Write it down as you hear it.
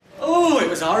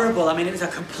was horrible. I mean, it was a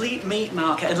complete meat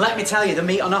market. And let me tell you, the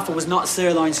meat on offer was not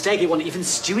sirloin steak. It wasn't even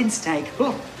stewing steak.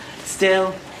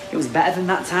 Still, it was better than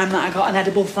that time that I got an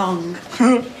edible thong.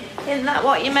 Isn't that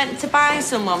what you meant to buy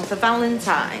someone for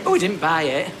Valentine's? Oh, he didn't buy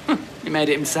it. He made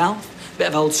it himself. Bit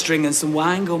of old string and some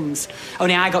wine gums.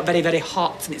 Only I got very, very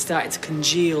hot and it started to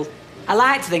congeal. I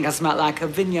like to think I smelled like a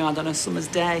vineyard on a summer's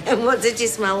day. And what did you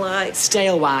smell like?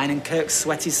 Stale wine and Kirk's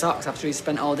sweaty socks after he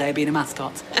spent all day being a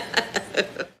mascot.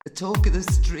 The talk of the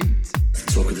street.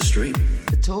 Talk of the street.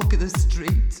 The talk of the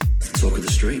street. Talk of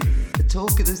the street. The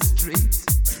talk of the street.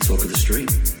 Talk of the street.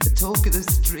 The talk of the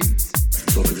street.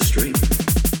 Talk of the street.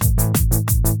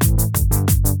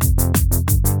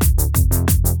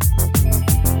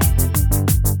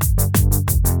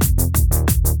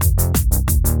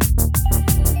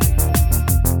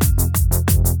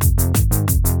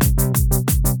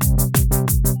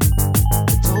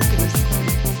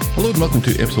 Hello and welcome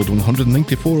to episode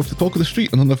 194 of The Talk of the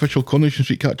Street, an unofficial Coronation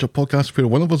Street catch-up podcast where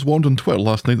one of us warned on Twitter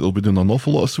last night that they'll be doing an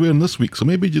awful lot of swearing this week, so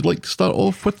maybe you'd like to start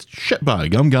off with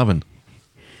shitbag. I'm Gavin.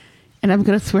 And I'm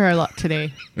going to swear a lot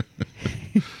today.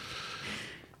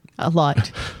 A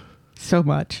lot. So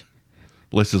much.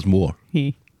 Less is more.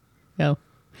 No.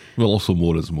 Well, also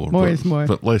more is more. More is more.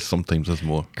 But less sometimes is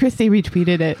more. Christy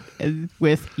retweeted it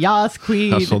with Yas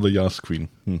Queen I saw the Yas Queen.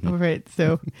 over it,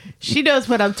 so she knows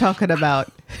what I'm talking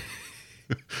about.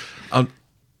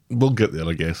 We'll get there,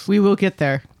 I guess. We will get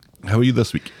there. How are you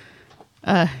this week?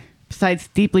 Besides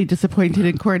deeply disappointed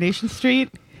in Coronation Street,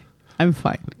 I'm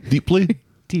fine. Deeply?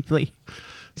 Deeply.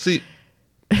 See,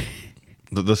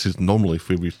 this is normally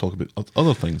where we talk about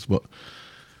other things, but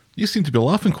you seem to be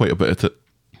laughing quite a bit at it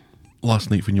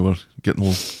last night when you were getting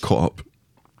all caught up.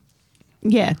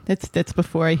 Yeah, that's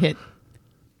before I hit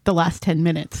the last 10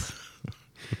 minutes.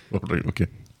 All right, okay.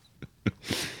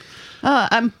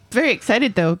 I'm very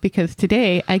excited, though, because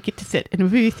today I get to sit in a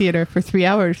movie theater for 3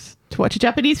 hours to watch a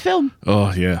Japanese film.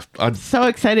 Oh, yeah. So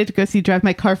excited to go see Drive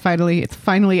My Car finally. It's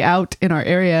finally out in our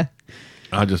area.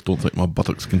 I just don't think my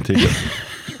buttocks can take it.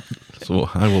 So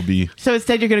I will be... So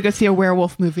instead you're going to go see a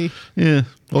werewolf movie. Yeah,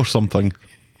 or something.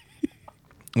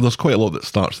 There's quite a lot that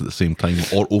starts at the same time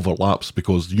or overlaps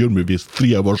because your movie is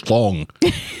 3 hours long.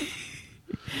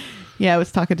 Yeah, I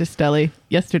was talking to Stelly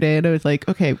yesterday and I was like,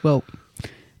 okay, well,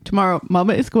 tomorrow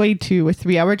Mama is going to a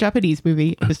 3-hour Japanese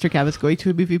movie. Mr. Gav is going to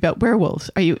a movie about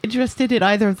werewolves. Are you interested in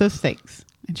either of those things?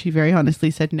 And she very honestly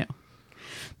said no.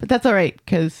 But that's all right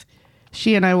because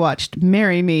she and I watched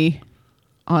Marry Me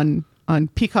on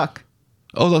Peacock.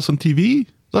 Oh, that's on TV?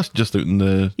 That's just out in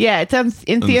the... Yeah, it's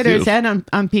in theaters and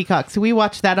on Peacock. So we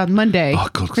watched that on Monday. Oh,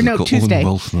 God, or no, got Tuesday. Owen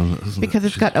Wilson in it, isn't because it?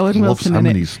 it's got Owen Wilson in loves him it.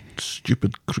 and his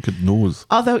stupid crooked nose.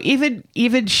 Although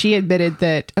even she admitted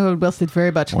that Owen Wilson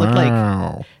very much looked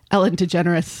like Ellen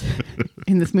DeGeneres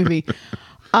in this movie.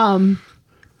 And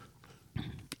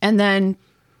then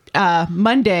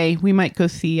Monday we might go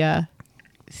see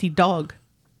Dog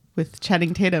with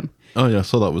Channing Tatum. Oh, yeah, I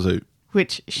saw that was out.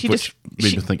 Which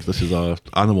made me think this is a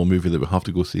animal movie that we have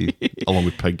to go see along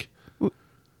with Pig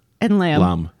and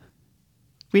Lamb.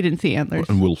 We didn't see Antlers.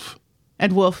 And Wolf.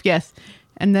 And Wolf, yes.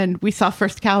 And then we saw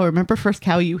First Cow. Remember First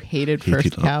Cow? You hated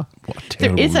First Cow. What a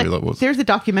terrible movie that was. There's a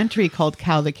documentary called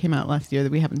Cow that came out last year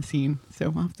that we haven't seen.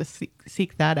 So we'll have to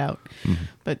seek that out. Mm-hmm.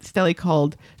 But Stelly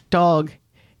called Dog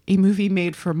a movie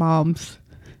made for moms.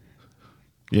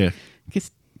 Yeah.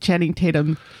 Because Channing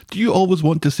Tatum. Do you always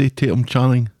want to say Tatum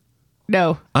Channing?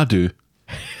 No. I do.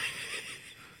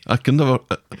 I can never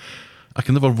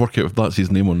work out if that's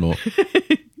his name or not.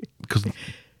 Because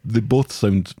they both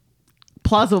sound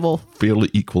plausible, fairly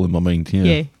equal in my mind.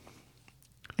 Yeah.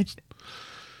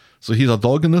 So he's a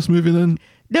dog in this movie then?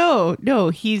 No,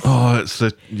 he's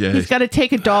he's got to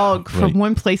take a dog from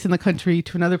one place in the country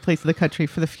to another place in the country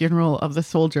for the funeral of the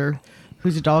soldier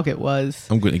whose dog it was.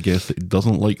 I'm going to guess that he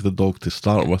doesn't like the dog to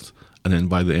start with, and then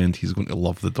by the end he's going to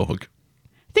love the dog.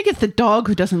 I think it's the dog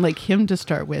who doesn't like him to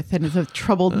start with and is a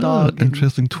troubled dog.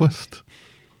 Interesting twist.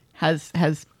 Has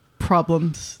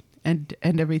problems and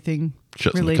everything.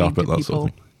 Shits on the carpet, that sort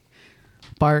of thing.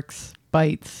 Barks,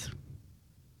 bites,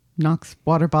 knocks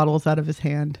water bottles out of his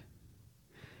hand.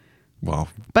 Wow.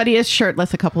 But he is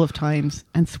shirtless a couple of times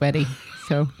and sweaty.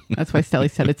 So that's why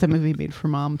Stelly said it's a movie made for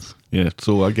moms. Yeah,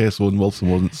 so I guess Owen Wilson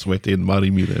wasn't sweaty in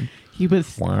Marry Me then. He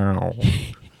was. Wow.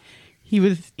 He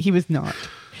was not.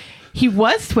 He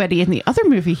was sweaty in the other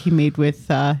movie he made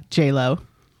with J-Lo.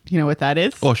 Do you know what that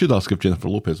is? Oh, I should ask if Jennifer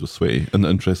Lopez was sweaty in the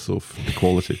interests of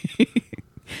equality.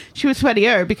 She was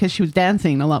sweatier because she was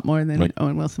dancing a lot more than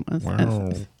Owen Wilson was.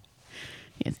 Wow.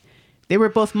 Yes. They were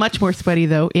both much more sweaty,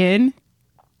 though, in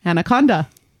Anaconda.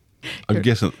 I'm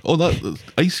guessing... Oh, that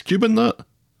Ice Cube in that?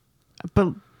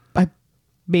 But I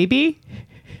Maybe.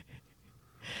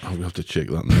 Oh, we have to check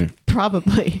that now.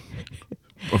 Probably.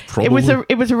 Or probably.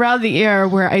 It was around the era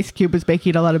where Ice Cube was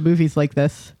making a lot of movies like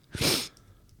this.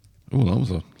 Oh, that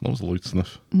was a loud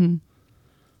sniff.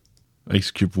 Ice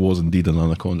Cube was indeed an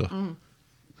anaconda.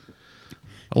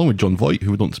 Along with John Voight,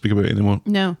 who we don't speak about anymore.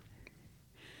 No.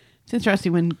 It's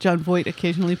interesting when John Voight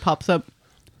occasionally pops up.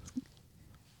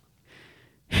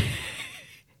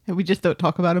 And we just don't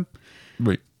talk about him.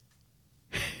 Right.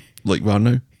 Like we are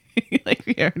now. Like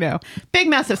we are now. Big,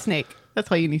 massive snake. That's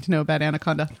all you need to know about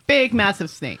anaconda. Big, massive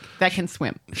snake that can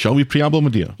swim. Shall we preamble, my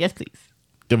dear? Yes, please.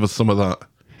 Give us some of that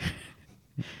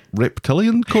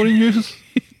reptilian Corey news?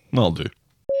 That'll do.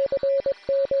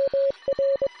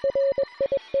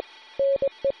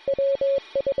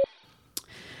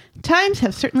 Times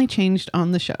have certainly changed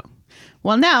on the show.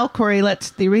 While now Corey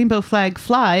lets the rainbow flag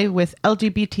fly with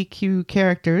LGBTQ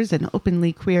characters and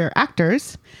openly queer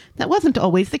actors, that wasn't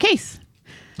always the case.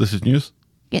 This is news?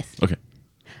 Yes. Okay.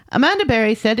 Amanda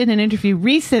Berry said in an interview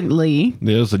recently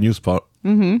There's the news part.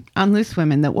 on Loose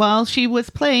Women that while she was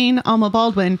playing Alma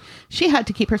Baldwin, she had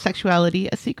to keep her sexuality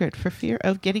a secret for fear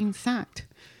of getting sacked.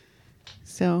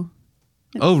 So,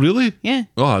 Oh, really? yeah.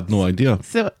 Oh, I had no idea.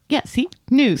 So, yeah, see?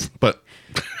 News. But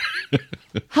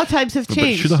How times have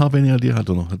changed. should I have any idea? I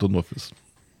don't know. I don't know if it's...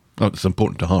 Oh, it's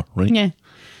important to her, right? Yeah.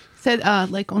 Said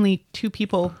like only 2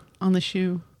 people on the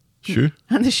shoe. Shoe?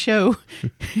 On the show.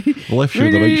 The left shoe,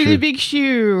 the right Really shoe. big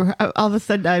shoe. All of a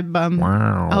sudden I'm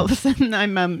Wow. all of a sudden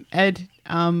I'm Ed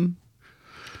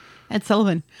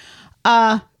Sullivan.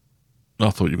 I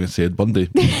thought you were going to say Ed Bundy.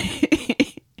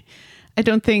 I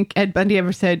don't think Ed Bundy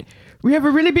ever said, "We have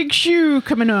a really big shoe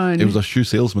coming on." He was a shoe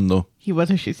salesman, though. He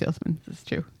was a shoe salesman. That's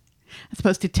true. As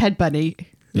opposed to Ted Bundy.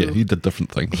 Yeah, he did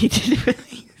different things. He did different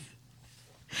things.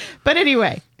 But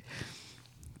anyway,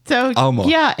 so Alma.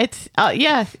 yeah, it's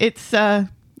it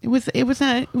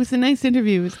was a nice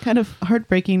interview. It was kind of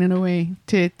heartbreaking in a way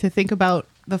to think about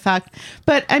the fact.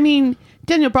 But I mean,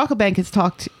 Daniel Brocklebank has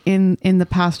talked in the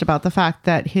past about the fact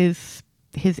that his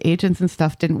agents and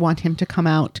stuff didn't want him to come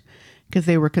out because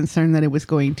they were concerned that it was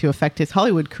going to affect his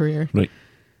Hollywood career. Right,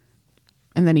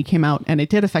 And then he came out and it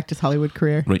did affect his Hollywood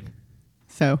career. right.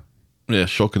 So Yeah,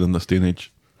 shocking in this day and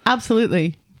age.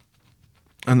 absolutely.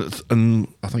 And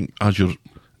I think, as you're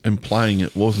implying,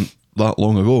 it wasn't that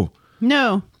long ago.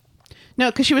 No,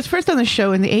 because she was first on the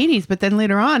show in the 80s, but then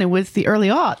later on it was the early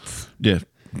aughts. Yeah,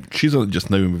 she's on it just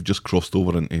now, and we've just crossed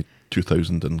over into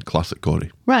 2000 and classic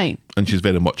Corey. Right. And she's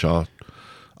very much a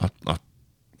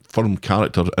firm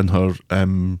character in her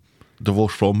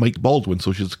divorce from Mike Baldwin,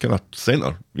 so she's kind of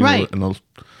centre, you Right. know,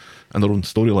 in her own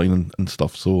storyline and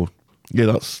stuff. So, yeah,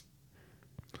 that's...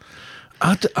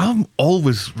 I'm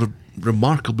always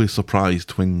remarkably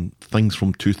surprised when things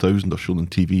from 2000 are shown on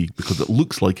TV, because it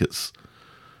looks like it's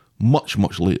much,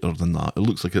 much later than that. It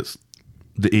looks like it's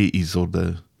the 80s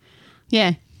or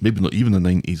Yeah. maybe not even the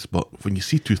 90s, but when you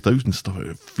see 2000 stuff,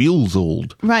 it feels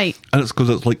old. Right. And it's because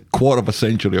it's like quarter of a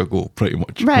century ago, pretty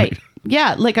much. Right.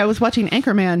 Yeah. Like I was watching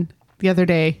Anchorman the other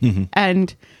day,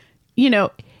 and, you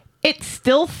know, it's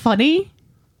still funny,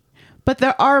 but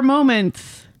there are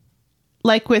moments,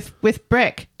 like with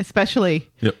Brick, especially,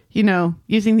 Yep. you know,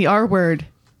 using the R word,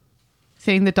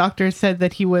 saying the doctor said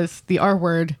that he was the R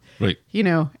word, Right. you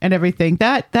know, and everything.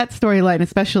 That storyline,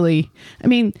 especially, I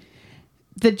mean,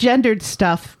 the gendered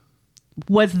stuff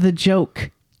was the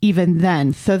joke even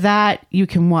then, so that you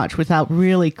can watch without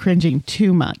really cringing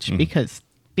too much, because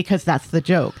that's the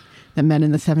joke. The men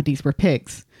in the 70s were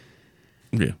pigs.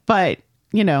 Yeah. But,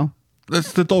 you know,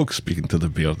 It's the dog speaking to the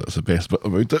bear that's the best bit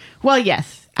about it. well,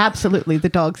 yes, absolutely. The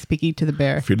dog speaking to the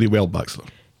bear Fairly well, Baxter.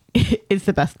 is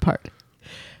the best part.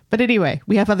 But anyway,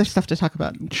 we have other stuff to talk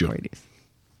about. Sure. Ladies.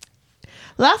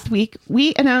 Last week,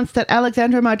 we announced that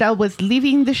Alexandra Mardell was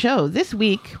leaving the show. This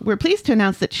week, we're pleased to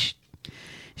announce that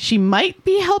she might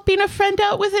be helping a friend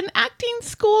out with an acting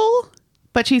school,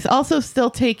 but she's also still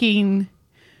taking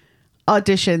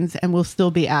auditions and will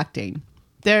still be acting.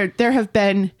 There have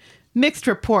been mixed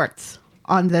reports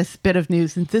on this bit of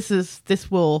news, and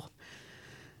this will...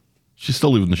 She's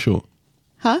still leaving the show.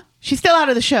 Huh? She's still out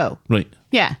of the show. Right.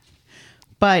 Yeah.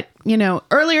 But, you know,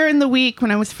 earlier in the week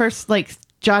when I was first like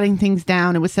jotting things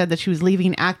down, it was said that she was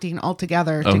leaving acting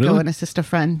altogether to go really? and assist a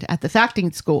friend at this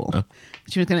acting school.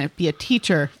 She was going to be a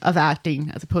teacher of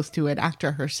acting as opposed to an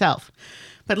actor herself.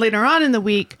 But later on in the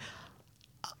week,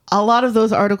 a lot of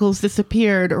those articles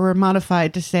disappeared or were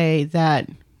modified to say that,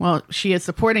 well, she is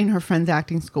supporting her friend's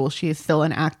acting school. She is still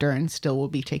an actor and still will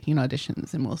be taking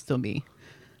auditions and will still be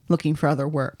looking for other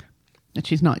work. That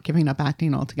she's not giving up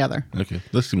acting altogether. Okay.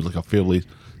 This seems like a fairly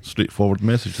straightforward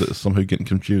message that is somehow getting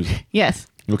confused. Yes.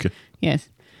 Okay. Yes.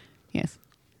 Yes.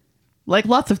 Like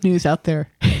lots of news out there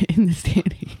in this day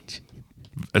and age.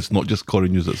 It's not just Corrie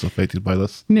News that's affected by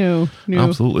this. No.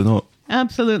 Absolutely not.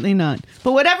 Absolutely not.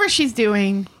 But whatever she's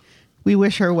doing, we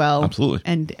wish her well. Absolutely.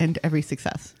 And every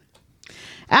success.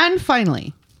 And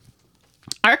finally,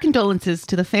 our condolences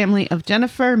to the family of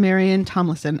Jennifer Marion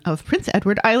Tomlinson of Prince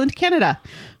Edward Island, Canada,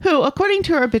 who, according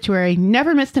to her obituary,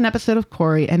 never missed an episode of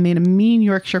Corrie and made a mean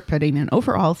Yorkshire pudding and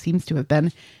overall seems to have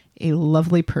been a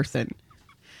lovely person.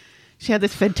 She had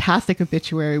this fantastic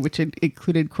obituary, which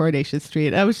included Coronation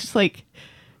Street. I was just like,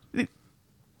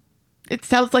 it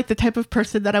sounds like the type of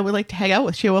person that I would like to hang out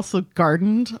with. She also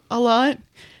gardened a lot.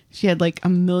 She had like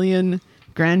 1 million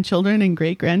grandchildren and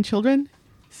great-grandchildren.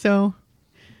 So,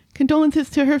 condolences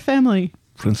to her family.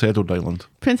 Prince Edward Island.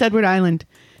 Prince Edward Island.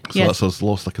 So Yes. that's us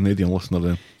lost a Canadian listener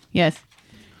then. Yes.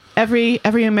 Every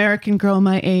American girl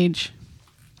my age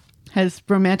has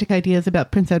romantic ideas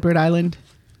about Prince Edward Island.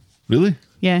 Really?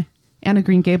 Yeah. Anna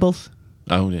Green Gables.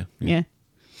 Oh, yeah. Yeah.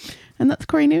 And that's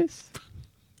Corrie News.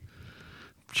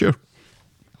 Sure.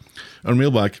 Our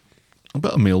mailbag. A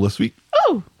bit of mail this week.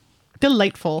 Oh,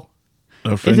 delightful.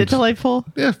 Our friend, Is it delightful?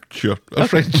 Yeah, sure. Our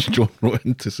friend John wrote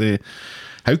in to say,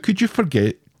 how could you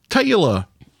forget Tyler,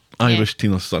 Irish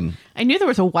Tina's son? I knew there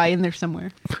was a Y in there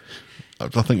somewhere. I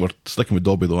think we're sticking with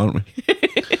Dobby though, aren't we?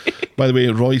 By the way,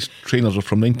 Roy's trainers are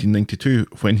from 1992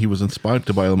 when he was inspired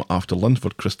to buy them after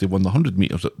Linford Christie won the 100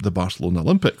 metres at the Barcelona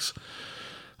Olympics.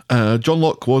 John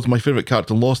Locke was my favourite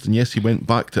character in Lost, and yes, he went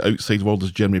back to Outside World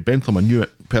as Jeremy Bentham. I knew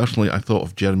it. Personally, I thought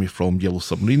of Jeremy from Yellow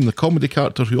Submarine, the comedy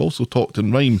character who also talked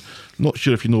in rhyme. Not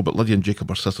sure if you know, but Lydia and Jacob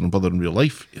are sister and brother in real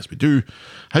life. Yes, we do.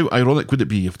 How ironic would it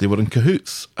be if they were in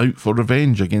cahoots, out for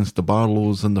revenge against the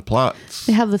Barlows and the Platts?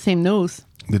 They have the same nose.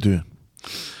 They do.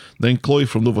 Then Chloe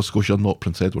from Nova Scotia, not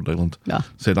Prince Edward Island, No.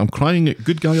 said, I'm crying at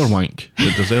Good Guy or Wank.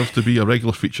 It deserves to be a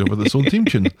regular feature with its own theme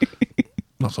tune.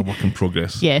 That's a work in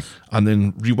progress. Yes. And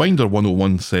then Rewinder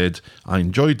 101 said, I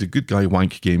enjoyed the Good Guy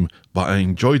Wank game, but I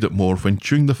enjoyed it more when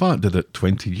Chewing the Fat did it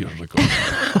 20 years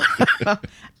ago.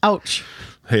 Ouch.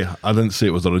 Hey, I didn't say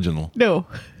it was original. No.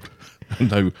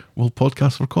 And now we'll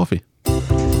podcast for coffee.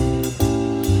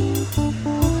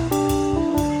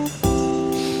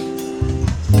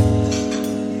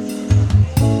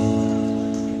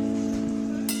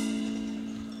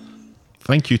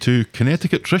 Thank you to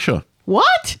Connecticut Trisha.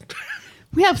 What?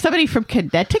 We have somebody from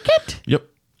Connecticut? Yep.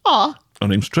 Aw. Her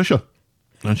name's Trisha.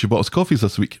 And she bought us coffees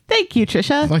this week. Thank you,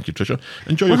 Trisha. Thank you, Trisha.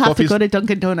 Enjoy We'll your have to coffees. go to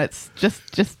Dunkin' Donuts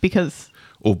just because.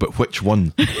 Oh, but which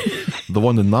one? The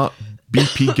one in that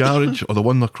BP garage or the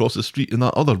one across the street in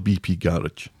that other BP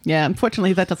garage? Yeah,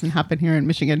 unfortunately, that doesn't happen here in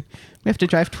Michigan. We have to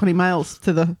drive 20 miles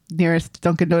to the nearest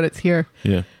Dunkin' Donuts here.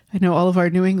 Yeah. I know all of our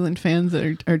New England fans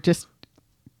are just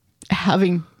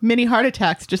having mini heart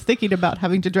attacks just thinking about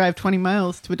having to drive 20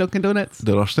 miles to a Dunkin' Donuts.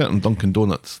 There are certain Dunkin'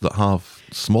 Donuts that have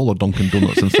smaller Dunkin'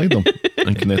 Donuts inside them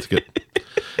in Connecticut.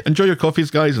 Enjoy your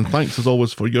coffees, guys, and thanks as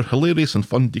always for your hilarious and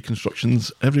fun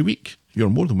deconstructions every week. You're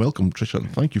more than welcome, Trisha, and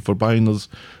thank you for buying us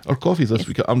our coffees this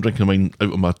week. I'm drinking mine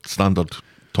out of my standard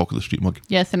Talk of the Street mug.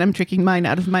 Yes, and I'm drinking mine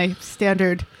out of my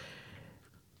standard...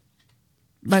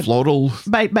 Floral.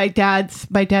 My dad's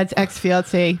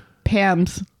ex-fiance,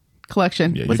 Pam's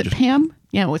collection. Yeah, was you it just- Pam?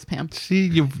 Yeah, it was Pam. See,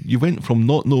 you went from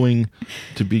not knowing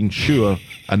to being sure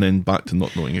and then back to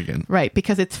not knowing again. Right,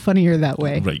 because it's funnier that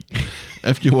way. Right.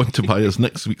 If you want to buy us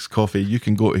next week's coffee, you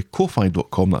can go to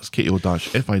ko-fi.com, that's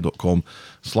ko-fi.com/the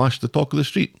talk of the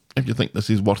street, if you think this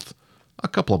is worth a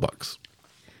couple of bucks.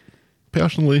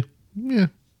 Personally, yeah.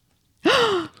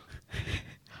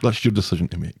 That's your decision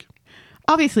to make.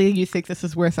 Obviously, you think this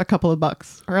is worth a couple of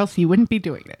bucks, or else you wouldn't be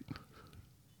doing it.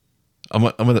 I'm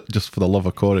in it just for the love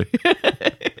of Corrie.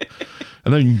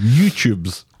 And then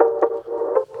YouTube's.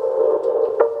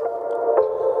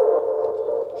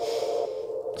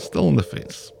 Still on the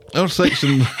fence. Our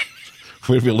section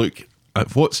where we look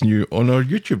at what's new on our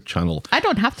YouTube channel. I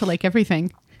don't have to like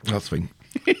everything. That's fine.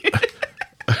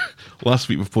 Last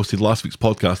week we've posted last week's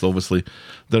podcast, obviously.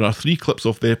 There are 3 clips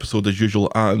of the episode as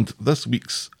usual, and this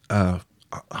week's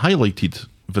highlighted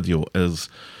video is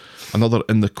another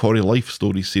in the Corrie Life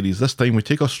Stories series. This time we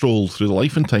take a stroll through the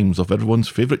life and times of everyone's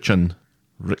favourite chin,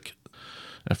 Rick.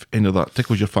 If any of that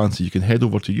tickles your fancy, you can head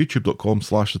over to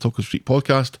youtube.com/the Talk of the Street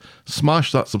podcast,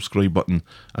 smash that subscribe button,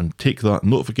 and take that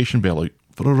notification bell out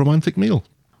for a romantic meal.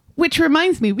 Which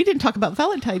reminds me, we didn't talk about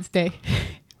Valentine's Day.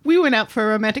 We went out for a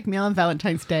romantic meal on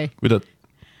Valentine's Day. We did.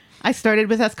 I started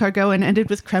with escargot and ended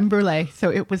with creme brulee, so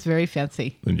it was very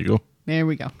fancy. There you go. There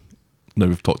we go. Now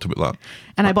we've talked about that.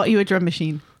 And I bought you a drum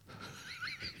machine.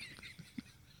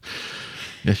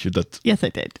 Yes, you did. Yes, I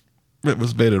did. It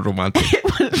was very romantic. It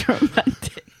was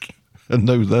romantic. And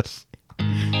now this.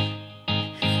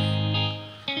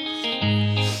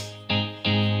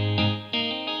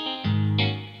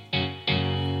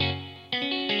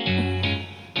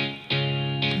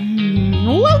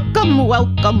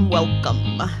 welcome,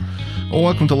 welcome. Well,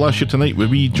 welcome to Last Year Tonight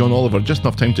with me, John Oliver. Just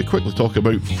enough time to quickly talk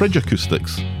about fridge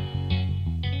acoustics.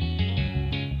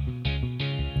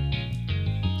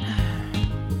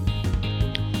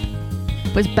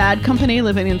 Was bad company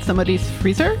living in somebody's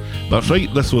freezer? That's right,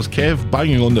 this was Kev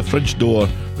banging on the fridge door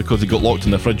because he got locked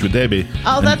in the fridge with Debbie.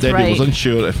 Oh, and that's Debbie right. was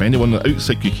unsure if anyone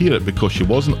outside could hear it because she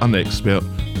wasn't an expert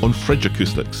on fridge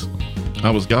acoustics.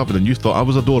 I was Gavin and you thought I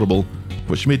was adorable,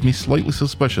 which made me slightly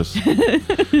suspicious.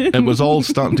 It was all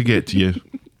starting to get to you.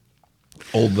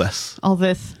 All this.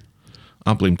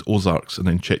 I blamed Ozarks and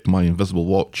then checked my invisible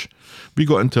watch. We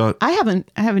got into a... I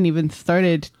haven't even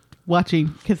started watching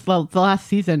because the last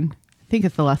season. I think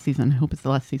it's the last season. I hope it's the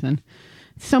last season.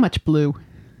 So much blue.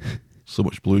 So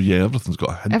much blue. Yeah, everything's got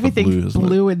a hint of Everything's blue, isn't it?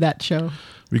 blue in that show.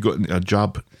 We got into a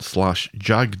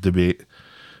jab/jag debate.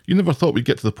 You never thought we'd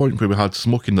get to the point where we had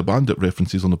Smoking the Bandit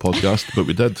references on the podcast, but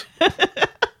we did.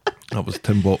 That was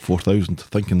Timbot 4000,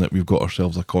 thinking that we've got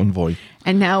ourselves a convoy.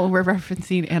 And now we're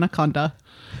referencing Anaconda.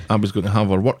 I was going to have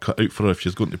her work cut out for her if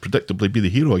she's going to predictably be the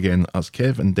hero again, as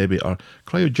Kev and Debbie are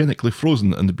cryogenically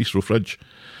frozen in the bistro fridge.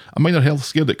 A minor health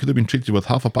scare that could have been treated with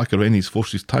half a pack of Rennies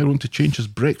forces Tyrone to change his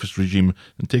breakfast regime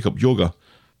and take up yoga.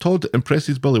 Todd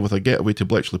impresses Billy with a getaway to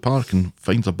Bletchley Park and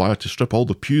finds a buyer to strip all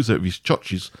the pews out of his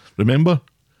churches. Remember?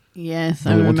 Yes,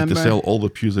 I Billy remember. wanted to sell all the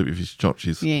pews out of his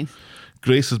churches. Yes.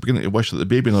 Grace is beginning to wish that the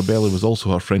baby in her belly was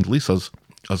also her friend Lisa's,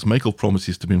 as Michael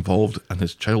promises to be involved in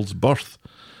his child's birth.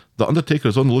 The Undertaker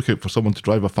is on the lookout for someone to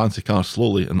drive a fancy car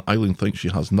slowly, and Eileen thinks she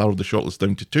has narrowed the shortlist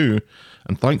down to 2.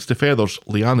 And thanks to Feathers,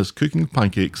 Leanne is cooking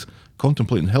pancakes,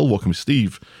 contemplating hill walking with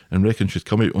Steve, and reckons she's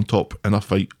come out on top in a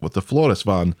fight with the florist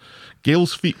van.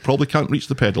 Gail's feet probably can't reach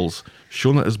the pedals.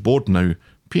 Shona is bored now.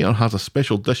 Peter has a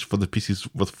special dish for the pieces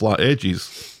with flat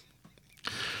edges.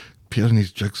 Peter and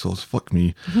his jigsaws, fuck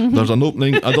me. There's an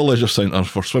opening at the leisure centre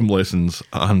for swim lessons,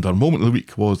 and our moment of the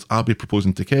week was Abby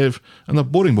proposing to Kev, and our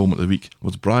boring moment of the week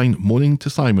was Brian moaning to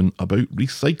Simon about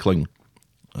recycling.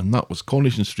 And that was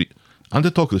Coronation Street and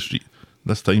the Talk of the Street,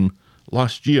 this time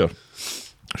last year.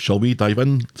 Shall we dive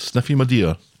in, Sniffy my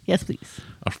dear? Yes, please.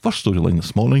 Our first storyline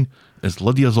this morning is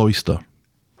Lydia's Oyster.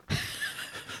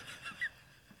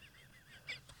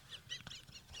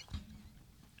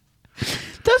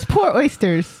 Those poor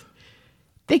oysters.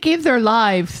 They gave their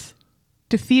lives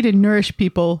to feed and nourish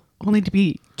people, only to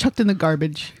be chucked in the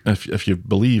garbage. If you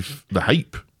believe the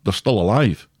hype, they're still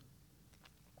alive.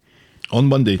 On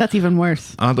Monday, That's even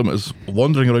worse. Adam is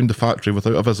wandering around the factory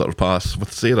without a visitor pass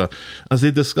with Sarah as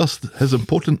they discussed his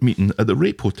important meeting at the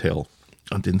Rape Hotel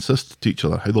and they insist to each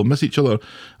other how they'll miss each other,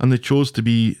 and they choose to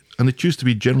be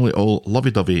generally all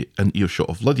lovey-dovey in earshot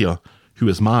of Lydia, who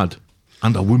is mad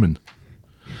and a woman.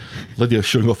 Lydia is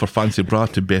showing off her fancy bra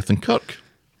to Beth and Kirk.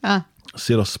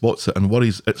 Sarah spots it and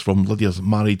worries it's from Lydia's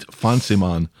married fancy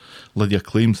man. Lydia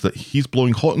claims that he's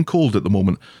blowing hot and cold at the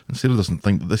moment, and Sarah doesn't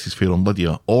think that this is fair on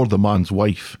Lydia or the man's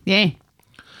wife. Yeah.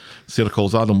 Sarah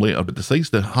calls Adam later but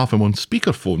decides to have him on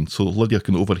speakerphone so Lydia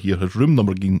can overhear his room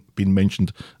number being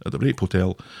mentioned at the Rape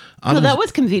Hotel. Well, that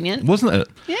was convenient. Wasn't it?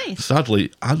 Yes.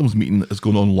 Sadly, Adam's meeting is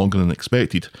going on longer than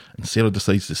expected, and Sarah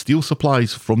decides to steal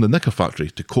supplies from the knicker factory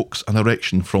to coax an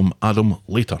erection from Adam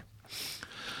later.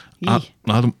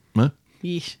 Adam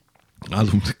Yeesh.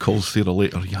 Adam calls Sarah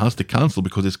later. He has to cancel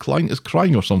because his client is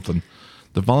crying or something.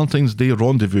 The Valentine's Day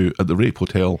rendezvous at the Rape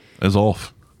Hotel is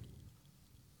off.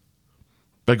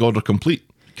 Big order complete.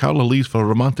 Carla leaves for a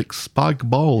romantic spag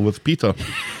ball with Peter.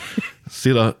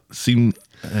 Sarah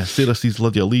sees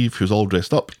Lydia leave, who's all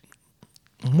dressed up.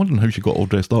 I'm wondering how she got all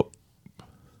dressed up.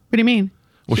 What do you mean?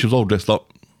 Well, she was all dressed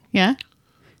up. Yeah?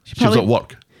 She was at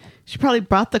work. She probably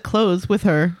brought the clothes with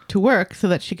her to work so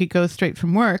that she could go straight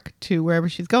from work to wherever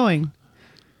she's going.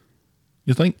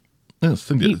 You think? Yes,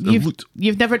 I think it looked...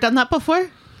 You've never done that before?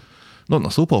 Not in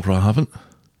a soap opera, I haven't.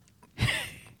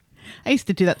 I used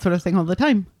to do that sort of thing all the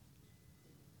time.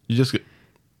 You just get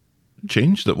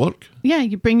changed at work? Yeah,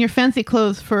 you bring your fancy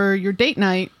clothes for your date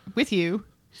night with you.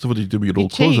 So what do you do with your You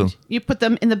old clothes then? change. You put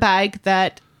them in the bag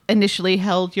that initially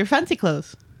held your fancy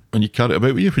clothes. And you carry it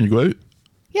about with you when you go out?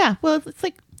 Yeah, well, it's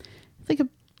like a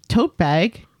tote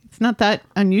bag. It's not that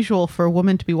unusual for a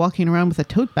woman to be walking around with a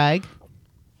tote bag.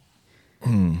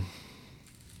 I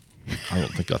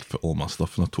don't think I'd fit all my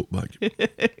stuff in a tote bag.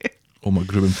 All my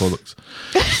grooming products.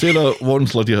 Sarah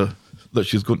warns Lydia that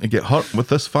she's going to get hurt with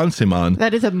this fancy man.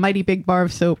 That is a mighty big bar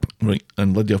of soap. Right,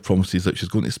 and Lydia promises that she's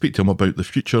going to speak to him about the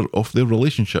future of their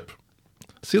relationship.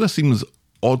 Sarah seems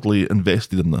oddly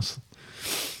invested in this.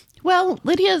 Well,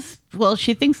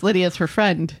 she thinks Lydia's her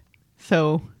friend.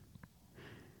 So,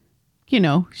 I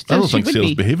don't think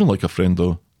Sarah's behaving like a friend,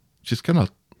 though. She's kind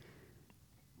of...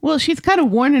 Well, she's kind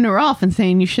of warning her off and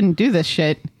saying you shouldn't do this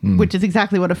shit, which is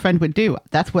exactly what a friend would do.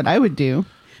 That's what I would do.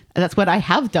 That's what I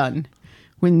have done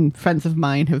when friends of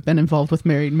mine have been involved with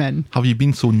married men. Have you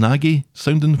been so naggy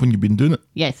sounding when you've been doing it?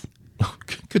 Yes.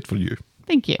 Good for you.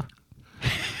 Thank you.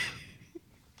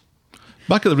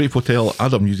 Back at the Rafe Hotel,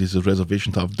 Adam uses his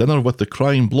reservation to have dinner with the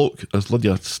crying bloke as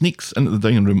Lydia sneaks into the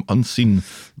dining room unseen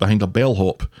behind a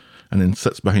bellhop and then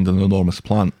sits behind an enormous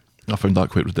plant. I found that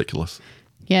quite ridiculous.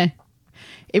 Yeah.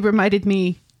 It reminded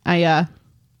me, I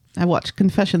watched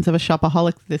Confessions of a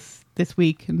Shopaholic this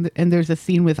week, and there's a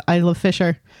scene with Isla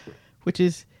Fisher, which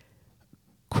is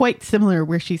quite similar,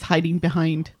 where she's hiding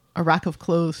behind a rack of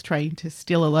clothes trying to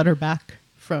steal a letter back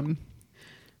from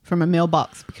a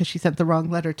mailbox because she sent the wrong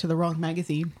letter to the wrong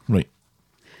magazine. Right.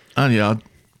 And yeah,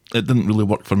 it didn't really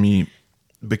work for me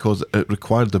because it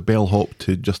required the bellhop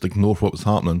to just ignore what was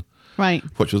happening. Right.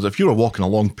 Which was if you were walking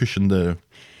along pushing the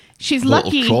She's little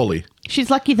lucky. trolley. She's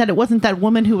lucky that it wasn't that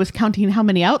woman who was counting how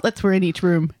many outlets were in each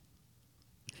room.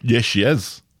 Yes, she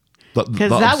is.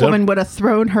 Because that woman would have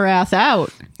thrown her ass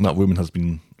out. That woman has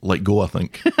been let go, I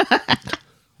think.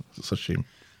 It's a shame.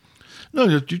 No,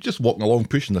 you're just walking along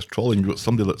pushing this trolley and you've got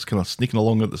somebody that's kind of sneaking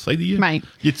along at the side of you. Right.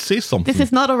 You'd say something. This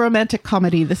is not a romantic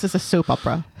comedy. This is a soap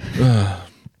opera.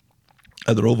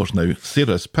 At the Rovers now,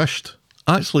 Sarah is pished.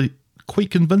 Actually, quite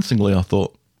convincingly, I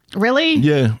thought. Really?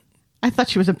 Yeah. I thought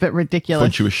she was a bit ridiculous.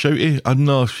 When she was shouty. I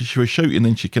know, she was shouty and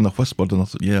then she kind of whispered and I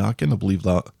thought, yeah, I kind of believe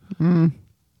that.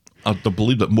 I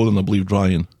believed it more than I believed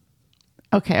Ryan.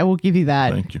 Okay, I will give you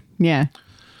that. Thank you. Yeah.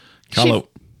 Carla.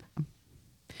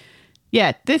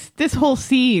 Yeah, this whole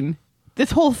scene,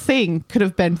 this whole thing could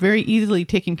have been very easily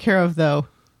taken care of, though,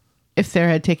 if Sarah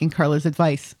had taken Carla's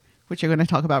advice, which you're going to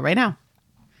talk about right now.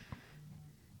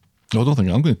 No, I don't think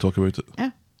I'm going to talk about it.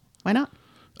 Yeah, why not?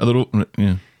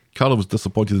 Yeah. Carla was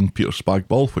disappointed in Peter's spag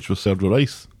ball, which was served with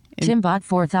rice. Timbot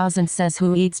 4000 says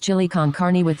who eats chili con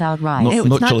carne without rice?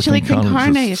 No. It's not chili con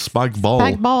carne. It's spag ball.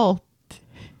 Spag ball.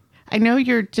 I know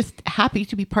you're just happy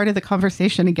to be part of the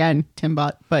conversation again,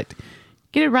 Timbot, but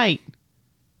get it right.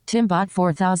 Timbot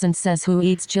 4000 says who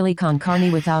eats chili con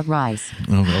carne without rice?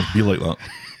 Oh, well, be like that.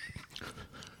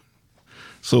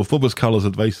 So, what was Carla's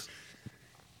advice?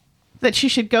 That she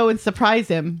should go and surprise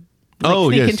him. Like Oh,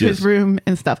 sneak yes, into yes. his room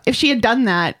and stuff. If she had done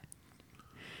that,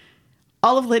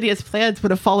 all of Lydia's plans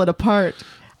would have fallen apart.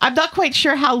 I'm not quite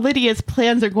sure how Lydia's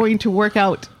plans are going to work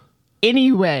out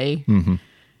anyway. Mm-hmm.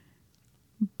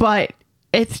 But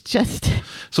it's just...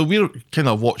 So we're kind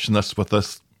of watching this with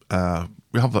this,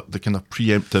 we have the kind of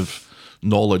preemptive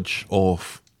knowledge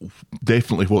of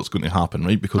definitely what's going to happen,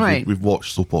 right? Because Right. we've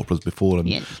watched soap operas before and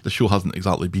Yeah. the show hasn't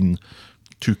exactly been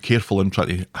too careful in trying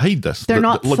to hide this. They're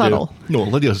not Lydia, subtle. No,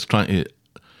 Lydia's trying to...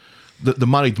 The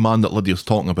married man that Lydia's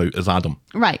talking about is Adam.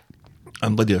 Right.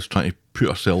 And Lydia's trying to put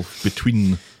herself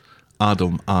between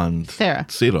Adam and Sarah.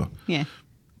 Yeah.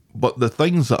 But the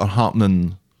things that are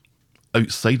happening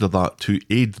outside of that to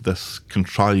aid this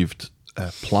contrived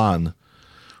plan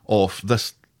of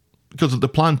this, because the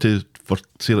plan for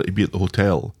Sarah to be at the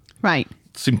hotel Right.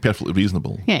 seemed perfectly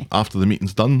reasonable. Yeah. After the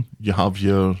meeting's done, you have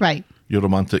your Right. your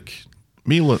romantic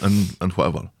meal and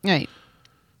whatever. Right.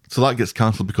 So that gets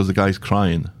cancelled because the guy's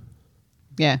crying.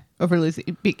 Yeah. Over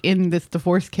losing in this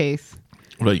divorce case.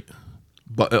 Right.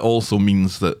 But it also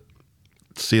means that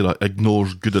Sarah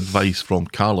ignores good advice from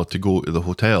Carla to go to the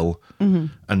hotel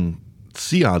and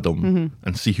see Adam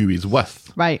and see who he's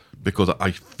with. Right. Because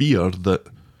I fear that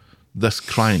this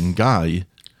crying guy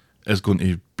is going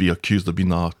to be accused of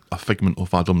being a figment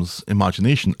of Adam's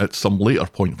imagination at some later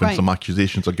point when Right. some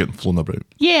accusations are getting flown about.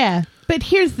 Yeah. But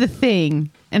here's the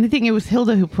thing. And I think it was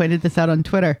Hilda who pointed this out on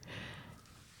Twitter.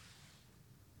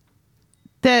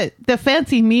 The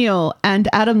fancy meal and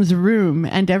Adam's room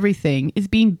and everything is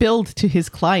being billed to his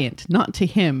client, not to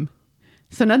him.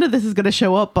 So none of this is going to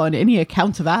show up on any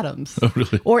accounts of Adam's. Oh,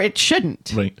 really? Or it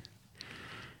shouldn't. Right.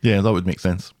 Yeah, that would make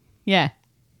sense. Yeah.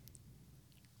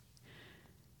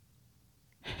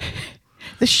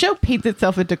 The show paints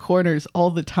itself into corners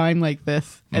all the time like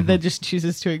this and then just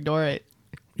chooses to ignore it.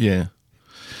 Yeah.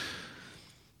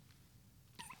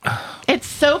 It's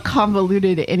so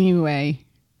convoluted anyway.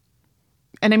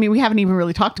 And I mean, we haven't even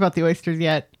really talked about the oysters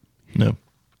yet. No.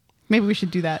 Maybe we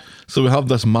should do that. So we have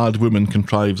this mad woman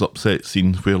contrives upset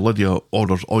scene where Lydia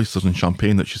orders oysters and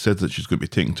champagne that she says that she's going to be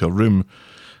taking to her room,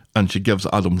 and she gives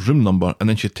Adam's room number, and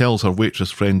then she tells her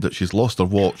waitress friend that she's lost her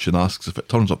watch and asks if it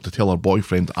turns up to tell her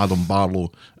boyfriend Adam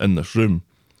Barlow in this room.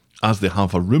 As they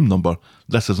have her room number,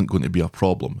 this isn't going to be a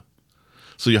problem.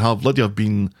 So you have Lydia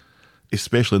being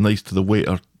especially nice to the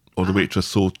waiter or the waitress,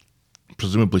 so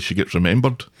presumably she gets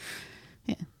remembered.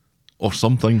 Yeah. Or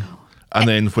something. And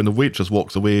then when the waitress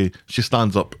walks away, she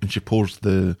stands up and she pours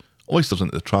the oysters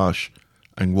into the trash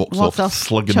and walks off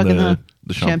slugging chugging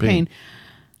the champagne.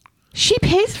 She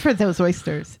pays for those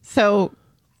oysters. So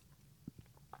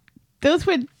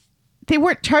they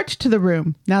weren't charged to the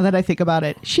room, now that I think about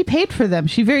it. She paid for them.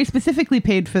 She very specifically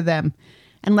paid for them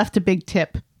and left a big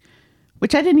tip,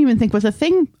 which I didn't even think was a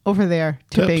thing over there,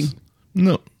 tipping. Tips?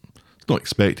 No, it's not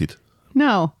expected.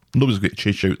 No. Nobody's going to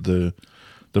chase you out the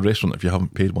restaurant if you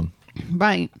haven't paid one.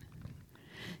 Right.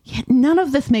 Yet none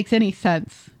of this makes any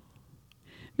sense.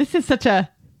 This is such a...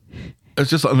 It's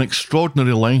just an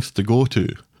extraordinary length to go to.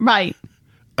 Right.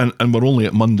 And we're only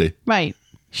at Monday. Right.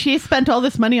 She spent all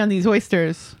this money on these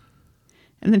oysters,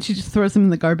 and then she just throws them in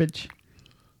the garbage.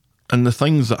 And the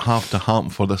things that have to happen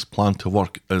for this plan to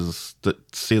work is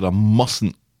that Sarah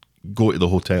mustn't go to the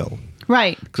hotel.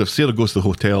 Right. Because if Sarah goes to the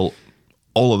hotel,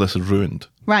 all of this is ruined.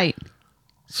 Right.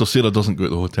 So Sarah doesn't go to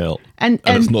the hotel. And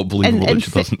it's not believable that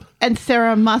she doesn't. And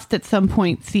Sarah must at some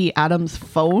point see Adam's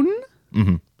phone.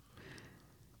 Mm-hmm.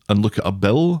 And look at a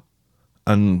bill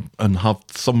and have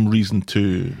some reason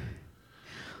to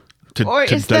or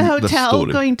is the doubt this hotel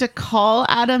story. going to call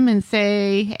Adam and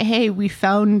say, hey, we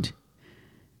found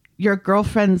your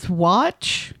girlfriend's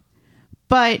watch?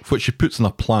 But Which she puts in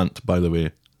a plant, by the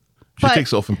way. She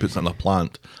takes it off and puts it in a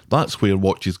plant. That's where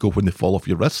watches go when they fall off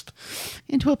your wrist.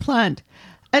 into a plant.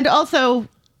 And also,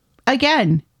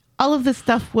 again, all of this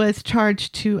stuff was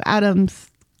charged to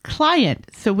Adam's client.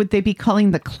 So would they be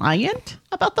calling the client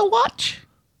about the watch?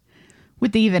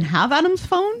 Would they even have Adam's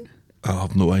phone? I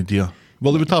have no idea.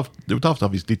 Well, they would have to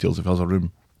have his details if he has a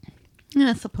room. Yeah,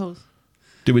 I suppose.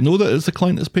 Do we know that it's the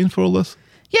client that's paying for all this?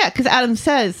 Yeah, because Adam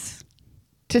says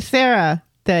to Sarah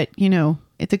that,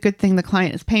 it's a good thing the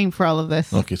client is paying for all of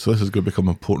this. Okay, so this is going to become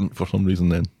important for some reason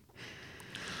then.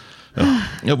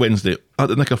 Wednesday, at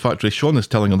the Knicker factory, Sean is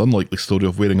telling an unlikely story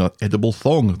of wearing an edible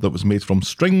thong that was made from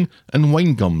string and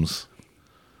wine gums.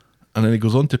 And then he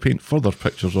goes on to paint further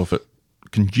pictures of it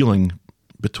congealing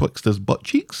betwixt his butt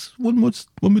cheeks, one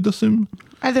would assume.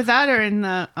 Either that or in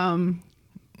the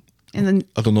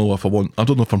I don't know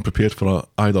if I'm prepared for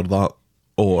either that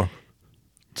or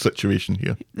situation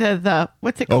here. the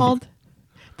what's it called?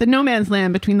 The no man's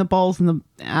land between the balls and the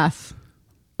ass.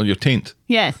 Or your taint.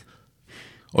 Yes.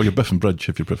 Or your Biff and Bridge,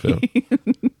 if you prefer.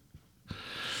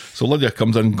 So Lydia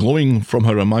comes in glowing from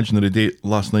her imaginary date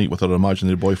last night with her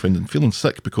imaginary boyfriend and feeling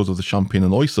sick because of the champagne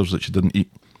and oysters that she didn't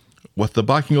eat. With the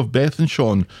backing of Beth and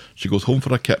Sean, she goes home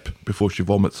for a kip before she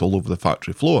vomits all over the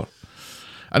factory floor.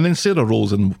 And then Sarah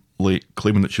rolls in late,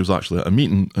 claiming that she was actually at a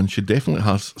meeting, and she definitely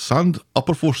has sand up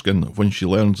her foreskin when she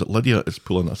learns that Lydia is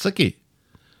pulling a sickie.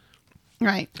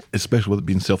 Right. Especially with it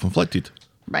being self-inflicted.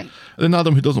 Right. And then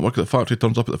Adam, who doesn't work at the factory,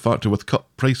 turns up at the factory with cut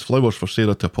price flowers for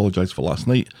Sarah to apologise for last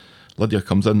night. Lydia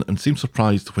comes in and seems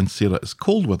surprised when Sarah is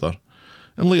cold with her.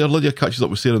 And later, Lydia catches up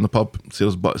with Sarah in the pub.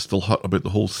 Sarah's butt is still hurt about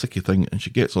the whole sickie thing, and she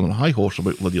gets on her high horse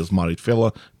about Lydia's married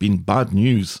fella being bad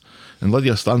news. And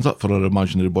Lydia stands up for her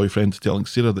imaginary boyfriend, telling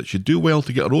Sarah that she'd do well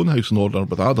to get her own house in order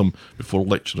with Adam before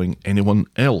lecturing anyone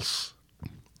else.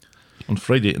 On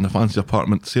Friday, in the fancy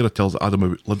apartment, Sarah tells Adam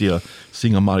about Lydia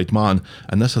seeing a married man,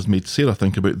 and this has made Sarah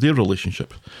think about their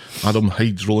relationship. Adam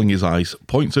hides, rolling his eyes,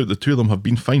 points out the two of them have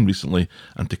been fine recently,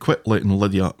 and to quit letting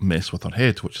Lydia mess with her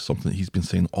head, which is something that he's been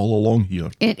saying all along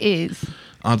here. It is.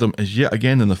 Adam is yet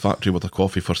again in the factory with a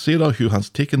coffee for Sarah, who has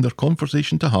taken their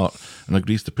conversation to heart and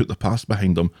agrees to put the past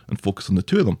behind them and focus on the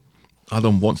two of them.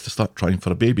 Adam wants to start trying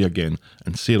for a baby again,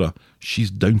 and Sarah,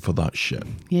 she's down for that shit.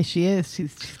 Yes, she is.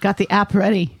 She's got the app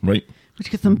ready. Right. Which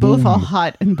gets them both all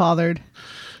hot and bothered.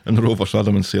 In the Rovers,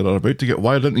 Adam and Sarah are about to get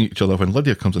wired into each other when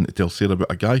Lydia comes in to tell Sarah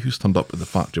about a guy who's turned up at the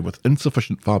factory with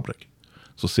insufficient fabric.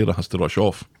 So Sarah has to rush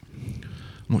off. I'm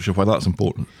not sure why that's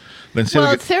important. Then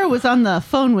Sarah Sarah was on the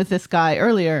phone with this guy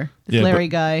earlier, this Larry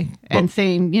guy, and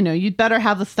saying, you'd better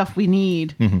have the stuff we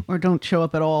need or don't show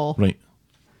up at all. Right.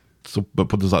 So,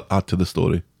 but what does that add to the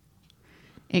story?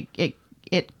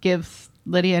 It gives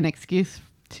Lydia an excuse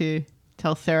to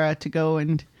tell Sarah to go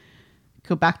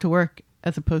back to work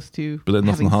as opposed to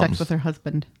having sex with her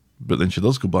husband. But then she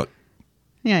does go back.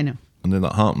 Yeah, I know. And then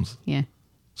that happens. Yeah.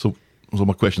 So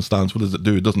my question stands, what does it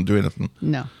do? It doesn't do anything.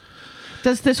 No.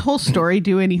 Does this whole story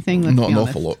do anything? Not an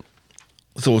awful lot.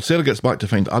 So Sarah gets back to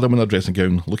find Adam in a dressing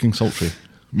gown, looking sultry.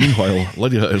 Meanwhile,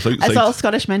 Lydia is outside. As all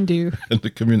Scottish men do. In the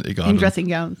community garden. In dressing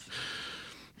gowns.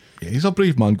 Yeah, he's a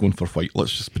brave man going for fight.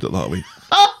 Let's just put it that way.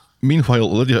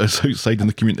 Meanwhile, Lydia is outside in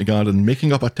the community garden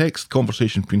making up a text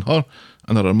conversation between her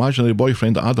and her imaginary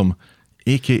boyfriend Adam,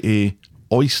 a.k.a.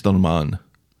 Oyster Man.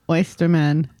 Oyster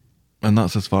Man. And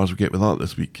that's as far as we get with that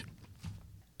this week.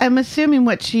 I'm assuming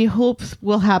what she hopes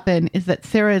will happen is that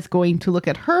Sarah is going to look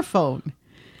at her phone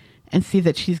and see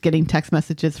that she's getting text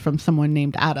messages from someone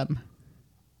named Adam.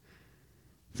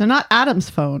 So not Adam's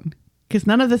phone, because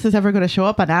none of this is ever going to show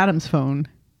up on Adam's phone.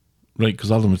 Right,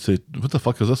 because Adam would say, what the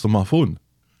fuck is this on my phone?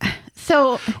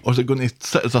 So, Or is it going to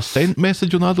sit as a sent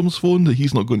message on Adam's phone that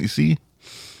he's not going to see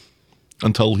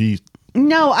until he...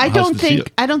 no, I has don't to see think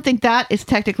it. I don't think that is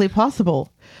technically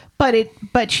possible.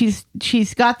 But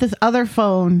she's got this other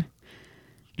phone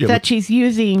Yeah, that but- she's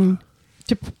using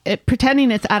to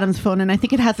pretending it's Adam's phone, and I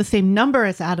think it has the same number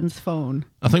as Adam's phone.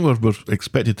 I think we're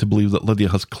expected to believe that Lydia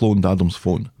has cloned Adam's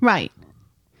phone. Right.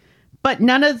 But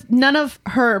none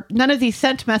of these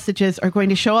sent messages are going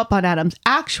to show up on Adam's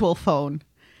actual phone.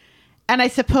 And I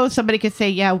suppose somebody could say,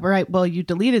 yeah, right, well, you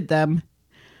deleted them.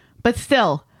 But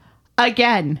still,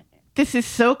 again, this is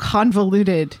so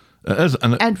convoluted It is,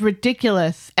 and and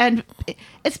ridiculous. And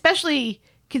especially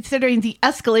considering the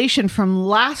escalation from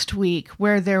last week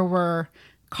where there were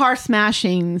car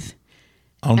smashings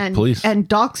armed police. and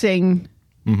doxing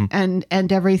and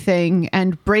everything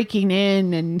and breaking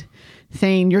in and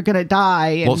saying you're going to die.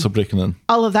 And Lots of breaking in.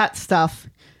 all of that stuff.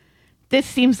 This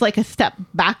seems like a step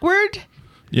backward.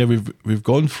 Yeah, we've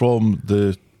gone from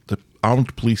the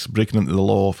armed police breaking into the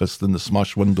law office, then the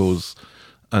smashed windows,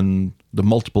 and the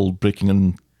multiple breaking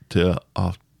into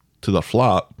their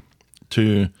flat,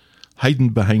 to hiding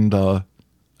behind a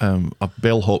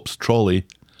bellhop's trolley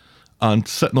and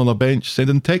sitting on a bench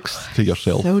sending texts to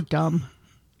yourself. So dumb.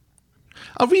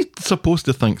 Are we supposed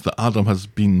to think that Adam has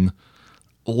been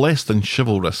less than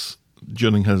chivalrous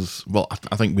during his... Well,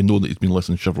 I think we know that he's been less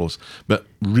than chivalrous, but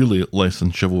really less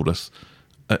than chivalrous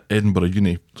at Edinburgh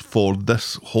Uni for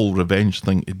this whole revenge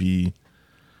thing to be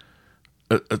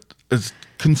as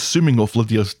consuming of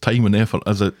Lydia's time and effort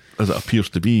as it appears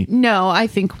to be? No, I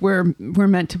think we're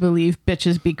meant to believe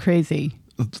bitches be crazy.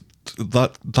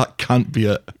 That can't be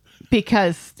it.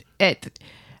 Because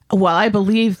I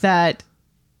believe that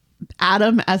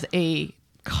Adam as a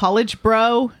college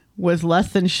bro was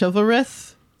less than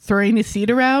chivalrous, throwing his seat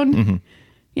around. Mm-hmm.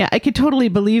 Yeah, I could totally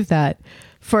believe that.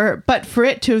 But for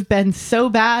it to have been so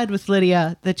bad with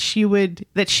Lydia that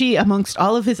she, amongst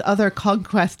all of his other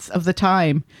conquests of the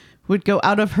time, would go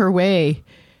out of her way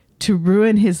to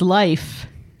ruin his life.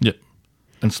 Yeah.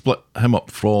 And split him up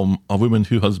from a woman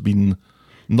who has been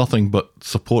nothing but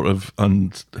supportive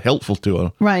and helpful to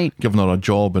her. Right. Giving her a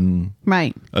job and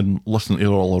Right. and listening to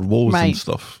all her woes Right. and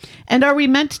stuff. And are we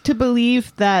meant to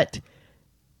believe that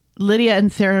Lydia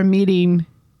and Sarah meeting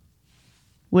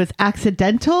was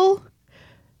accidental?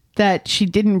 That she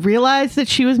didn't realize that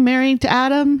she was married to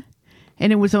Adam?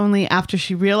 And it was only after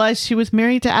she realized she was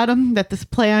married to Adam that this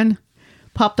plan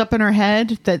popped up in her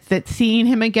head, that seeing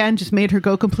him again just made her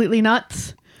go completely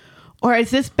nuts? Or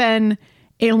has this been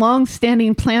a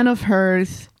long-standing plan of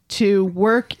hers to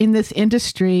work in this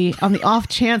industry on the off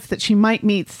chance that she might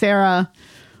meet Sarah,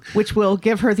 which will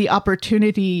give her the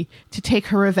opportunity to take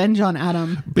her revenge on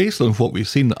Adam? Based on what we've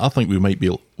seen, I think we might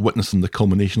be witnessing the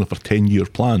culmination of her 10-year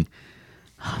plan.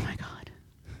 Oh my God.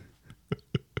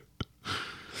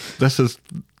 This is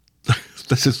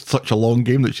such a long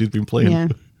game that she's been playing. Yeah.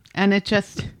 And it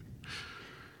just...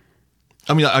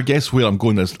 I mean, I guess where I'm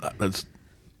going is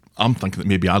I'm thinking that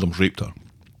maybe Adam's raped her.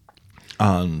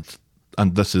 And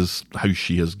this is how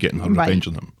she is getting her Right. revenge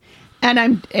on him.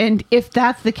 And if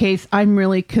that's the case, I'm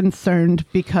really concerned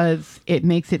because it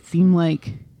makes it seem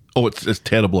like, Oh, it's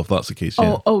terrible if that's the case,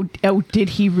 yeah. oh, did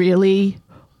he really?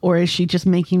 Or is she just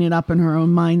making it up in her own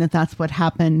mind that that's what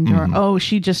happened? Mm-hmm. Or, oh,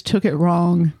 she just took it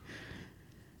wrong,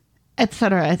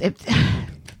 etc.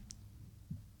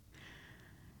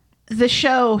 The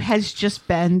show has just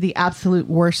been the absolute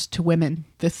worst to women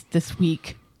this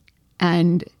week.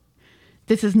 And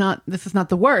this is not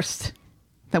the worst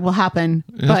that will happen,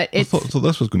 Yeah, but I it's... thought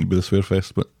this was going to be the swear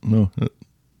fest, but no.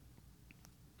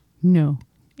 No,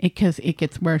 because it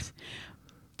gets worse.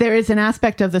 There is an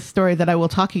aspect of the story that I will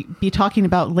be talking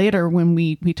about later when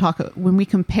we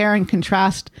compare and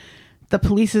contrast the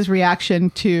police's reaction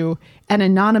to an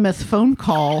anonymous phone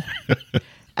call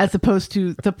as opposed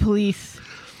to the police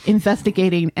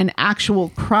investigating an actual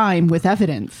crime with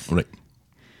evidence. Right.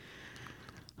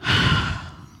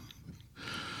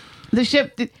 The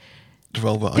ship.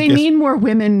 Well, but They need more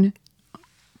women.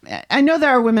 I know there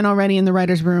are women already in the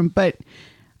writer's room, but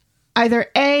either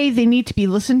A, they need to be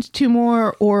listened to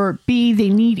more, or B, they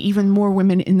need even more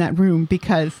women in that room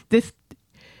because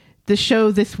the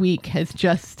show this week has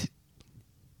just,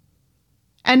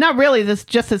 and not really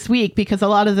just this week, because a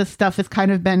lot of this stuff has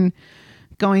kind of been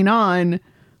going on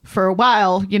for a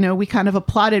while. You know, we kind of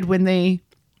applauded when they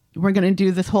were going to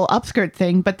do this whole upskirt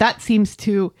thing, but that seems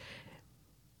to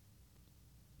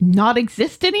not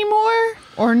exist anymore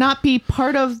or not be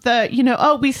part of the,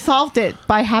 we solved it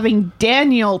by having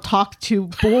Daniel talk to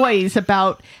boys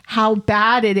about how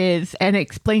bad it is and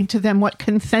explain to them what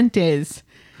consent is.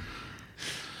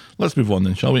 Let's move on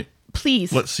then, shall we?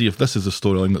 Please. Let's see if this is a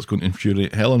storyline that's going to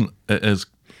infuriate Helen. It is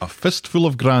a fistful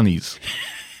of grannies.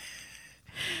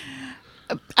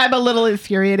 I'm a little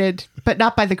infuriated, but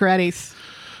not by the grannies.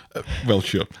 Well,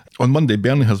 sure. On Monday,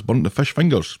 Bernie has burnt the fish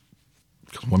fingers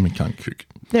because women can't cook.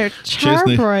 They're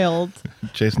charbroiled.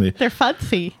 Chesney They're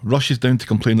fancy. rushes down to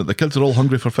complain that the kids are all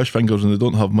hungry for fish fingers and they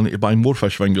don't have money to buy more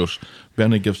fish fingers.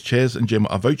 Bernie gives Ches and Gemma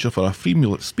a voucher for a free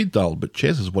meal at Speed Dial, but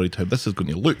Ches is worried how this is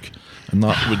going to look, and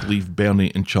that would leave Bernie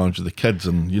in charge of the kids,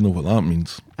 and you know what that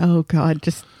means. Oh, God.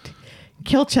 Just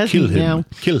kill Chesney now.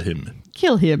 Kill him.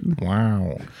 Kill him.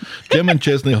 Wow. Gemma and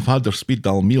Chesney have had their Speed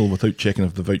Dial meal without checking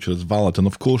if the voucher is valid, and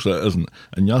of course it isn't.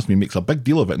 And Yasmin makes a big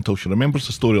deal of it until she remembers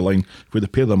the storyline where the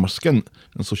pair of them are skint,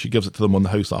 and so she gives it to them on the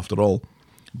house after all.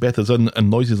 Beth is in and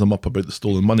noises them up about the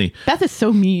stolen money. Beth is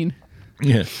so mean.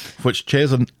 Yeah, which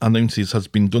Ches announces has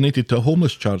been donated to a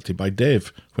homeless charity by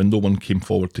Dev when no one came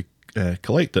forward to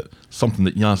collect it, something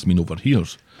that Yasmin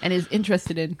overhears. And is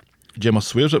interested in. Gemma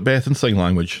swears at Beth in sign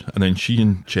language, and then she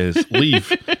and Ches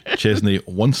leave. Chesney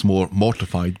once more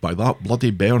mortified by that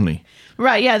bloody Bernie.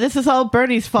 Right, yeah, this is all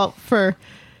Bernie's fault for,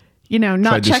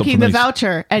 not checking the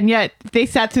voucher, and yet they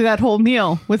sat through that whole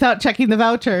meal without checking the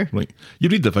voucher. Right. You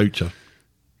read the voucher.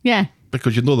 Yeah.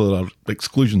 Because you know there are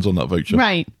exclusions on that voucher.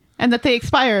 Right, and that they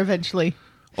expire eventually.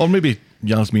 Or maybe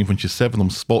Yasmin, when she's serving them,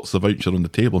 spots the voucher on the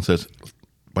table and says,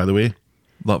 by the way,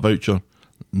 that voucher,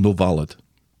 no valid.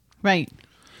 Right.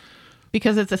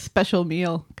 Because it's a special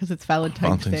meal, because it's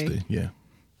Valentine's Day. Yeah.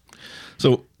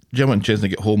 So Gemma and Chesney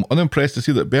get home unimpressed to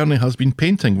see that Bernie has been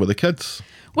painting with the kids.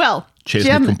 Well,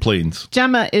 Chesney complains.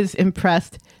 Gemma is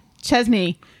impressed.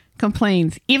 Chesney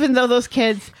complains. Even though those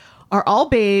kids are all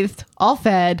bathed, all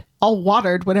fed, all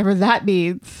watered, whatever that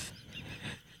means,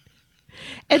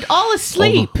 and all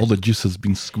asleep. All the juice has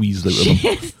been squeezed out of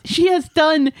them. She has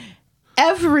done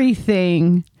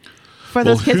everything for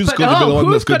those kids. Who's But going to be the one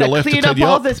who's that's going to going to left to clean up tidy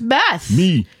all up? this mess?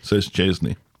 Me, says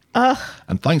Chesney.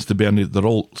 And thanks to Bernie, they're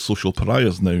all social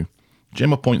pariahs now.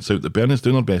 Gemma points out that Bernie's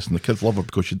doing her best and the kids love her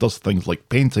because she does things like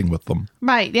painting with them.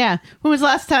 Right, yeah. When was the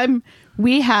last time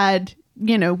we had,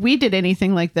 we did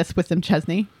anything like this with them,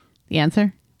 Chesney? The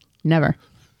answer? Never.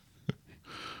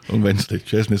 On Wednesday,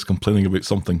 Chesney's complaining about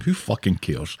something. Who fucking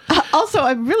cares? Also,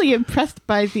 I'm really impressed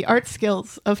by the art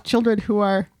skills of children who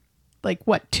are,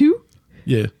 2?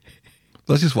 Yeah.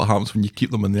 This is what happens when you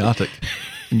keep them in the attic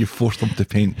and you force them to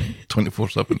paint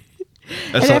 24/7.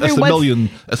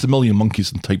 It's a million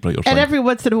monkeys and typewriters. And every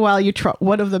once in a while you trot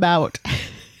one of them out.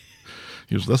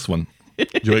 Here's this one. Do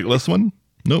you like this one?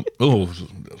 No. Oh,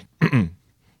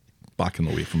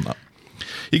 backing away from that.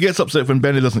 He gets upset when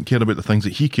Bernie doesn't care about the things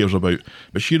that he cares about,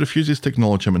 but she refuses to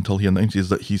acknowledge him until he announces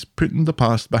that he's putting the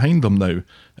past behind them now.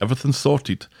 Everything's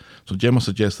sorted. So Gemma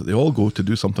suggests that they all go to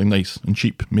do something nice and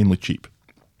cheap, mainly cheap.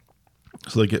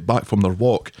 So they get back from their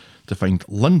walk to find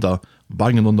Linda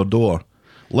banging on their door.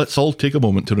 Let's all take a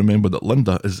moment to remember that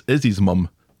Linda is Izzy's mum,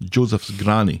 Joseph's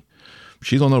granny.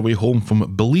 She's on her way home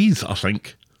from Belize, I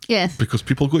think. Yes. Because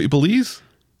people go to Belize.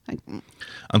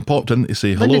 And popped in to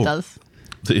say hello. Linda does.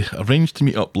 They arranged to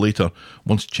meet up later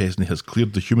once Chesney has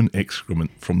cleared the human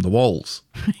excrement from the walls.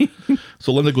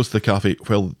 So Linda goes to the cafe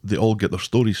while they all get their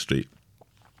stories straight.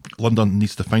 Linda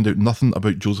needs to find out nothing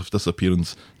about Joseph's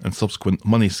disappearance and subsequent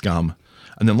money scam.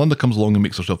 And then Linda comes along and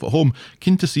makes herself at home,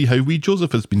 keen to see how wee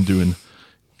Joseph has been doing.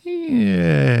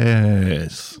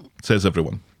 Yes, says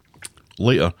everyone.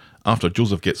 Later, after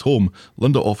Joseph gets home,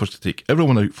 Linda offers to take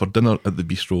everyone out for dinner at the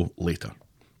bistro later.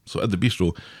 So at the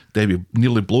bistro, Debbie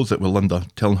nearly blows it with Linda,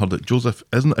 telling her that Joseph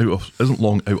isn't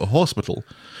long out of hospital.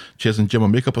 Ches and Gemma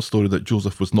make up a story that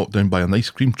Joseph was knocked down by an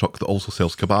ice cream truck that also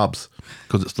sells kebabs,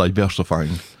 because it's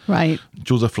diversifying. Right.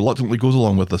 Joseph reluctantly goes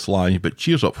along with this lie, but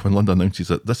cheers up when Linda announces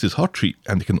that this is her treat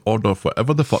and they can order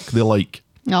whatever the fuck they like.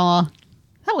 Aw,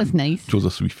 that was nice.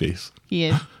 Joseph's wee face.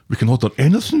 Yeah. We can order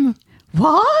anything?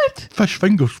 What? Fish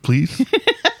fingers, please.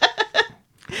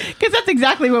 Because that's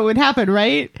exactly what would happen,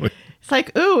 right? It's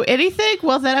like, ooh, anything?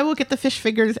 Well, then I will get the fish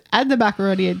fingers and the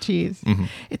macaroni and cheese. Mm-hmm.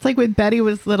 It's like when Betty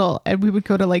was little and we would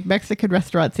go to Mexican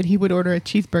restaurants and he would order a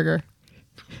cheeseburger.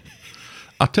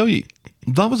 I tell you,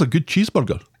 that was a good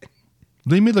cheeseburger.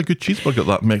 They made a good cheeseburger at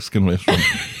that Mexican restaurant.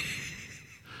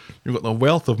 You've got the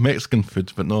wealth of Mexican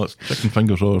food, but no, it's chicken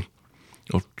fingers or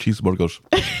cheeseburgers.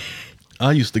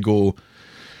 I used to go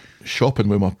shopping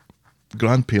with my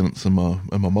grandparents and my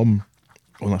mum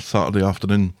on a Saturday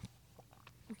afternoon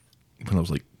when I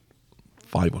was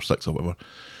 5 or 6 or whatever,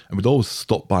 and we'd always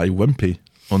stop by Wimpy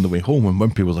on the way home, and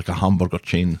Wimpy was like a hamburger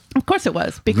chain. Of course it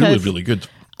was, because Really, really good.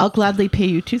 I'll gladly pay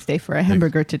you Tuesday for a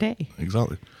hamburger today.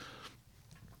 Exactly.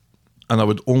 And I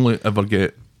would only ever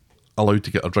get allowed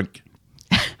to get a drink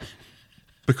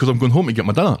because I'm going home to get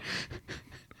my dinner.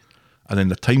 And then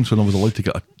the times when I was allowed to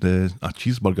get a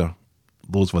cheeseburger,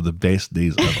 those were the best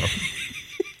days ever.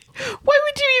 Why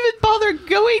would you even bother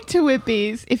going to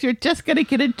Wimpy's if you're just going to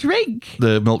get a drink?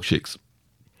 The milkshakes.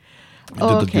 They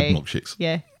did the good milkshakes.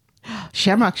 Yeah.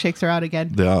 Shamrock shakes are out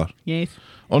again. They are. Yes.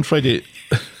 On Friday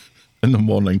in the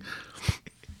morning,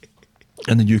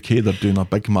 in the UK, they're doing a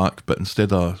Big Mac, but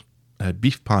instead of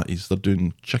beef patties, they're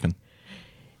doing chicken.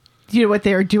 Do you know what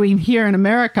they are doing here in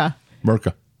America?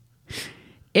 Merca.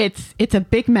 It's a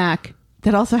Big Mac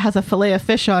that also has a fillet of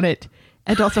fish on it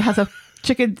and also has a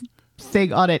chicken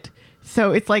thing on it.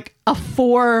 So it's like a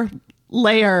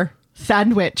 4-layer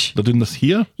sandwich. They're doing this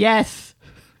here? Yes.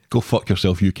 Go fuck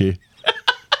yourself, UK.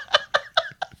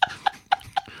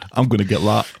 I'm going to get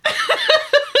that.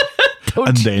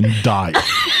 And then die.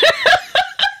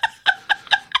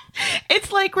 It's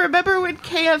like, remember when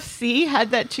KFC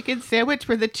had that chicken sandwich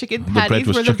where the chicken patties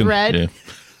were the chicken. bread? Yeah.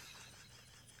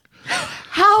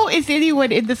 How is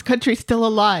anyone in this country still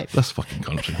alive? This fucking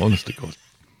country, honest to God.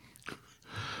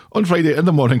 On Friday in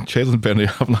the morning, Ches and Bernie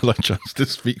have another chance to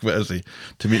speak with Izzy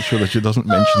to make sure that she doesn't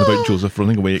mention about Joseph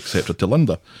running away, etc. to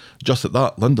Linda. Just at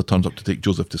that, Linda turns up to take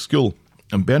Joseph to school,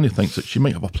 and Bernie thinks that she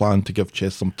might have a plan to give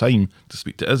Ches some time to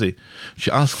speak to Izzy.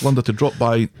 She asks Linda to drop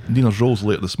by Nina's Rolls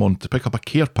later this morning to pick up a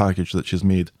care package that she's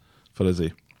made for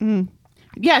Izzy.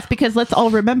 Yes, because let's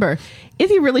all remember,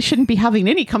 Izzy really shouldn't be having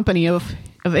any company of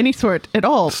any sort at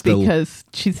all. Still. Because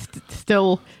she's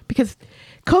because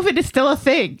COVID is still a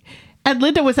thing. And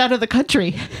Linda was out of the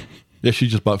country. Yeah,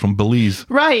 she's just back from Belize.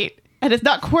 Right. And is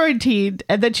not quarantined.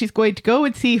 And then she's going to go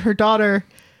and see her daughter,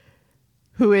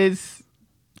 who is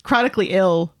chronically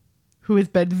ill, who has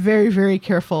been very, very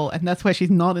careful. And that's why she's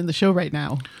not in the show right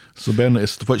now. So Bernie,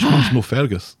 which one's no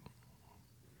Fergus?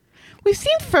 We've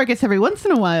seen Fergus every once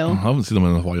in a I while. haven't seen him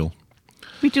in a while.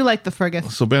 We do like the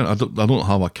Fergus. So Bernie, I don't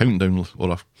have a countdown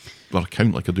or a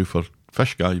count like I do for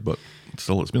Fish Guy, but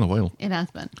still, it's been a while. It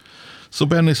has been. So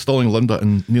Bernie's stalling Linda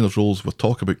in Nina's Rolls with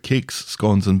talk about cakes,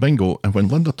 scones and bingo, and when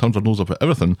Linda turns her nose up at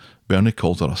everything, Bernie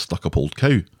calls her a stuck-up old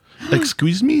cow.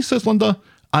 Excuse me, says Linda.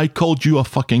 I called you a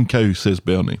fucking cow, says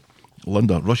Bernie.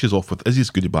 Linda rushes off with Izzy's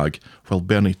goodie bag while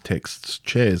Bernie texts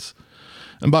Ches.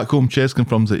 And back home, Ches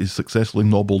confirms that he's successfully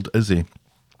nobbled Izzy.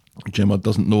 Gemma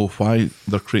doesn't know why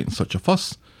they're creating such a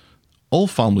fuss. All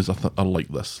families are like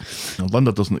this. And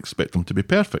Linda doesn't expect them to be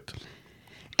perfect.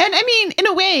 And I mean, in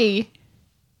a way...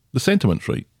 The sentiment's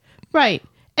right. Right.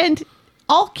 And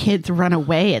all kids run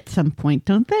away at some point,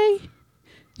 don't they?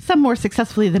 Some more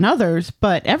successfully than others,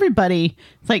 but everybody,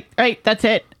 it's like, right, that's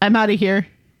it. I'm out of here.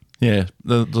 Yeah,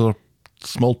 there's a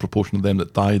small proportion of them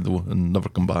that die, though, and never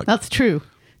come back. That's true.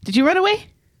 Did you run away?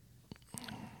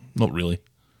 Not really.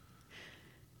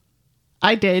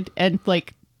 I did. And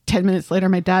like 10 minutes later,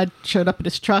 my dad showed up in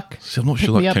his truck. See, I'm not picked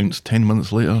sure me that up. counts 10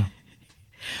 minutes later.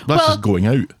 That's Well- just going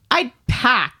out. I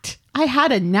packed. I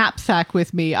had a knapsack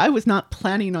with me. I was not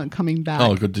planning on coming back.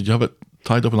 Oh, good. Did you have it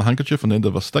tied up in a handkerchief on the end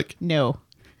of a stick? No,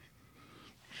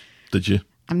 Did you?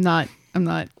 I'm not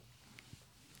I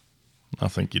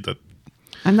think you did.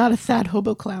 a sad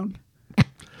hobo clown.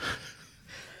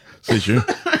 Says you.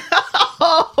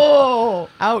 Oh,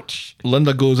 ouch.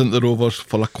 Linda goes into the Rovers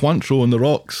for a Cointreau on the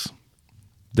rocks.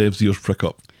 Dev's ears prick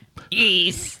up.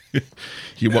 Yes.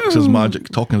 He works his magic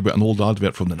talking about an old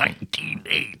advert from the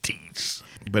 1980s.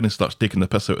 Benny starts taking the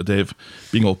piss out of Dev,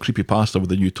 being all creepypasta with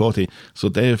the new totty, so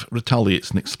Dev retaliates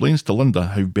and explains to Linda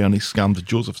how Bernie scammed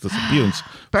Joseph's disappearance.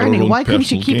 for her Bernie, own why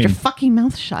couldn't you personal keep your gain. fucking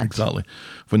mouth shut? Exactly.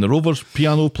 When the Rovers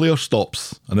piano player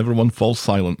stops and everyone falls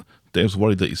silent, Dev's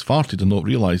worried that he's farted and not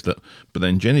realised it, but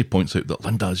then Jenny points out that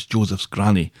Linda is Joseph's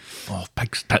granny. Oh,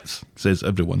 pig's tits, says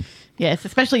everyone. Yes,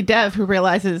 especially Dev, who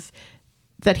realizes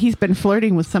that he's been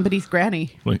flirting with somebody's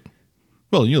granny. Right.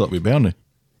 Well, you knew that with Bernie.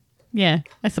 Yeah,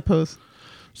 I suppose.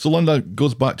 So Linda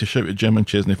goes back to shout at Gemma and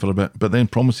Chesney for a bit, but then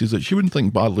promises that she wouldn't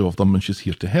think badly of them and she's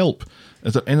here to help.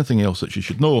 Is there anything else that she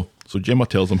should know? So Gemma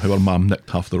tells them how her mum nicked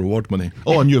half the reward money.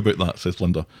 Oh, I knew about that, says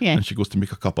Linda. Yeah. And she goes to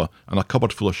make a cuppa, and a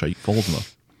cupboard full of shite falls on her.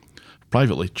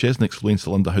 Privately, Chesney explains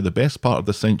to Linda how the best part of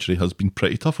the century has been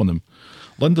pretty tough on him.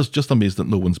 Linda's just amazed that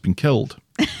no one's been killed.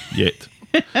 Yet.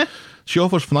 She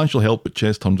offers financial help, but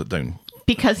Ches turns it down.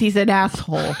 Because he's an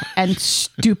asshole and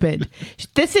stupid.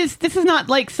 This is not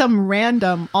like some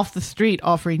random off the street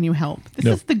offering you help. This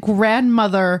No. is the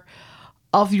grandmother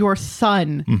of your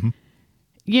son. Mm-hmm.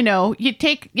 You know, you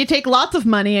take lots of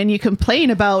money and you complain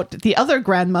about the other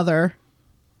grandmother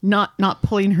not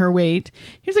pulling her weight.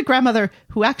 Here's a grandmother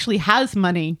who actually has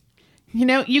money. You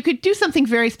know, you could do something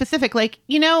very specific, like,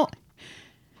 you know,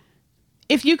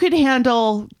 if you could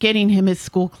handle getting him his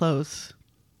school clothes,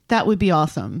 that would be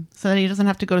awesome. So that he doesn't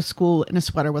have to go to school in a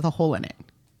sweater with a hole in it.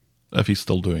 If he's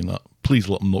still doing that, please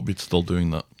let him not be still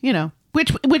doing that. You know,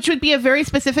 which would be a very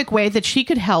specific way that she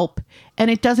could help,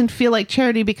 and it doesn't feel like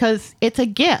charity because it's a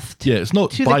gift. Yeah, it's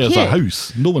not to buy the us a kid.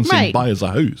 house. No one's saying Right. buy us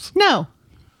a house. No.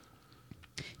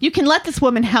 You can let this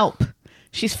woman help.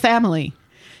 She's family.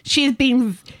 She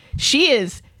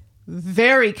is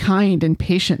very kind and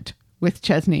patient with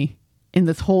Chesney in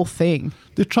this whole thing.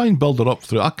 They try and build her up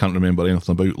through. I can't remember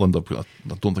anything about Linda. Because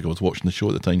I don't think I was watching the show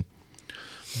at the time.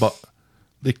 But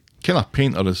they kind of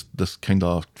paint her as this kind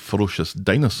of ferocious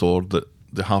dinosaur that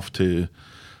they have to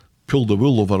pull the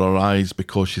wool over her eyes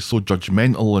because she's so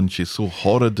judgmental and she's so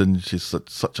horrid and she's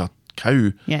such a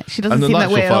cow. Yeah, she doesn't And in seem that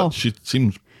actual way at fact, all. She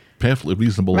seems perfectly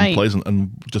reasonable Right. and pleasant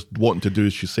and just wanting to do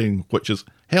as she's saying, which is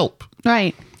help.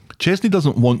 Right. Chesney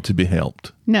doesn't want to be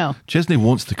helped. No. Chesney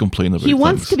wants to complain about He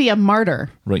wants things. to be a martyr.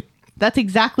 Right. That's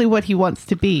exactly what he wants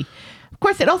to be. Of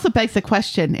course, it also begs the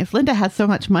question, if Linda has so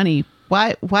much money,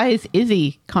 why is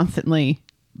Izzy constantly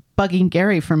bugging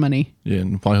Gary for money? Yeah,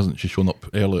 and why hasn't she shown up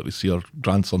earlier to see her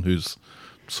grandson who's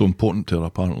so important to her,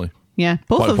 apparently? Yeah,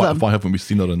 both of them. Why haven't we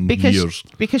seen her in because years?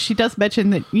 because she does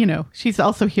mention that, you know, she's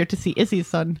also here to see Izzy's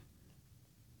son.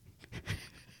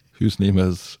 Whose name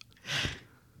is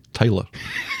Tyler.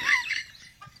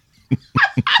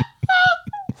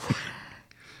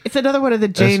 It's another one of the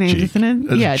J It's names, Jake. isn't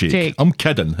it? It's Yeah, Jake. Jake. I'm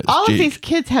kidding. It's All Jake. of these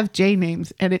kids have J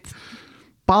names, and it's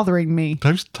bothering me.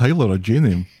 How's Tyler a J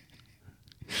name?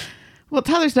 Well,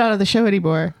 Tyler's not on the show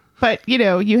anymore. But, you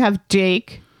know, you have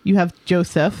Jake, you have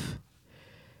Joseph.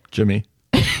 Jimmy.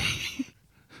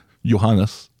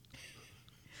 Johannes.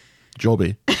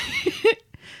 Jobby.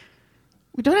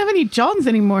 We don't have any Johns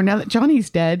anymore now that Johnny's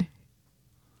dead.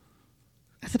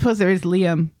 I suppose there is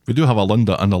Liam. We do have a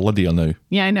Linda and a Lydia now.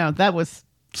 Yeah, I know. That was...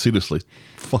 Seriously.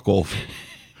 Fuck off.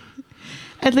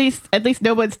 At least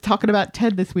no one's talking about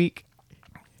Ted this week.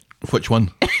 Which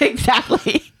one?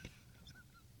 Exactly.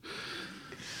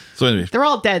 So anyway, They're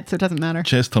all dead, so it doesn't matter.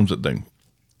 Ches turns it down.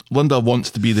 Linda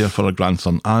wants to be there for her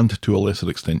grandson and, to a lesser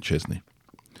extent, Chesney.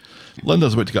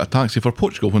 Linda's about to get a taxi for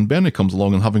Portugal when Bernie comes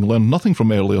along, and having learned nothing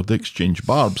from earlier, they exchange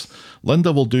barbs.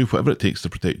 Linda will do whatever it takes to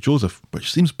protect Joseph,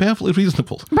 which seems perfectly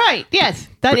reasonable. Right, yes.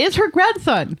 That is her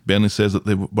grandson. Bernie says that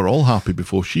they were all happy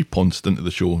before she pounced into the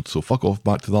show, so fuck off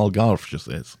back to the Algarve, she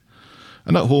says.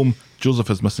 And at home, Joseph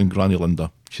is missing Granny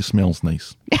Linda. She smells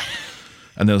nice.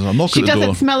 And there's a knock She at the door.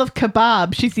 doesn't smell of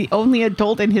kebab. She's the only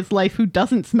adult in his life who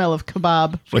doesn't smell of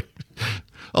kebab. Right.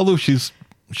 Although she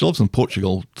lives in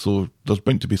Portugal, so there's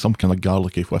bound to be some kind of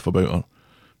garlicky whiff about her.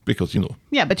 Because, you know,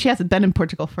 Yeah, but she hasn't been in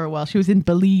Portugal for a while. She was in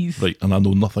Belize. right, and I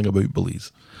know nothing about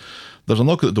Belize. There's a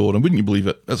knock at the door, and wouldn't you believe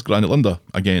it, it's Granny Linda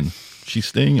again. She's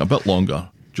staying a bit longer.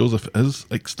 Joseph is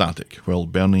ecstatic, while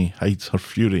Bernie hides her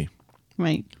fury.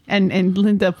 Right. And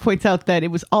Linda points out that it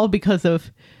was all because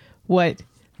of what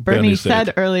Bernie Bernie said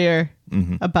said. earlier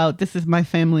about this is my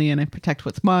family and I protect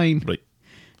what's mine. Right.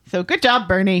 So good job,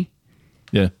 Bernie.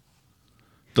 Yeah.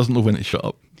 Doesn't know when to shut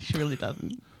up. She really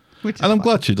doesn't. Which is And I'm fine.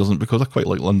 glad she doesn't, because I quite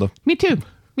like Linda. Me too.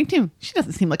 Me too. She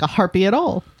doesn't seem like a harpy at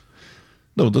all.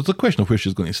 No, there's a question of where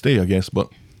she's going to stay, I guess, but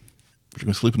she's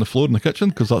going to sleep on the floor in the kitchen,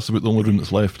 because that's about the only room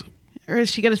that's left. Or is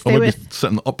she going to Or stay maybe with?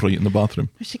 sitting upright in the bathroom.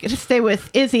 Is she going to stay with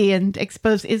Izzy and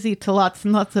expose Izzy to lots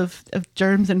and lots of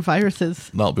germs and viruses?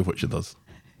 That'll be what she does.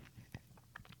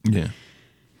 Yeah.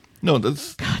 No,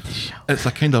 that's God, this show. it's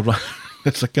a kind of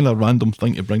it's a kind of random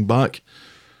thing to bring back,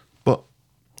 but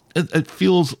it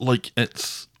feels like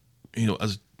it's, you know,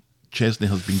 as Chesney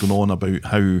has been going on about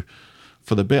how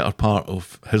for the better part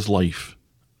of his life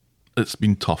it's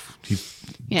been tough. He's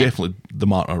Yeah. definitely the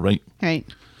martyr, right? Right.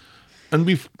 And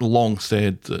we've long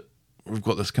said that we've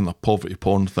got this kind of poverty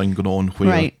porn thing going on where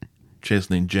Right.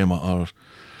 Chesney and Gemma are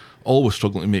always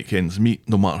struggling to make ends meet,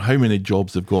 no matter how many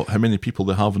jobs they've got, how many people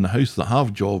they have in the house that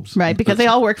have jobs. Right, because they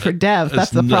It's- all work for Dev. it's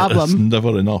That's the It's problem.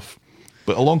 never enough.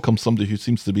 But along comes somebody who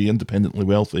seems to be independently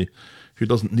wealthy, who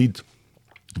doesn't need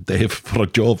Dev for a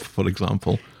job, for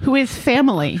example, Who is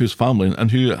family. who's family, and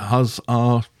who has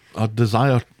a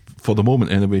desire, for the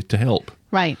moment anyway, to help.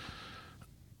 Right.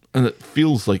 And it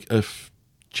feels like if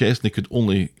Chesney could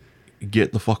only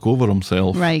get the fuck over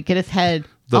himself, Right. Get his head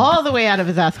The- all the way out of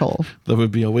his asshole. there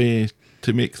would be a way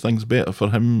to make things better for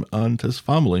him and his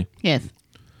family. Yes.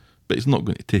 But he's not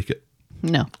going to take it.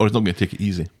 No. Or he's not going to take it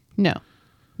easy. No.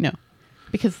 No.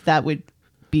 Because that would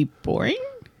be boring.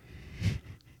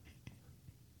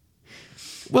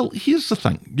 Well, here's the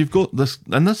thing. You've got this,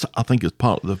 and this I think is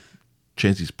part of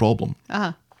Chesy's problem.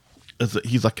 Is that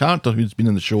he's a character who's been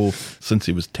in the show since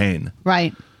he was 10.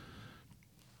 Right.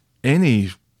 Any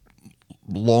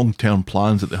long-term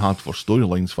plans that they had for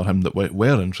storylines for him that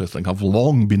were interesting have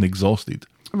long been exhausted.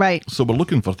 Right. So we're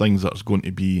looking for things that are going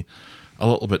to be a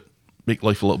little bit, make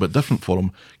life a little bit different for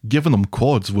him. Giving him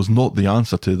quads was not the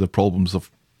answer to the problems of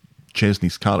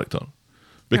Chesney's character,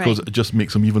 because Right. it just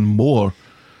makes him even more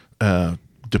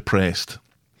depressed,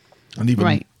 and even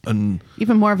Right. and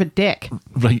Even more of a dick.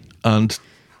 right, and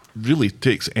really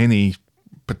takes any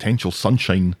potential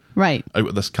sunshine Right. out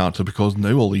of this character, because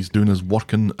now all he's doing is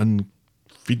working and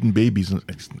feeding babies,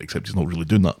 except he's not really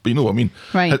doing that. But you know what I mean?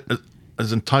 Right.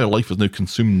 His entire life is now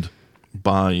consumed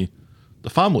by the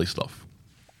family stuff.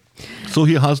 So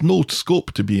he has no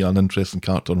scope to be an interesting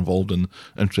character involved in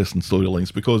interesting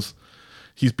storylines, because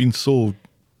he's been so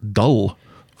dull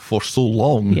for so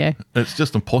long. Yeah. It's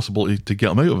just impossible to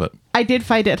get him out of it. I did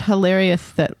find it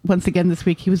hilarious that once again this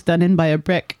week he was done in by a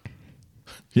brick.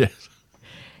 Yes.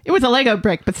 It was a Lego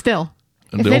brick, but still.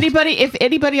 And If they all-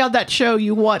 anybody on that show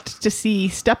you want to see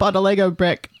step on a Lego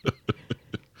brick,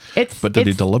 But did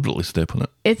he deliberately step on it?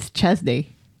 it's Chesney.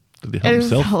 Did he It have was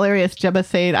himself? hilarious. Gemma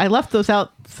saying, I left those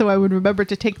out so I would remember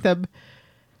to take them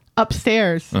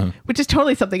upstairs, which is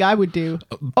totally something I would do.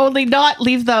 Only not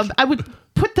leave them. I would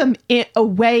put them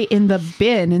away in the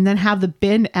bin and then have the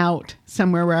bin out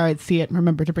somewhere where I'd see it and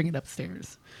remember to bring it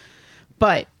upstairs.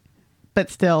 But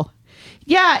still.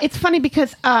 Yeah, it's funny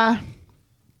because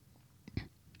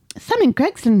Simon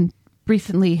Gregson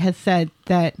recently has said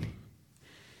that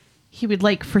he would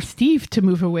like for Steve to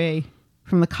move away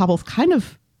from the Cobbles, kind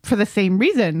of for the same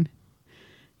reason.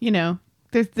 You know,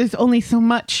 there's only so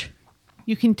much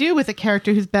you can do with a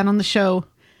character who's been on the show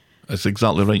That's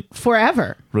exactly right.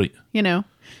 forever. Right. You know,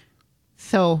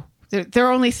 so there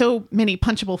are only so many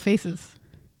punchable faces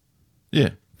Yeah.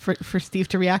 for Steve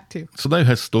to react to. So now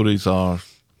his stories are,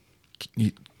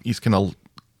 he's kind of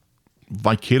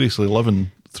vicariously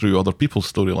living through other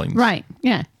people's storylines. Right.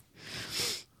 Yeah.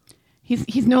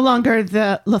 He's no longer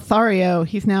the Lothario.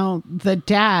 He's now the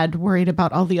dad worried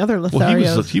about all the other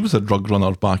Lotharios. Well, he was a drug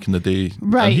runner back in the day.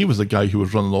 Right. And he was the guy who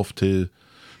was running off to,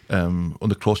 on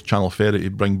the cross-channel ferry to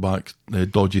bring back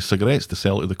dodgy cigarettes to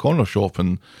sell to the corner shop.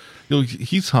 And you know,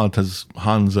 he's had his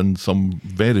hands in some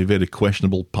very, very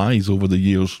questionable pies over the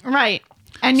years. Right.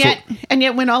 And yet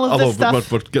when all of this stuff...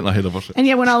 We're getting ahead of ourselves. And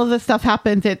yet when all of this stuff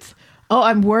happens, it's, oh,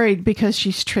 I'm worried because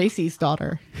she's Tracy's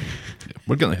daughter.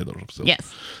 We're getting ahead of ourselves.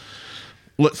 Yes.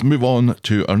 Let's move on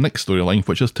to our next storyline,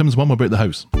 which is Tim's mum about the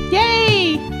house.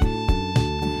 Yay!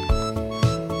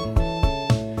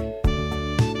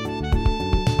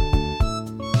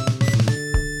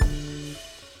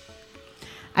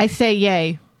 I say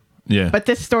yay, Yeah. but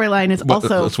this storyline is But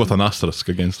also... it's with an asterisk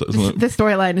against it, isn't it? This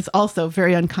storyline is also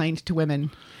very unkind to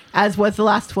women, as was the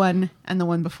last one and the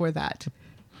one before that.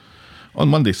 On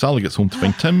Monday, Sally gets home to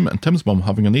find Tim and Tim's mum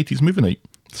having an 80s movie night.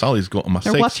 Sally's got him a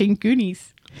They're watching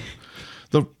Goonies.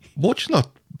 They're watching a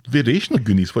variation of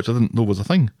Goonies, which I didn't know was a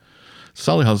thing.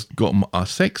 Sally has got him a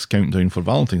sex countdown for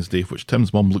Valentine's Day, which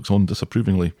Tim's mum looks on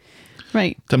disapprovingly.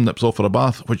 Right. Tim nips off for a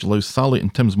bath, which allows Sally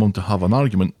and Tim's mum to have an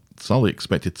argument. Sally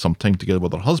expected some time together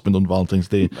with her husband on Valentine's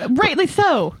Day. Rightly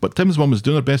so. But Tim's mum is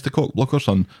doing her best to cock block her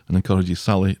son and encourages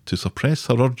Sally to suppress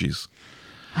her urges.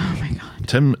 Oh my God.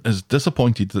 Tim is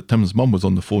disappointed that Tim's mum was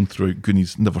on the phone throughout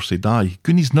Goonies Never Say Die.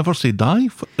 Goonies Never Say Die?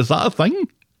 Is that a thing?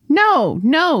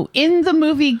 No. In the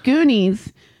movie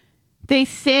Goonies, they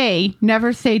say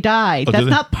never say die. Oh, do That's they?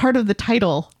 not part of the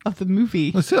title of the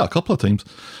movie. I say that a couple of times.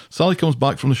 Sally comes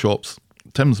back from the shops.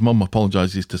 Tim's mum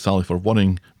apologises to Sally for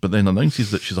worrying, but then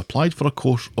announces that she's applied for a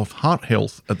course of heart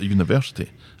health at the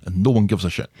university, and no one gives a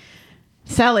shit.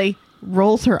 Sally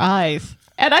rolls her eyes.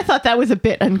 And I thought that was a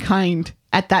bit unkind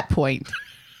at that point.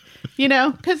 You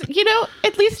know, because, you know,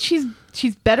 at least she's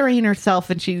bettering herself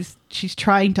and she's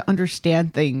trying to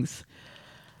understand things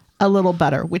a little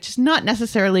better, which is not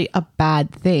necessarily a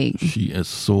bad thing. She is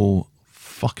so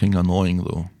fucking annoying,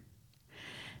 though.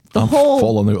 The I'm whole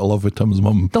falling out of love with Tim's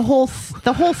mum. the whole A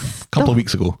couple of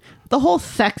weeks ago. the whole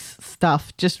sex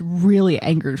stuff just really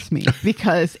angers me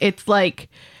because it's like,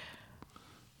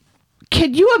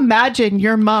 can you imagine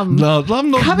your mum No,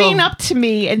 I'm not coming no. up to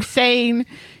me and saying,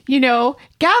 you know,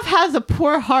 Gav has a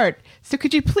poor heart, so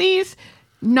could you please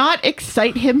not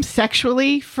excite him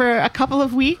sexually for a couple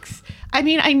of weeks? I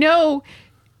mean, I know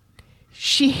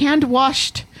she hand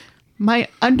washed my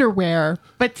underwear,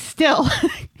 but still,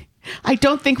 I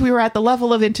don't think we were at the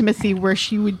level of intimacy where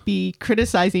she would be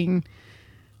criticizing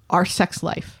our sex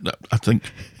life. I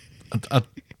think...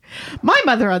 My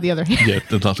mother, on the other hand, yeah,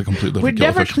 that's a completely different would kettle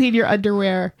of never fish. clean your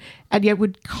underwear and yet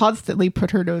would constantly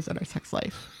put her nose in our sex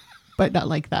life. but not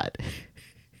like that.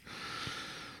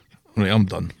 Right, I'm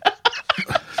done.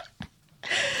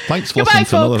 Thanks for Goodbye,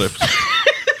 listening to another folks.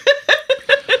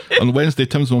 episode. On Wednesday,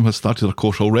 Tim's mum has started her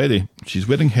course already. She's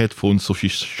wearing headphones, so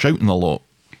she's shouting a lot.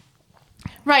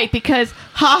 Right, because,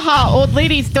 old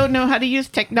ladies don't know how to use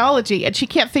technology, and she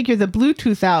can't figure the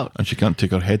Bluetooth out. And she can't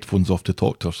take her headphones off to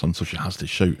talk to her son, so she has to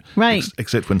shout. Right.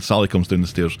 Except when Sally comes down the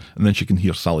stairs, and then she can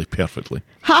hear Sally perfectly.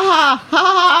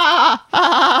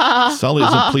 Sally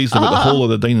isn't pleased about the whole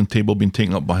of the dining table being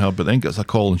taken up by her, but then gets a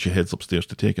call and she heads upstairs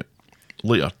to take it.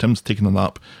 Later, Tim's taking a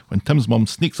nap when Tim's mum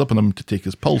sneaks up on him to take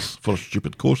his pulse for a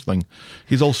stupid course thing.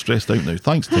 He's all stressed out now.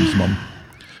 Thanks, Tim's mum.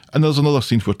 And there's another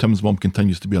scene where Tim's mum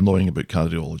continues to be annoying about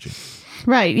cardiology.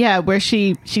 Right, yeah, where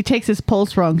she takes his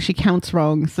pulse wrong, she counts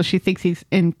wrong, so she thinks he's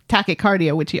in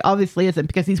tachycardia, which he obviously isn't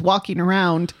because he's walking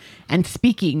around and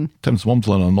speaking. Tim's mum's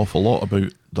learning an awful lot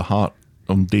about the heart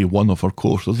on day one of her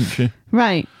course, isn't she?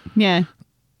 Right, yeah.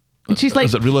 And she's like,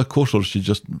 is it really a course, or is she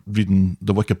just reading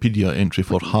the Wikipedia entry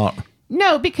for heart?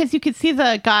 no, because you could see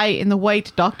the guy in the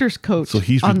white doctor's coat. So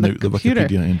he's on reading out the computer.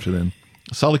 Wikipedia entry then.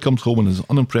 Sally comes home and is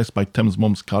unimpressed by Tim's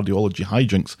mum's cardiology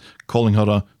hijinks, calling her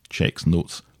a checks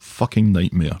notes fucking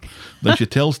nightmare. Then she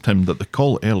tells Tim that the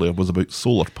call earlier was about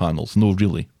solar panels. No,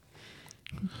 really.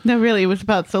 No, really, it was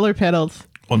about solar panels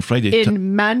On Friday,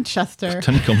 in Manchester.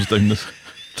 Tim comes down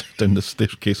the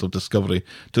staircase of discovery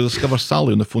to discover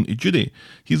Sally on the phone to Judy.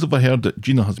 He's overheard that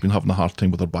Gina has been having a hard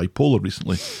time with her bipolar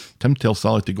recently. Tim tells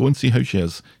Sally to go and see how she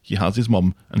is. He has his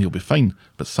mum and he'll be fine,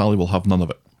 but Sally will have none of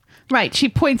it. Right, she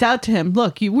points out to him,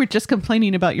 look, you were just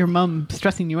complaining about your mum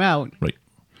stressing you out. Right.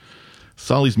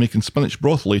 Sally's making spinach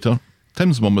broth later.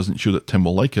 Tim's mum isn't sure that Tim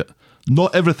will like it.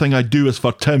 Not everything I do is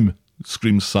for Tim,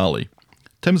 screams Sally.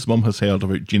 Tim's mum has heard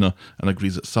about Gina and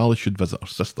agrees that Sally should visit her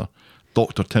sister.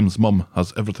 Dr. Tim's mum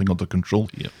has everything under control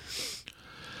here.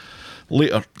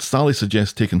 Later, Sally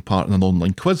suggests taking part in an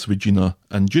online quiz with Gina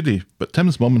and Judy, but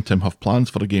Tim's mum and Tim have plans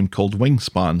for a game called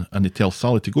Wingspan, and they tell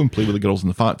Sally to go and play with the girls in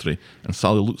the factory, and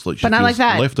Sally looks like she But not feels like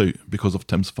that. left out because of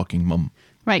Tim's fucking mum.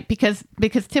 Right, because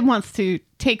Tim wants to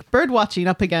take bird watching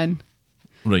up again.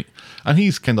 Right. And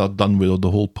he's kind of done with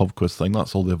the whole pub quiz thing.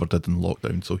 That's all they ever did in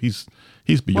lockdown, so he's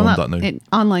beyond that now. An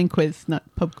online quiz, not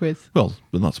pub quiz. Well,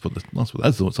 but that's what it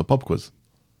is, though. It's a pub quiz.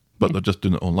 But they're just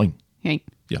doing it online. Right.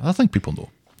 Yeah, I think people know.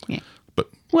 Yeah. But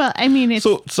Well, I mean, it's...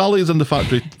 so Sally is in the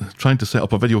factory trying to set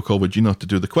up a video call with Gina to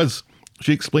do the quiz.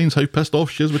 She explains how pissed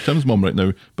off she is with Tim's mum right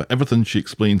now, but everything she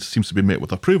explains seems to be met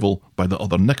with approval by the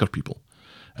other knicker people.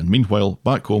 And meanwhile,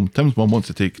 back home, Tim's mum wants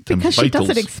to take Tim's because she vitals.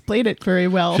 doesn't explain it very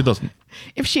well. She doesn't.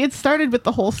 If she had started with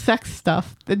the whole sex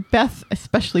stuff, then Beth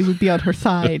especially would be on her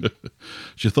side.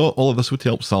 She thought all of this would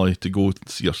help Sally to go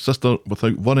see her sister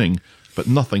without worrying, but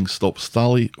nothing stops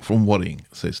Sally from worrying,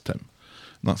 says Tim.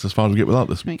 And that's as far as we get with that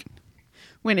this week. Right.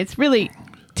 When it's really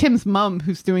Tim's mum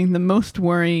who's doing the most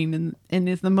worrying and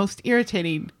is the most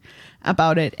irritating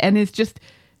about it and is just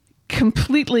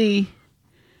completely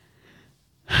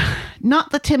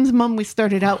not the Tim's mum we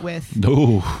started out with.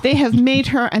 No. They have made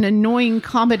her an annoying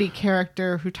comedy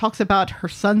character who talks about her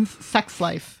son's sex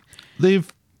life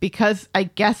because I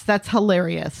guess that's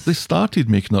hilarious. They started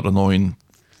making her annoying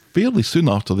fairly soon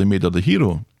after they made her the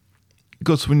hero.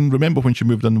 Because remember when she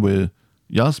moved in with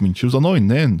Yasmin, she was annoying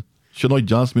then. She annoyed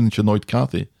Yasmin and she annoyed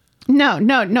Kathy.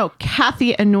 No.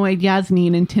 Kathy annoyed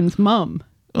Yasmin and Tim's mum.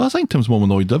 I think Tim's mum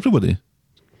annoyed everybody.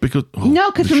 Because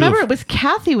remember it was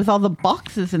Kathy with all the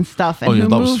boxes and stuff, and she who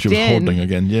was moved in hoarding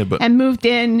again, yeah, but and moved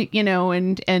in,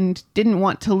 and didn't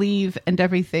want to leave and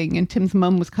everything. And Tim's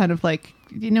mum was kind of like,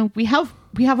 we have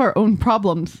our own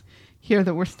problems here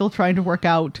that we're still trying to work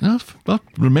out. I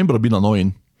remember her being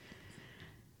annoying.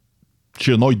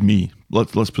 She annoyed me.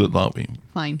 Let's put it that way.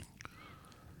 Fine.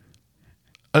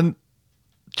 And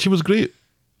she was great.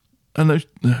 And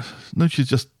now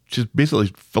she's basically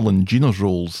filling Gina's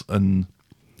roles and.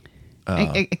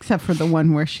 Except for the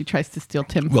one where she tries to steal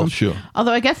Tim from. Well, sure.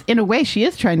 Although I guess in a way she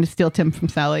is trying to steal Tim from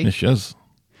Sally. Yes, she is.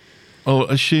 Oh,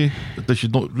 is she? Does she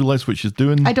not realise what she's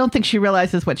doing? I don't think she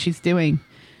realizes what she's doing.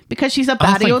 Because she's a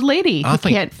batty old lady who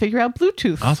can't figure out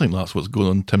Bluetooth. I think that's what's going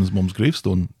on Tim's mum's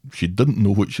gravestone. She didn't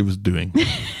know what she was doing.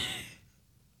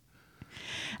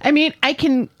 I mean, I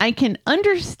can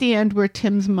understand where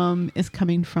Tim's mum is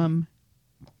coming from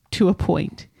to a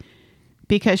point.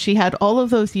 Because she had all of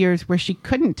those years where she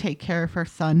couldn't take care of her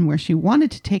son, where she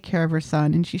wanted to take care of her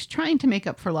son, and she's trying to make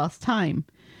up for lost time.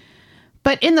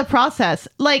 But in the process,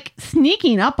 like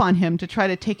sneaking up on him to try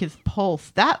to take his pulse,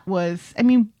 that was, I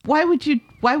mean, why would you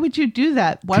do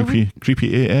that?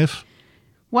 Creepy AF.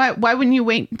 Why wouldn't you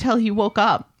wait until he woke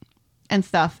up and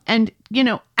stuff? And,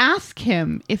 ask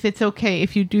him if it's okay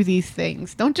if you do these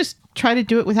things. Don't just try to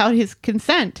do it without his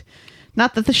consent.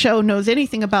 Not that the show knows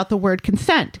anything about the word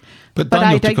consent, But but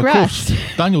Daniel I took a digress.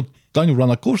 course. Daniel ran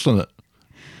a course on it.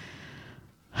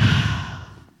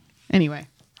 Anyway,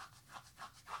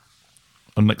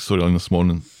 Our next storyline this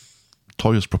morning,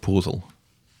 Toya's proposal.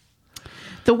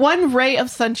 the one ray of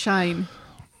sunshine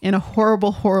in a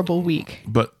horrible, horrible week.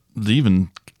 But they even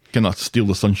kind of steal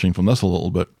the sunshine from this a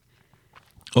little bit.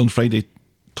 On Friday,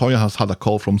 Toya has had a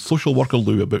call from social worker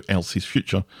Lou about Elsie's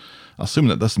future. Assuming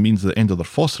that this means the end of their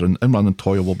fostering, Imran and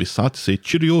Toya will be sad to say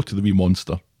cheerio to the wee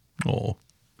monster. Oh.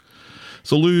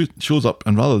 So Lou shows up,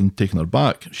 and rather than taking her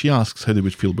back, she asks how they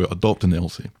would feel about adopting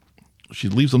Elsie. She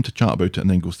leaves them to chat about it and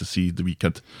then goes to see the wee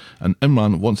kid. And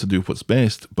Imran wants to do what's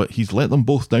best, but he's let them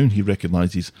both down, he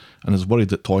recognises, and is worried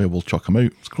that Toya will chuck him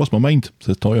out. It's crossed my mind,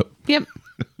 says Toya. Yep.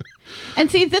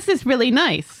 And see, this is really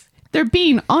nice. They're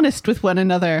being honest with one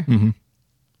another.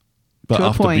 But To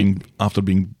a point. after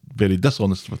being very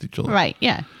dishonest with each other. Right,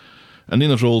 yeah. In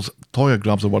Nina's roles, Toya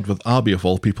grabs a word with Abby of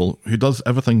all people, who does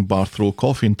everything bar throw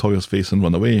coffee in Toya's face and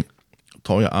run away.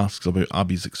 Toya asks about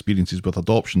Abby's experiences with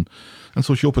adoption, and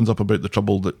so she opens up about the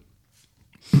trouble that...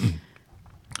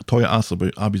 Toya asks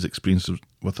about Abby's experiences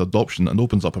with adoption and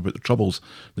opens up about the troubles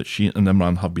that she and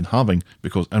Imran have been having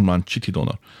because Imran cheated on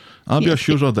her. Abby Yeah.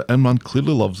 assures her that Imran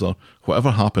clearly loves her.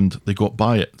 Whatever happened, they got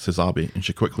by it, says Abby, and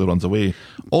she quickly runs away.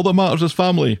 All that matters is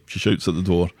family, she shouts at the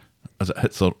door as it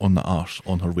hits her on the arse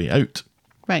on her way out.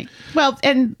 Right. Well,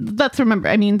 and let's remember,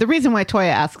 I mean, the reason why Toya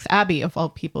asks Abby of all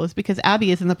people is because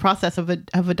Abby is in the process of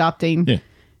adopting Yeah,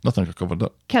 nothing I covered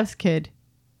that. Kev's kid,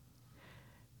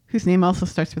 whose name also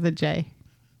starts with a J.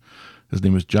 His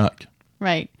name is Jack.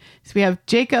 Right. So we have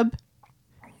Jacob,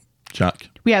 Jack.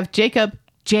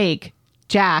 Jake,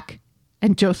 Jack,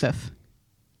 and Joseph,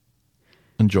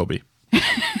 And Jobby.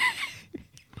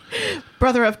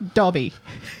 brother of Dobby.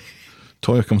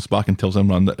 Toya comes back and tells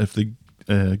Imran that if they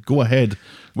go ahead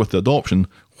with the adoption,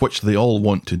 which they all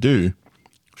want to do,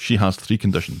 she has 3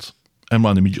 conditions.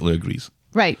 Imran immediately agrees.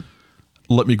 Right.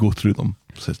 Let me go through them,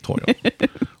 says Toya.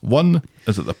 1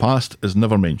 is that the past is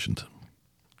never mentioned.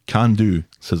 Can do,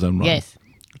 says Imran. Yes.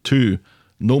 2,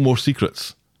 no more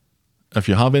secrets. If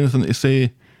you have anything to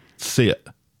say it.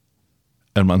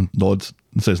 Imran nods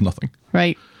and says nothing.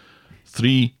 Right.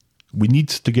 3, we need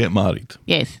to get married.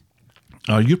 Yes.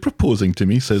 Are you proposing to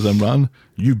me, says Imran.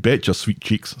 You betcha, sweet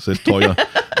cheeks, says Toya.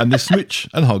 And they smooch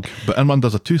and hug, but Imran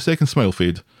does a 2-second smile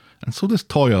fade, and so does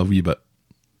Toya a wee bit.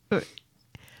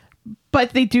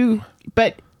 But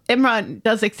Imran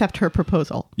does accept her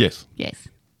proposal. Yes, Yes.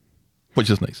 which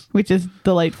is nice. Which is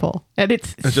delightful. And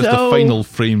it's It's just the final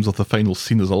frames of the final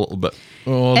scene is a little bit,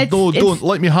 oh, It's- no, it's- don't,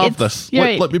 let me have it's- this. you're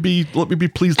Let right. me be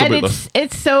pleased and about this.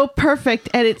 it's so perfect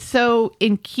and it's so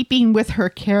in keeping with her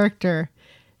character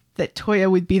that Toya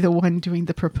would be the one doing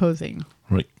the proposing.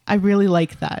 Right. I really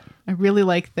like that. I really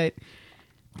like that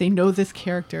they know this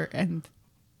character and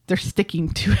they're sticking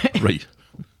to it. Right.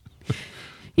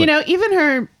 You know, even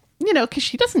her, you know, because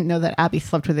she doesn't know that Abby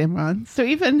slept with Imran. So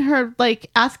even her,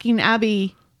 like, asking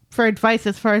Abby for advice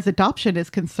as far as adoption is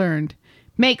concerned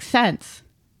makes sense.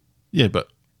 Yeah, but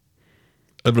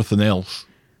everything else,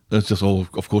 it's just, oh,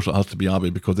 of course it has to be Abby,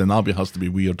 because then Abby has to be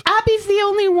weird. Abby's the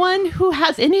only one who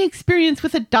has any experience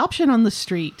with adoption on the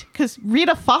street because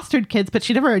Rita fostered kids, but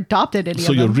she never adopted any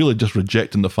So of you're them. really just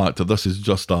rejecting the fact that this is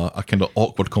just a kind of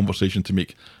awkward conversation to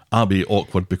make Abby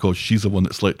awkward because she's the one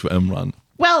that slept with Imran.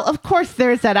 Well, of course,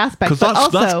 there is that aspect, Because but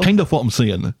also that's kind of what I'm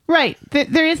saying. right.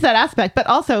 There is that aspect, but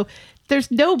also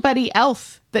there's nobody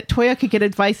else that Toya could get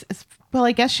advice. Well,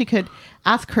 I guess she could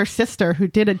ask her sister who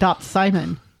did adopt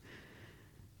Simon.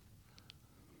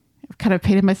 I've kind of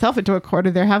painted myself into a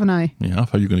corner there, haven't I? Yeah,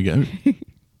 how are you going to get out?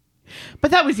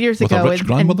 But that was years With a ago, rich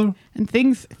grandmother? and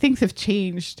things have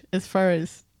changed as far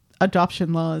as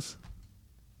adoption laws.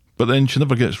 But then she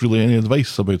never gets really any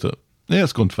advice about it. Yeah,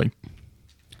 it's gone fine.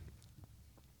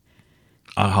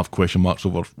 I have question marks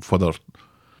over whether,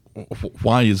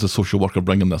 why is the social worker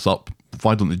bringing this up?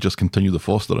 Why don't they just continue the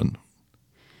fostering?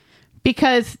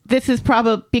 Because this is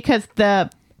probably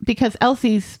because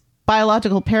Elsie's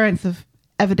biological parents have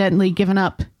evidently given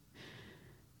up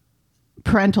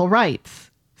parental rights.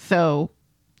 So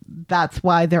that's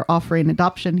why they're offering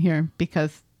adoption here,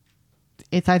 because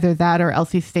it's either that or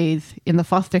Elsie stays in the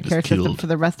foster care system killed. for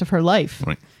the rest of her life.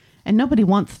 Right. And nobody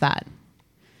wants that.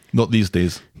 Not these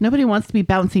days. Nobody wants to be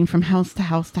bouncing from house to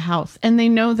house to house. And they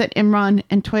know that Imran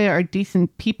and Toya are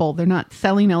decent people. They're not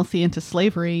selling Elsie into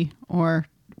slavery or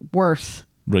worse,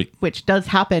 Right. which does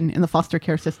happen in the foster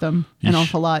care system an Yeesh.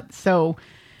 awful lot. So,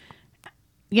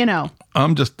 you know,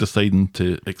 I'm just deciding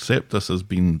to accept this as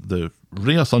being the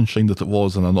ray of sunshine that it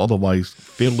was in an otherwise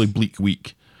fairly bleak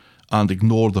week and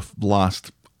ignore the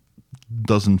last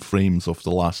dozen frames of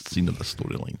the last scene of the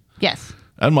storyline. Yes.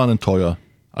 Imran and Toya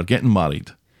are getting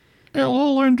married. It'll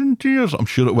all end in tears. I'm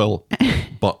sure it will.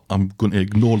 But I'm going to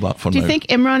ignore that for now. Do you think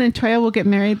Imran and Toya will get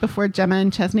married before Gemma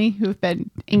and Chesney, who have been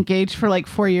engaged for like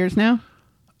 4 years now?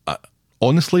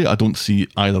 Honestly, I don't see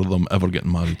either of them ever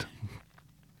getting married.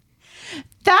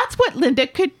 That's what Linda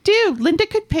could do. Linda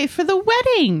could pay for the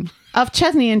wedding of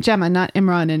Chesney and Gemma, not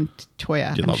Imran and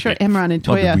Toya. Yeah, I'm sure that'd be- Imran and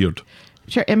that'd Toya. be weird. I'm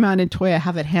sure Imran and Toya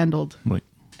have it handled Right.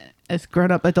 as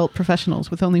grown-up adult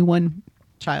professionals with only one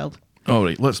child. All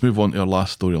right, let's move on to our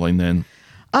last storyline then.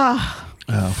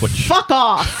 Which Fuck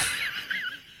off.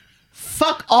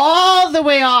 Fuck all the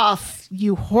way off,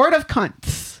 you horde of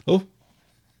cunts. oh,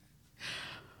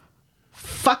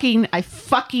 I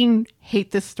fucking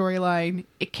hate this storyline.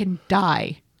 It can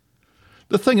die.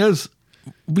 the thing is,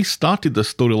 we started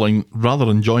this storyline rather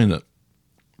enjoying it.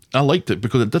 I liked it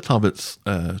because it did have its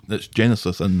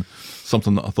genesis in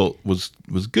something that I thought was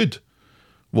good.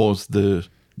 Was the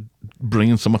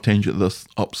bringing some attention to this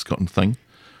upskirting thing.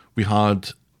 We had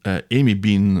Amy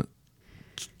being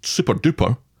super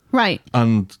duper, Right.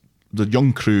 and the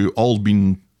young crew all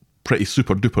being pretty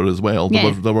super duper as well.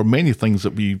 Yeah. There were many things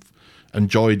that we've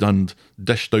enjoyed and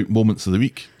dished out moments of the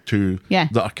week to Yeah.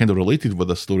 that are kind of related with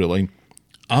this storyline.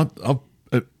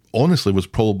 It honestly was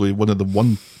probably one of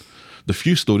the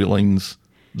few storylines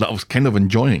that I was kind of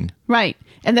enjoying. Right.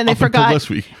 And then they Up until forgot this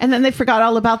week. And then they forgot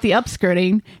all about the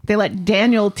upskirting. They let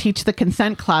Daniel teach the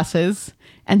consent classes,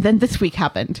 and then this week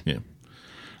happened. Yeah,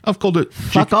 I've called it.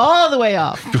 Fuck all the way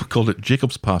off. I've called it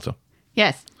Jacob's patter.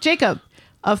 Yes, Jacob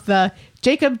of the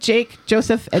Jacob, Jake,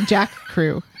 Joseph, and Jack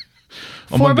crew.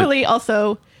 On Monday- Formerly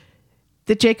also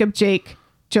the Jacob, Jake,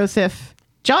 Joseph,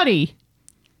 Johnny.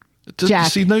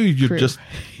 Jack See, now you're crew. just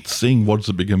saying words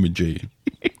that begin with J.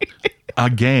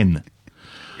 Again.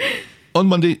 On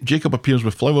Monday, Jacob appears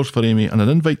with flowers for Amy and an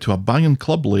invite to a banging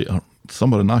club later.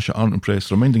 Summer and Asha aren't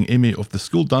impressed, reminding Amy of the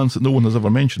school dance that no one has ever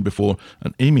mentioned before,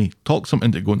 and Amy talks him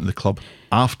into going to the club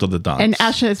after the dance. And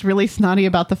Asha is really snotty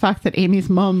about the fact that Amy's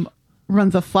mom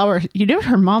runs a flower. You know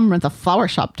her mom runs a flower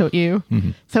shop, don't you?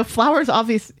 Mm-hmm. So flowers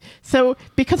obvious. So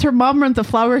because her mom runs a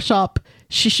flower shop,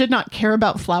 she should not care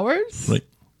about flowers? Right.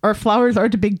 Or flowers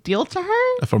aren't a big deal to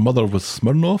her? If her mother was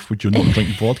Smirnoff, would you not drink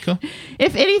vodka?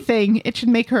 If anything, it should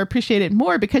make her appreciate it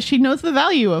more because she knows the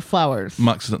value of flowers.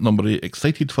 Max is at number 8,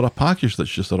 excited for a package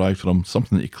that's just arrived from him,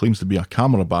 something that he claims to be a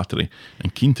camera battery,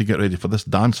 and keen to get ready for this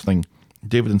dance thing.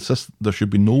 David insists there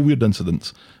should be no weird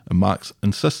incidents, and Max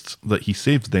insists that he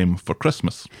saves them for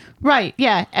Christmas. Right,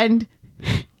 yeah. And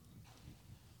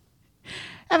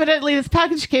evidently this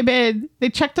package came in. They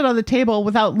checked it on the table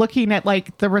without looking at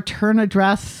like the return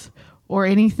address or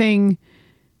anything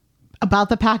about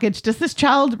the package. Does this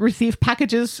child receive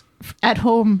packages at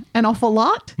home an awful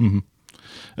lot?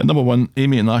 At number 1,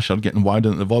 Amy and Ash are getting wired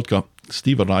into the vodka.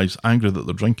 Steve arrives angry that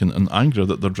they're drinking, and angry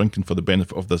that they're drinking for the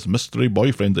benefit of this mystery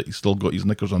boyfriend that he's still got his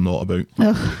knickers on knot about.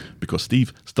 Because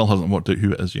Steve still hasn't worked out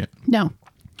who it is yet. No.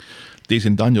 Daisy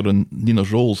and Daniel in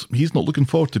Nina's roles. He's not looking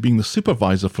forward to being the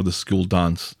supervisor for the school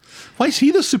dance. Why is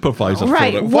he the supervisor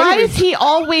Right. for it? Why is he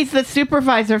always the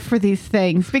supervisor for these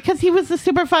things? Because he was the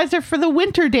supervisor for the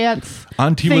winter dance.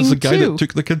 And he was the thing, guy too. that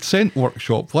took the consent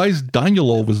workshop. Why is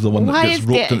Daniel always the one that Why gets is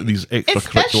roped Da- into these extracurricular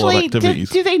Especially, activities?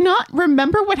 do they not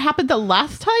remember what happened the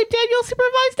last time Daniel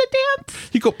supervised a dance?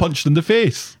 He got punched in the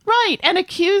face. Right, and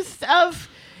accused of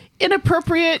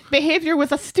inappropriate behavior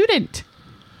with a student.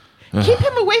 Keep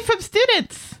him away from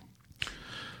students.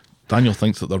 Daniel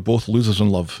thinks that they're both losers in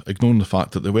love, ignoring the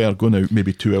fact that they were going out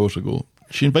maybe 2 hours ago.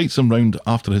 She invites him round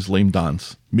after his lame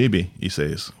dance. Maybe, he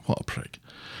says. What a prick.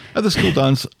 At the school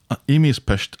dance, Amy is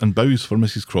pished and bows for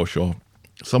Mrs. Crawshaw.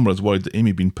 Summer is worried that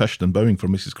Amy being pished and bowing for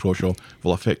Mrs. Crawshaw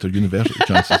will affect her university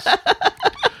chances.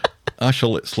 Asha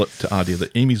let slip to Addie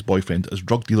that Amy's boyfriend is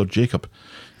drug dealer Jacob.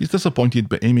 He's disappointed,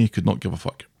 but Amy could not give a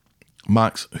fuck.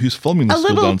 Max, who's filming the A school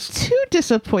little dance... too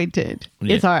disappointed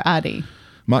is our Addie.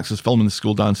 Max is filming the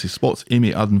school dance. He spots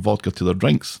Amy adding vodka to their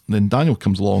drinks. Then Daniel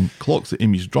comes along, clocks that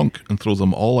Amy's drunk, and throws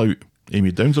them all out.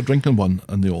 Amy downs her drink in one,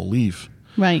 and they all leave.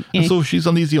 Right. And so she's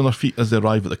uneasy on her feet as they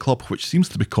arrive at the club, which seems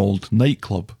to be called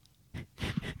Nightclub.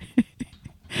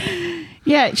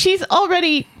 Yeah, she's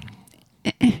already...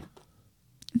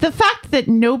 The fact that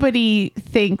nobody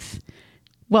thinks,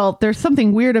 well, there's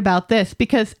something weird about this,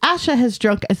 because Asha has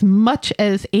drunk as much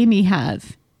as Amy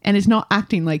has and is not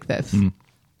acting like this.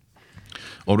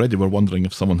 Already we're wondering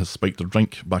if someone has spiked their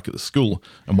drink back at the school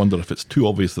and wonder if it's too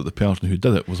obvious that the person who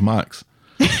did it was Max.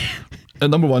 At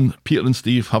number 1, Peter and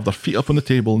Steve have their feet up on the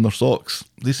table in their socks.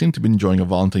 They seem to be enjoying a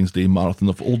Valentine's Day marathon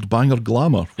of old banger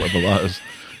glamour, whatever that is.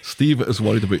 Steve is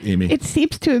worried about Amy. It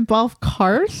seems to involve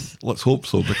cars. Let's hope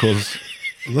so, because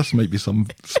this might be some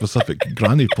specific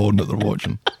granny porn that they're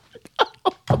watching.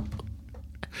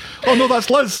 Oh no, that's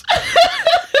Liz.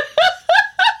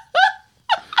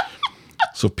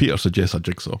 So Peter suggests a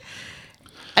jigsaw.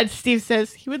 And Steve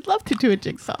says he would love to do a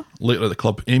jigsaw. Later at the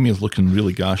club, Amy is looking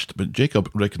really gashed, but Jacob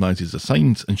recognises the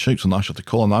signs and shouts on Asher to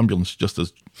call an ambulance just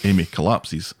as Amy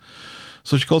collapses.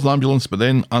 So she calls an ambulance, but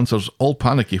then answers all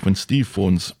panicky when Steve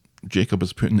phones. Jacob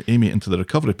is putting Amy into the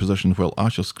recovery position while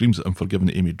Asher screams at him for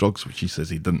giving Amy drugs, which he says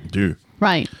he didn't do.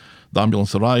 Right. The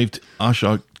ambulance arrived,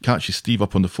 Asher catches Steve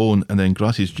up on the phone and then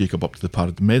grasses Jacob up to the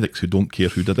paramedics who don't care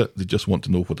who did it, they just want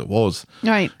to know what it was.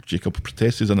 Right. Jacob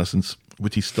protests his innocence.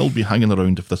 Would he still be hanging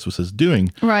around if this was his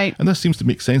doing? Right. And this seems to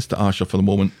make sense to Asher for the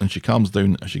moment, and she calms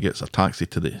down as she gets a taxi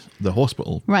to the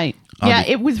hospital. Right. Yeah,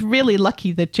 it was really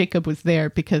lucky that Jacob was there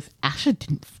because Asher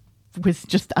was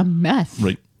just a mess.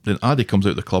 Right. Then Addie comes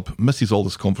out of the club, misses all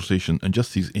this conversation, and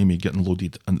just sees Amy getting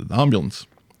loaded into the ambulance.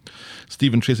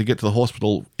 Steve and Tracy get to the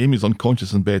hospital. Amy's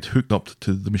unconscious in bed, hooked up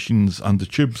to the machines and the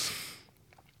tubes.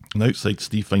 And outside,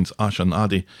 Steve finds Asher and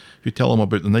Addie, who tell him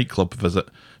about the nightclub visit.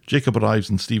 Jacob arrives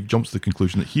and Steve jumps to the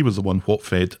conclusion that he was the one what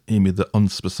fed Amy the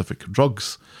unspecific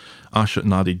drugs. Asher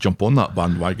and Addie jump on that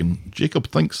bandwagon. Jacob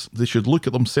thinks they should look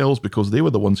at themselves because they were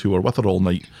the ones who were with her all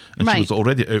night, and Right. she was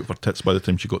already out of her tits by the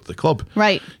time she got to the club.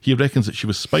 Right. He reckons that she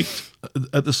was spiked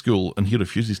at the school, and he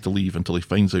refuses to leave until he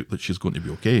finds out that she's going to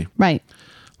be okay. Right.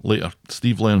 Later,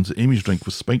 Steve learns that Amy's drink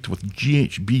was spiked with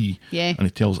GHB, Yeah. and he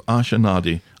tells Asher and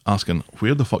Addie, asking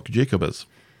where the fuck Jacob is.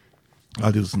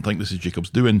 Addie doesn't think this is Jacob's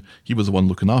doing. He was the one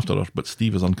looking after her, but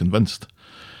Steve is unconvinced.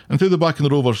 And through the back in the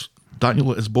Rovers,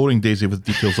 Daniel is boring Daisy with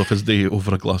details of his day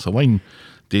over a glass of wine.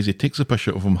 Daisy takes a piss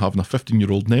out of him having a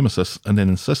 15-year-old nemesis and then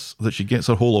insists that she gets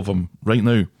her hold of him right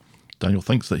now. Daniel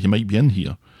thinks that he might be in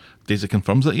here. Daisy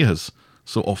confirms that he is,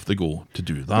 so off they go to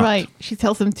do that. Right. She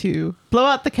tells him to blow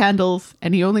out the candles,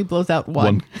 and he only blows out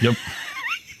one. Yep.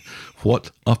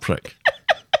 What a prick.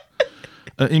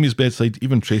 At Amy's bedside,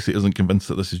 even Tracy isn't convinced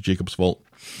that this is Jacob's fault.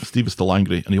 Steve is still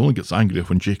angry, and he only gets angrier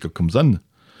when Jacob comes in.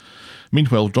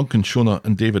 Meanwhile, drunken Shona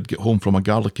and David get home from a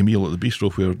garlicky meal at the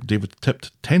bistro where David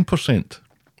tipped 10%.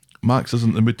 Max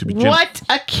isn't in the mood to be What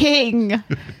a king!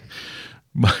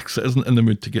 Max isn't in the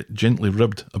mood to get gently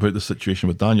ribbed about the situation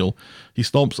with Daniel. He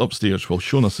stomps upstairs while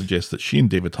Shona suggests that she and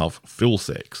David have full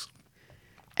sex.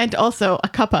 And also a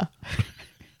cuppa.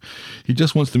 He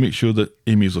just wants to make sure that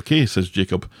Amy's okay, says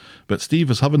Jacob, but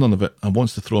Steve is having none of it and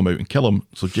wants to throw him out and kill him,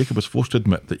 so Jacob is forced to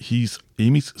admit that he's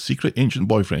Amy's secret ancient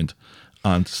boyfriend,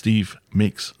 and Steve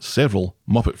makes several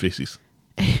Muppet faces.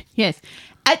 Yes.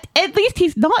 At least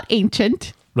he's not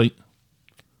ancient. Right.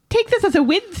 Take this as a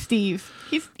win, Steve.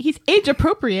 He's age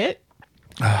appropriate.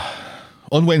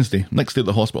 On Wednesday, next day at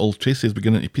the hospital, Tracy is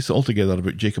beginning to piece it all together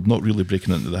about Jacob not really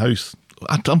breaking into the house.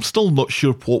 I'm still not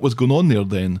sure what was going on there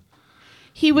then.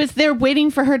 He was there waiting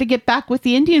for her to get back with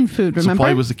the Indian food, remember? So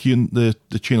why was the key in the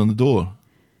chain on the door?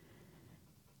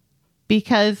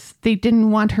 Because they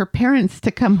didn't want her parents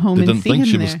to come home They and didn't see think him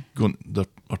she there. was going.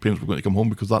 Her parents were going to come home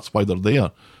because that's why they're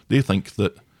there. They think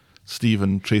that Steve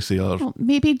and Tracy are. Well,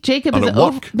 maybe Jacob Are is at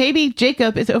work. maybe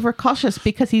Jacob is overcautious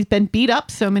because he's been beat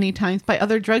up so many times by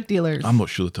other drug dealers. I'm not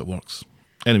sure that it works.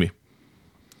 Anyway.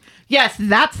 Yes,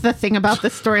 that's the thing about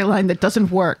this storyline that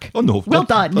doesn't work. Oh no! Well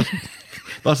done.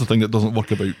 That's the thing that doesn't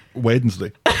work about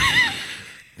Wednesday.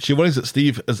 She worries that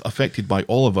Steve is affected by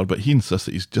Oliver, but he insists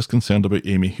that he's just concerned about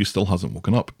Amy, who still hasn't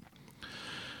woken up.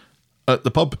 At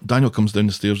the pub, Daniel comes down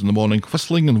the stairs in the morning,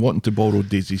 whistling and wanting to borrow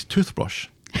Daisy's toothbrush.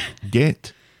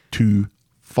 Get to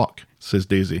fuck, says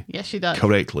Daisy. Yes, she does.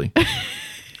 Correctly.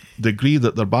 They agree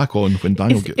that they're back on when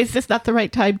Daniel gets... Is this not the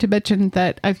right time to mention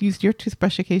that I've used your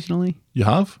toothbrush occasionally? You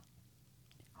have?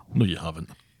 No, you haven't.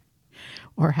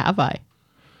 Or have I?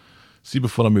 See,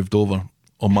 before I moved over,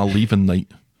 on my leaving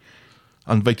night,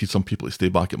 I invited some people to stay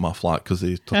back at my flat because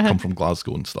they come from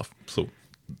Glasgow and stuff, so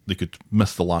they could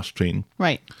miss the last train.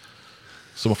 Right.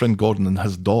 So my friend Gordon and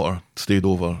his daughter stayed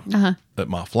over at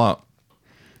my flat.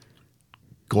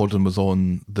 Gordon was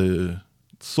on the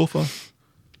sofa.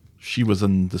 She was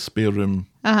in the spare room.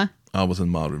 I was in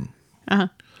my room.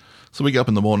 So we get up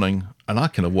in the morning, and I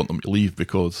kind of want them to leave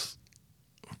because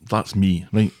that's me,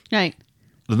 right? Right.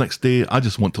 The next day, I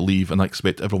just want to leave, and I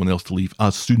expect everyone else to leave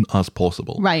as soon as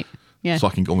possible. Right. Yeah. So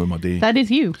I can go on with my day. That is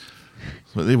you.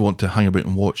 So they want to hang about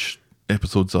and watch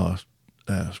episodes of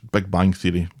Big Bang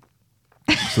Theory.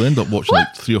 So they end up watching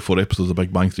like 3 or 4 episodes of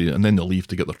Big Bang Theory, and then they leave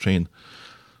to get their train.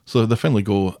 So they finally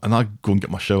go, and I go and get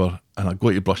my shower, and I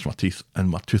go to brush my teeth, and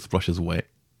my toothbrush is wet.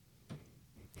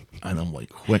 And I'm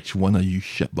like, which one of you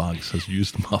shitbags has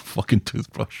used my fucking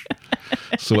toothbrush?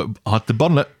 So I had to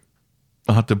burn it.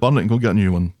 I had to burn it and go get a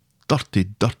new one. Dirty,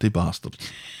 dirty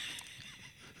bastards.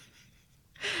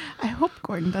 I hope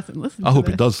Gordon doesn't listen I to hope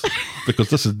this. he does, because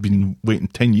this has been waiting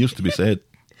 10 years to be said.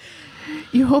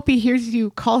 You hope he hears you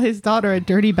call his daughter a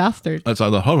dirty bastard. It's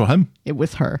either her or him. It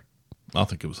was her. I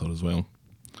think it was her as well.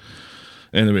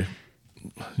 Anyway,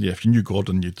 yeah, if you knew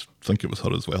Gordon, you'd think it was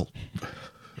her as well.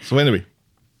 So anyway,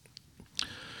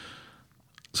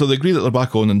 so they agree that they're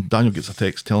back on, and Daniel gets a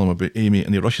text telling him about Amy,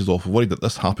 and he rushes off, worried that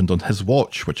this happened on his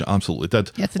watch, which it absolutely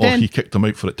did. Yes, it or did. he kicked him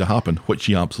out for it to happen, which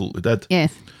he absolutely did.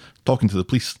 Yes. Talking to the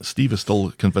police, Steve is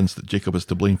still convinced that Jacob is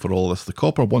to blame for all this. The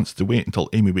copper wants to wait until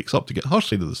Amy wakes up to get her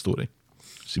side of the story.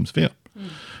 Seems fair.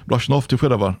 Rushing off to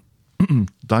wherever,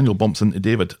 Daniel bumps into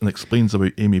David and explains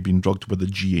about Amy being drugged with the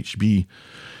GHB.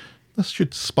 This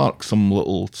should spark some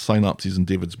little synapses in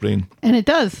David's brain. And it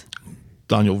does.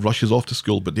 Daniel rushes off to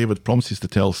school, but David promises to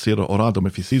tell Sarah or Adam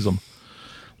if he sees them.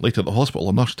 Later at the hospital,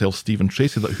 a nurse tells Steve and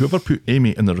Tracy that whoever put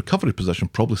Amy in the recovery position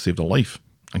probably saved her life.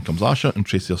 And comes Asha, and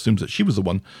Tracy assumes that she was the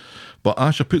one. But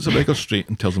Asha puts the record straight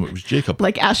and tells him it was Jacob.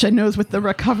 Like Asha knows what the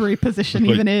recovery position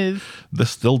Right. even is.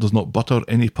 This still does not butter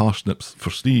any parsnips for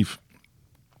Steve.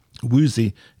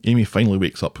 Woozy, Amy finally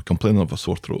wakes up, complaining of a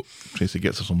sore throat. Tracy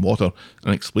gets her some water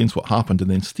and explains what happened,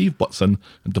 and then Steve butts in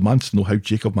and demands to know how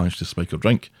Jacob managed to spike her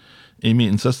drink. Amy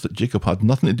insists that Jacob had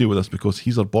nothing to do with this because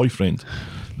he's her boyfriend.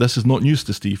 This is not news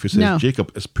to Steve, who says No.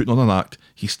 Jacob is putting on an act.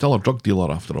 He's still a drug dealer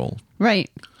after all.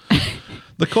 Right.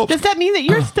 The cops... Does that mean that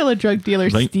you're still a drug dealer,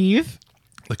 Right. Steve?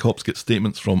 The cops get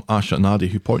statements from Asha and Addy,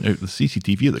 who point out the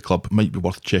CCTV at the club might be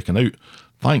worth checking out.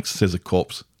 Thanks, says the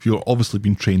cops, who are obviously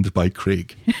being trained by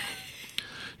Craig.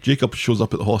 Jacob shows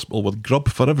up at the hospital with grub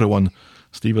for everyone.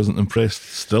 Steve isn't impressed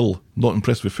still. Not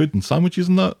impressed with food and sandwiches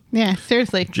and that. Yeah,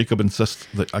 seriously. Jacob insists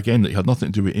that again that he had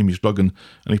nothing to do with Amy's drugging,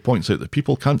 and he points out that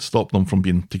people can't stop them from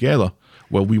being together.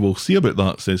 Well, we will see about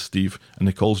that, says Steve, and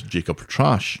he calls Jacob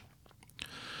trash.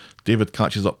 David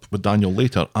catches up with Daniel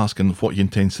later, asking what he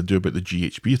intends to do about the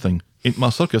GHB thing. Ain't my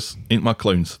circus, ain't my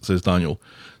clowns, says Daniel.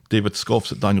 David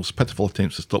scoffs at Daniel's pitiful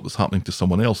attempts to stop this happening to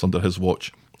someone else under his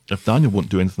watch. If Daniel won't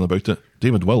do anything about it,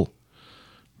 David will.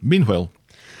 Meanwhile,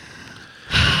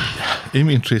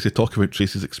 Amy and Tracy talk about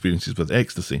Tracy's experiences with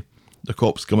ecstasy. The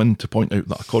cops come in to point out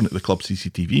that according to the club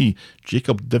CCTV,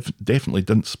 Jacob definitely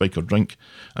didn't spike her drink,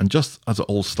 and just as it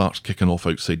all starts kicking off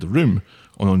outside the room,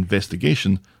 on an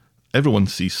investigation, everyone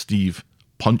sees Steve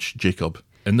punch Jacob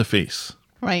in the face.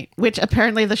 Right. Which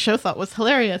apparently the show thought was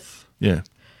hilarious Yeah.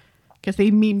 because they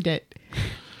memed it.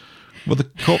 With the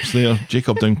cops there,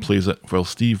 Jacob downplays it, while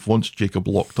Steve wants Jacob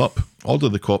locked up. Oddly,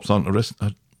 the cops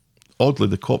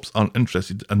aren't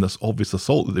interested in this obvious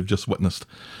assault that they've just witnessed,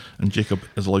 and Jacob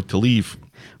is allowed to leave.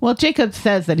 Well, Jacob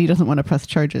says that he doesn't want to press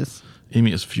charges.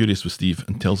 Amy is furious with Steve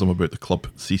and tells him about the club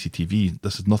CCTV.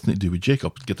 This has nothing to do with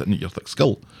Jacob. Get it into your thick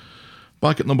skull.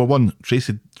 Back at number 1,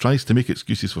 Tracy tries to make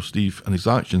excuses for Steve and his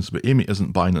actions, but Amy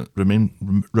isn't buying it,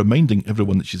 reminding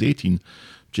everyone that she's 18.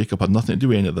 Jacob had nothing to do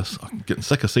with any of this. I'm getting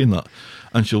sick of saying that.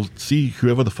 And she'll see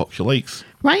whoever the fuck she likes.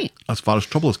 Right. As far as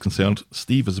trouble is concerned,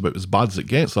 Steve is about as bad as it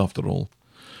gets after all.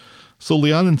 So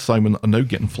Leanne and Simon are now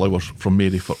getting flowers from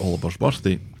Mary for Oliver's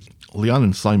birthday. Leanne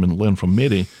and Simon learn from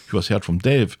Mary, who has heard from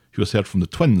Dev, who has heard from the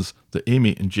twins, that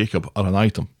Amy and Jacob are an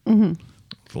item.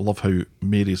 Mm-hmm. I love how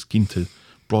Mary is keen to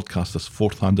broadcast this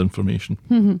fourth-hand information.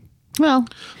 Mm-hmm. Well,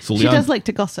 So she Leanne- does like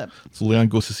to gossip. So Leanne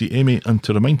goes to see Amy and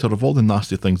to remind her of all the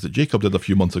nasty things that Jacob did a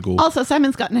few months ago. Also,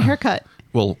 Simon's gotten a haircut.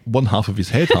 Well, one half of his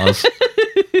head has.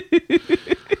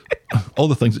 All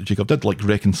the things that Jacob did, like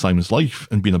wrecking Simon's life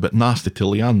and being a bit nasty to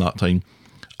Leanne that time.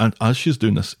 And as she's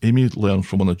doing this, Amy learns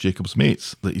from one of Jacob's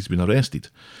mates that he's been arrested.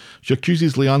 She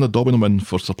accuses Leanne of dobbing him in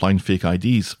for supplying fake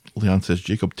IDs. Leanne says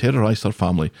Jacob terrorised her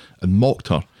family and mocked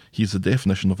her. He's the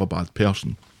definition of a bad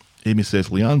person. Amy says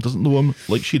Leanne doesn't know him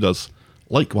like she does.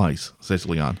 Likewise, says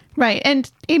Leanne. Right.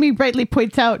 And Amy brightly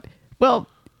points out, well,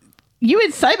 you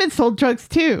and Simon sold drugs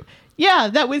too. Yeah,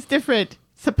 that was different,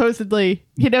 supposedly.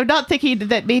 You know, not thinking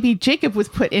that maybe Jacob was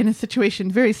put in a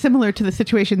situation very similar to the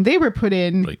situation they were put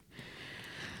in. Right.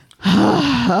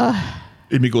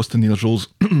 Amy goes to Nina's Rose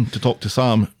to talk to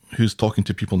Sam, who's talking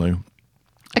to people now.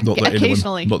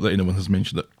 Occasionally. Not that anyone has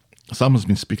mentioned it. Sam has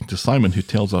been speaking to Simon, who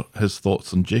tells her his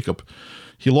thoughts on Jacob.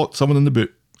 He locked someone in the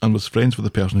boot and was friends with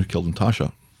the person who killed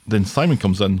Natasha. Then Simon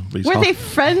comes in. Were they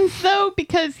friends, though?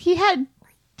 Because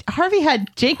Harvey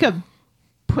had Jacob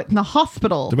put in the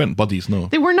hospital. They weren't buddies, no.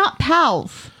 They were not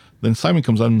pals. Then Simon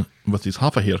comes in with his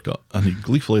half a haircut, and he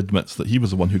gleefully admits that he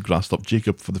was the one who grassed up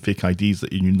Jacob for the fake IDs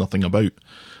that he knew nothing about.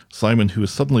 Simon, who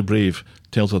is suddenly brave,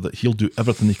 tells her that he'll do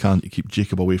everything he can to keep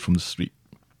Jacob away from the street.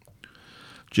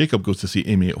 Jacob goes to see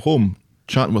Amy at home,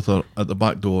 chatting with her at the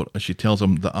back door as she tells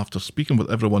him that after speaking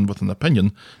with everyone with an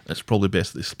opinion, it's probably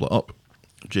best they split up.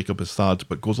 Jacob is sad,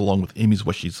 but goes along with Amy's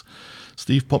wishes.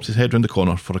 Steve pops his head round the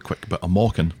corner for a quick bit of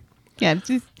mocking. Yeah,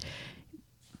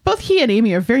 both he and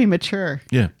Amy are very mature.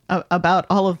 Yeah. About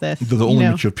all of this. They're the only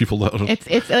mature people that are...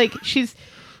 It's like, she's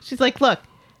like, look,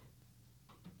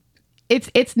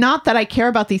 it's not that I care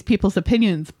about these people's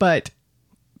opinions, but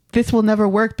this will never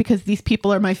work because these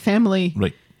people are my family.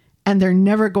 Right. And they're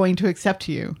never going to accept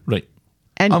you. Right.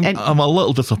 And I'm a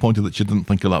little disappointed that she didn't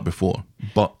think of that before,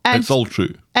 but it's all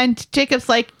true. And Jacob's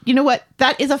like, you know what?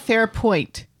 That is a fair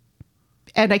point.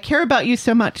 And I care about you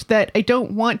so much that I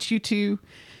don't want you to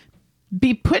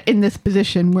be put in this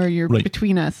position where you're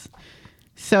between us.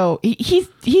 So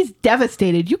he's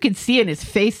devastated. You can see in his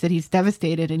face that he's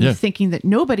devastated, and he's thinking that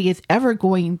nobody is ever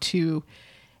going to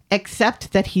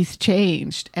accept that he's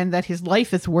changed and that his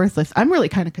life is worthless. I'm really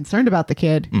kind of concerned about the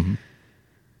kid. Mm-hmm.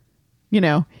 You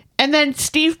know. And then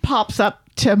Steve pops up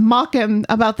to mock him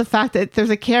about the fact that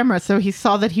there's a camera, so he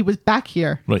saw that he was back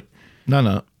here. Right.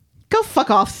 No. Go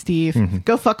fuck off, Steve. Mm-hmm.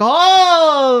 Go fuck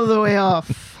all the way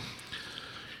off.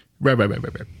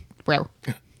 Well.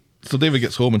 So David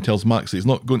gets home and tells Max that he's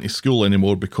not going to school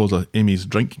anymore because of Amy's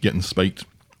drink getting spiked.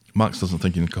 Max doesn't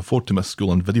think he can afford to miss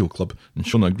school and video club, and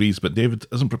Shona agrees, but David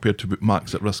isn't prepared to put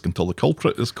Max at risk until the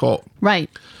culprit is caught. Right.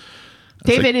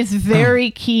 David is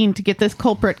very keen to get this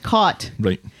culprit caught.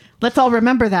 Right. Let's all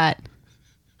remember that.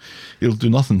 He'll do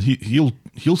nothing.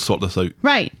 He'll sort this out.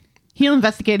 Right. He'll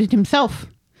investigate it himself.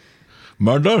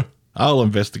 Murder? I'll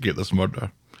investigate this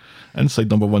murder. Inside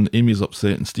number 1, Amy's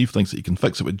upset and Steve thinks that he can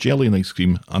fix it with jelly and ice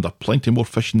cream and a plenty more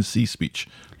fish in the sea speech.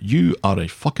 You are a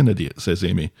fucking idiot, says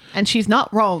Amy. And she's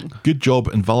not wrong. Good job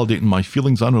in validating my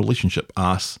feelings and relationship,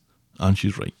 ass. And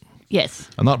she's right. Yes.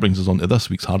 And that brings us on to this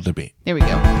week's hard debate. There we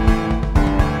go.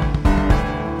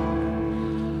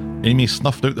 Amy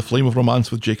snuffed out the flame of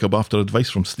romance with Jacob after advice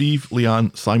from Steve,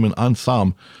 Leanne, Simon and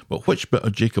Sam. But which bit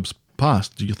of Jacob's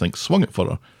past do you think swung it for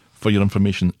her? For your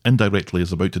information, indirectly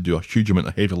is about to do a huge amount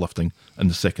of heavy lifting in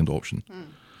the second option.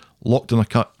 Locked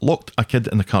a kid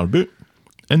in the car boot,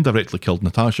 indirectly killed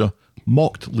Natasha,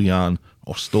 mocked Leanne,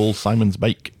 or stole Simon's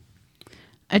bike.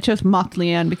 I chose mocked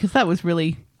Leanne because that was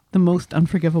really the most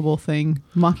unforgivable thing,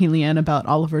 mocking Leanne about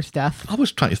Oliver's death. I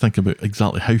was trying to think about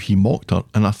exactly how he mocked her,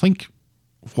 and I think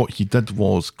what he did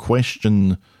was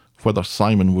question whether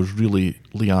Simon was really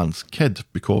Leanne's kid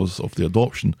because of the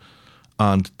adoption.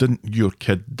 And didn't your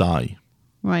kid die?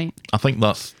 Right. I think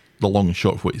that's the long and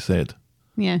short of what he said.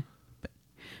 Yeah.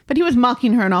 But he was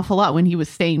mocking her an awful lot when he was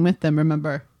staying with them,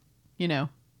 remember? You know,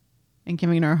 and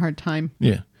giving her a hard time.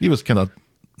 Yeah. He was kind of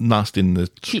nasty in the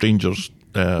strangers.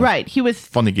 Right. He was.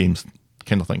 Funny games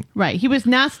kind of thing. Right. He was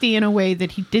nasty in a way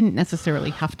that he didn't necessarily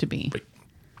have to be. Right.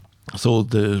 So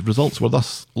the results were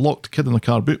thus: locked kid in the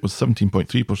car boot was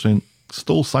 17.3%.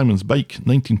 Stole Simon's bike,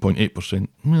 19.8%.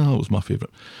 Well, that was my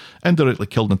favourite. Indirectly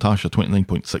killed Natasha,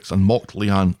 29.6%. And mocked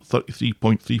Leanne,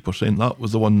 33.3%. That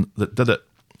was the one that did it.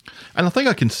 And I think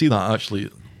I can see that actually.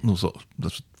 There's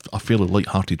a fairly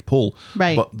light-hearted poll.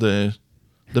 Right. But the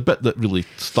bit that really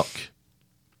stuck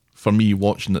for me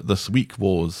watching it this week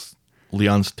was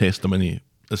Leanne's testimony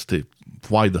as to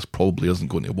why this probably isn't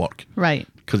going to work. Right.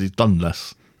 Because he's done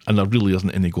this. And there really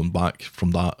isn't any going back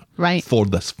from that for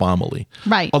this family.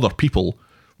 Right. Other people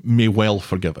may well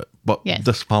forgive it, but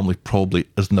this family probably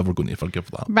is never going to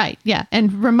forgive that. Right, yeah.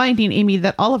 And reminding Amy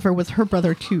that Oliver was her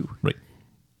brother too. Right.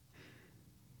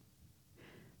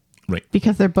 Right.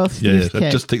 Because they're both Steve's kids.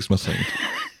 It just takes my side.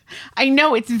 I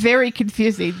know, it's very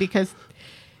confusing because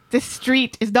this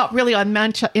street is not really in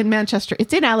Manchester.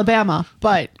 It's in Alabama,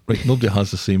 but... Right, nobody has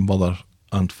the same mother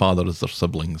and father as their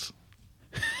siblings.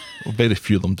 Very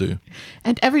few of them do.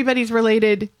 And everybody's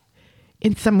related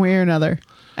in some way or another,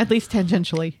 at least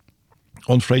tangentially.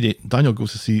 On Friday, Daniel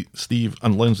goes to see Steve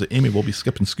and learns that Amy will be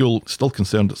skipping school, still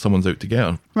concerned that someone's out to get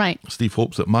her. Right. Steve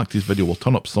hopes that Max's video will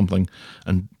turn up something,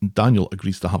 and Daniel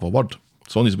agrees to have a word.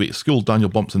 So on his way to school, Daniel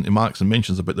bumps into Max and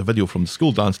mentions about the video from the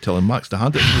school dance, telling Max to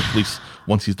hand it to the police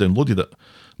once he's downloaded it.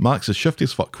 Max is shifty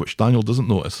as fuck, which Daniel doesn't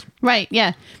notice. Right,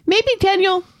 yeah. Maybe,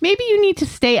 Daniel, you need to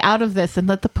stay out of this and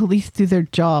let the police do their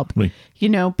job. Right. You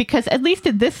know, because at least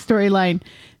in this storyline,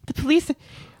 the police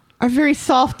are very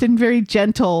soft and very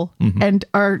gentle and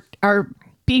are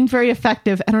being very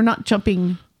effective and are not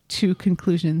jumping to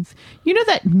conclusions. You know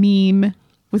that meme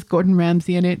with Gordon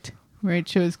Ramsay in it, where it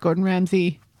shows Gordon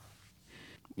Ramsay,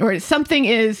 or something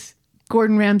is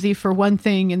Gordon Ramsay for one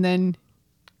thing and then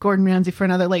Gordon Ramsay for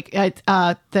another, like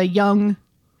the young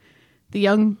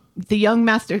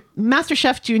Master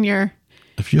Chef Junior.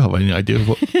 If you have any idea of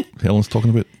what Helen's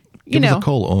talking about, give us a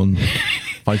call on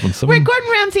 517. Where Gordon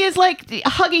Ramsay is like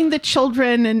hugging the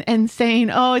children and saying,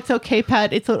 "Oh, it's okay,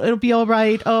 Pat. It'll be all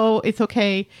right. Oh, it's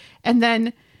okay." And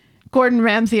then Gordon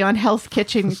Ramsay on Hell's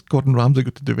Kitchen What's Gordon Ramsay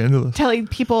got to do with any of this? telling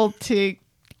people to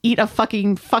eat a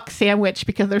fucking fuck sandwich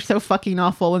because they're so fucking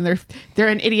awful and they're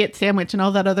an idiot sandwich and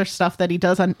all that other stuff that he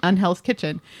does on Hell's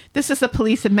Kitchen. This is the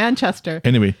police in Manchester.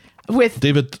 Anyway, With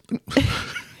David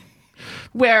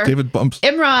where bumps.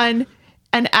 Imran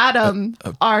and Adam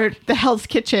are the Hell's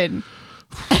Kitchen,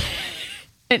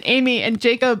 and Amy and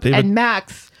Jacob and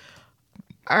Max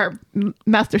are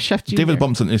Master Chef Junior. David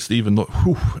bumps into Steve and,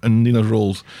 and Nina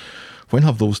rolls. When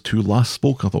have those two last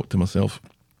spoke? I thought to myself.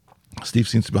 Steve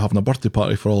seems to be having a birthday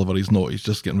party for Oliver. He's not. He's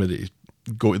just getting ready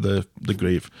to go to the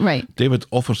grave. Right. David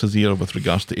offers his ear with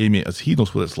regards to Amy as he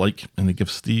knows what it's like, and he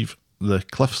gives Steve the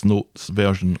Cliff's Notes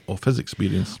version of his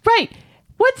experience. Right.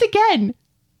 Once again,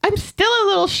 I'm still a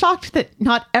little shocked that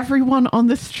not everyone on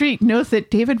the street knows that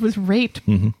David was raped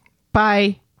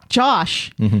by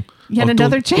Josh. Yet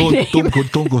another J name.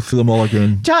 Don't go through them all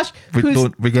again. Josh,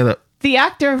 We get it. the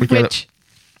actor of We get which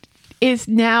is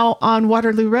now on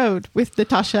Waterloo Road with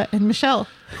Natasha and Michelle.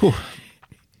 Whew.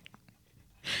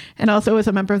 And also is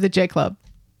a member of the J Club.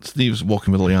 Steve's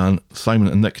walking with Leanne, Simon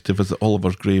and Nick to visit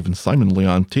Oliver's grave, and Simon and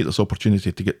Leanne take this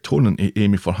opportunity to get torn into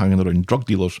Amy for hanging around drug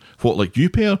dealers. What, like you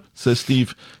pair? Says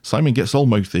Steve. Simon gets all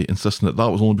mouthy, insisting that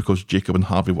was only because Jacob and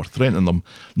Harvey were threatening them.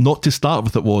 Not to start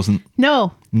with, it wasn't.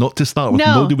 No. Not to start with.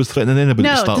 No. Nobody was threatening anybody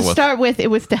No, to start with. it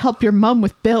was to help your mum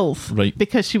with bills. Right.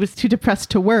 Because she was too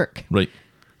depressed to work. Right.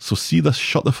 So see this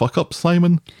shut the fuck up,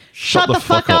 Simon? Shut the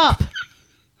fuck up.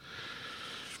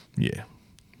 Yeah.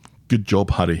 Good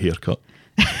job, Harry haircut.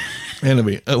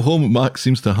 Anyway, at home, Max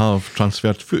seems to have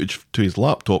transferred footage to his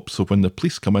laptop, so when the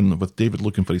police come in with David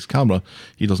looking for his camera,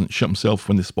 he doesn't shit himself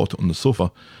when they spot it on the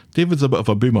sofa. David's a bit of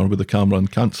a boomer with the camera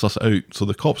and can't suss it out, so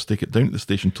the cops take it down to the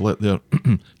station to let their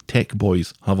tech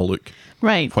boys have a look.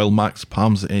 Right. While Max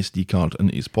palms the SD card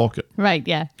into his pocket. Right,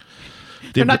 yeah.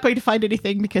 They're not going to find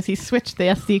anything because he switched the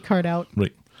SD card out.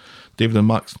 Right. David and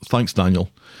Max, thanks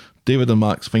Daniel. David and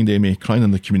Max find Amy crying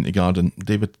in the community garden.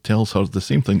 David tells her the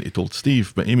same thing that he told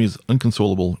Steve, but Amy's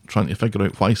inconsolable, trying to figure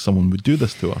out why someone would do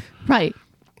this to her. Right.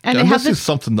 And And they have this is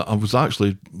something that I was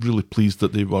actually really pleased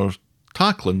that they were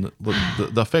tackling.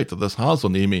 The effect that this has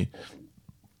on Amy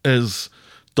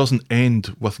doesn't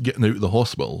end with getting out of the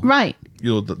hospital. Right.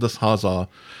 You know, that this has a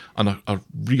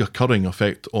reoccurring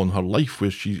effect on her life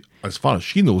where she, as far as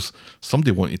she knows,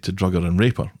 somebody wanted to drug her and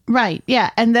rape her. Right, yeah.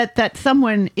 And that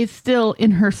someone is still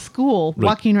in her school, Right.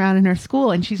 walking around in her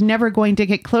school, and she's never going to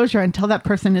get closure until that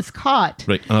person is caught.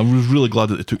 Right. And I was really glad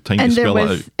that they took time to And spell it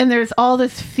out. and there's all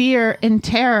this fear and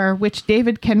terror which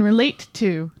David can relate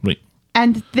to. Right.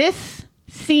 And this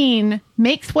scene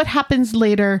makes what happens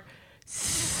later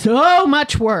so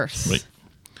much worse. Right.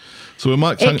 So when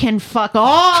Max It can fuck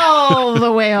all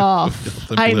the way off.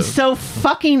 I'm so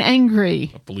fucking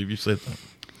angry. I believe you said that.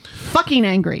 Fucking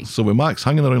angry. So with Max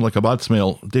hanging around like a bad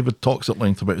smell, David talks at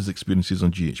length about his experiences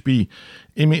on GHB.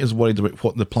 Amy is worried about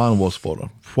what the plan was for her.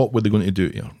 What were they going to do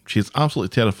to her? She is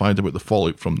absolutely terrified about the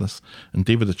fallout from this, and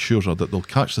David assures her that they'll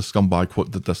catch the scumbag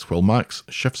what did this while Max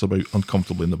shifts about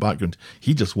uncomfortably in the background.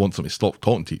 He just wants them to stop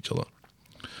talking to each other.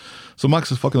 So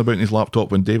Max is fucking about in his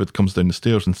laptop when David comes down the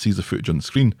stairs and sees the footage on the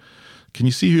screen. Can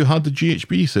you see who had the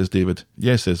GHB, says David.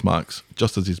 Yes, says Max,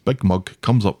 just as his big mug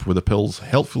comes up with the pills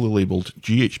helpfully labelled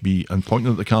GHB and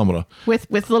pointing at the camera. With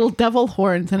little devil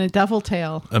horns and a devil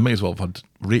tail. It might as well have had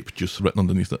rape juice written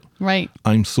underneath it. Right.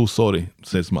 I'm so sorry,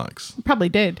 says Max. Probably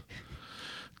did.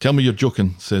 Tell me you're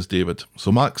joking, says David.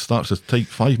 So Max starts his tight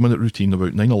 5-minute routine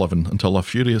about 9/11 until a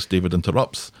furious David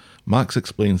interrupts. Max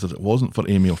explains that it wasn't for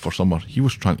Amy or for Summer. He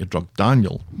was trying to drug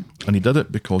Daniel, and he did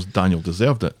it because Daniel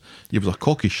deserved it. He was a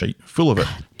cocky shite, full of it,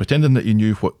 pretending that he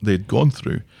knew what they'd gone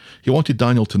through. He wanted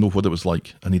Daniel to know what it was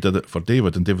like, and he did it for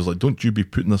David, and David was like, don't you be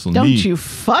putting this on me. Don't you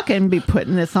fucking be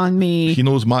putting this on me. He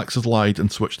knows Max has lied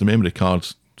and switched the memory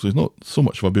cards, so he's not so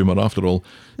much of a boomer after all.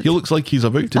 He looks like he's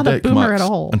about to Not a deck boomer Max at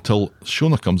all. until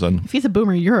Shona comes in. If he's a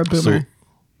boomer, you're a boomer.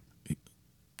 So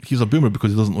he's a boomer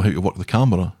because he doesn't know how to work the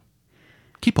camera.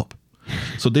 Keep up.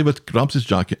 So David grabs his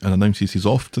jacket and announces he's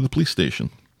off to the police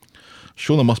station.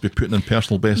 Shona must be putting in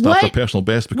personal best What? after personal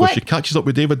best because What? she catches up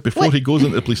with David before What? he goes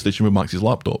into the police station with Max's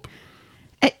laptop.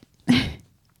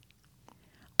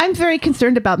 I'm very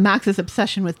concerned about Max's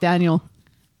obsession with Daniel.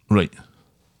 Right.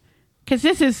 Because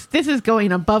this is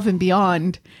going above and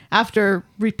beyond. After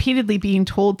repeatedly being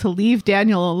told to leave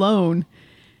Daniel alone,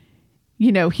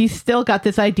 you know, he's still got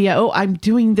this idea, oh, I'm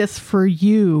doing this for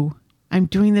you. I'm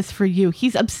doing this for you.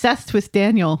 He's obsessed with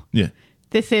Daniel. Yeah.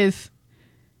 This is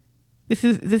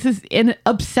This is in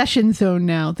obsession zone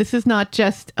now. This is not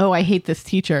just, oh, I hate this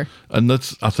teacher. And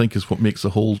that's, I think, is what makes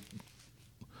the whole,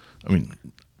 I mean,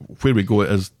 where we go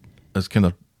is kind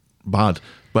of bad,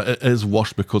 but it is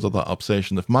worse because of that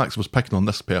obsession. If Max was picking on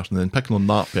this person, then picking on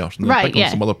that person, then Right, picking yeah.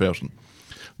 on some other person,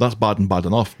 that's bad and bad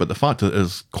enough. But the fact that it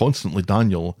is constantly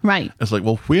Daniel, Right. it's like,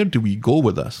 well, where do we go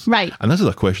with this? Right. And this is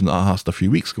a question that I asked a few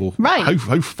weeks ago. Right.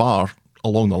 How far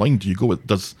along the line do you go with,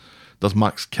 does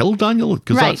Max kill Daniel?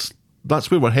 Because Right.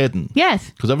 that's where we're heading. Yes.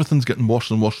 Because everything's getting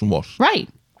worse and worse and worse. Right.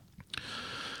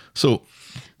 So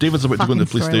David's about to go into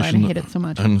the police Fucking storyline. station, I hate it so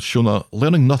much. and Shona,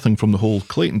 learning nothing from the whole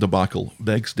Clayton debacle,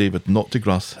 begs David not to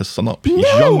grass his son up. He's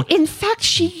No, young. in fact,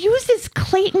 she uses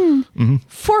Clayton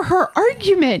for her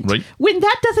argument. Right. When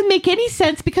that doesn't make any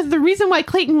sense, because the reason why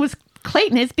Clayton was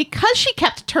Clayton is because she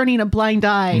kept turning a blind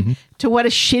eye to what a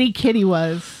shitty kid he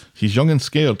was. He's young and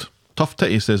scared. Tough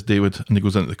titty, says David, and he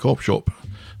goes into the cop shop.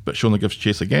 But Shona gives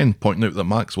chase again, pointing out that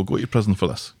Max will go to prison for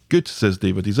this. Good, says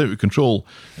David, he's out of control,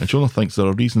 and Shona thinks there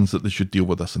are reasons that they should deal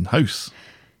with this in-house.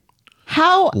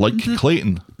 How? Like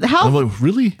Clayton. how- And I'm like,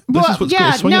 really? This is what's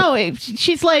going to swing it?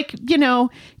 She's like,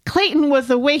 Clayton was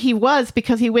the way he was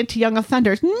because he went to Young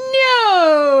Offenders.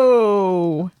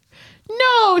 No,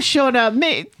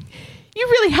 Shona, you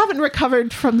really haven't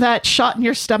recovered from that shot in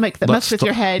your stomach that messed with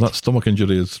your head. That stomach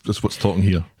injury is what's talking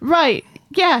here. Right.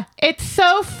 Yeah. It's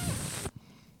so...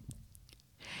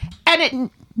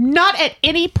 not at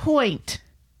any point,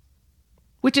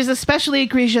 which is especially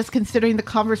egregious considering the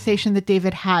conversation that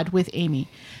David had with Amy.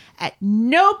 At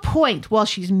no point while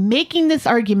she's making this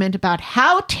argument about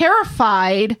how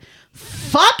terrified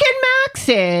fucking Max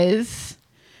is,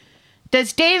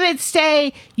 does David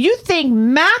say, you think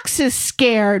Max is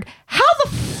scared? How the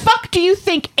fuck do you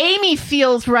think Amy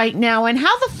feels right now? And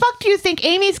how the fuck do you think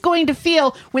Amy's going to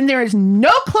feel when there is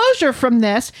no closure from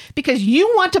this because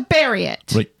you want to bury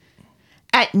it? Right.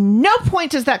 At no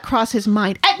point does that cross his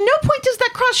mind. At no point does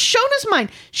that cross Shona's mind.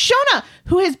 Shona,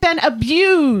 who has been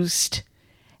abused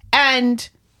and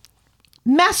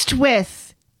messed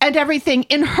with and everything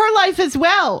in her life as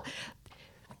well.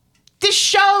 This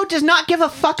show does not give a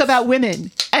fuck about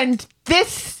women. And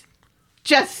this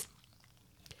just...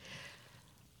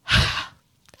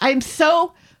 I'm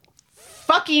so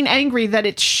fucking angry that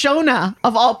it's Shona,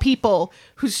 of all people,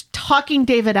 who's talking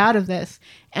David out of this.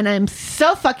 And I'm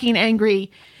so fucking angry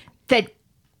that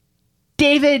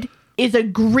David is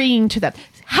agreeing to that.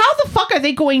 How the fuck are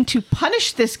they going to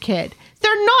punish this kid?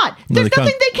 They're not. No, There's they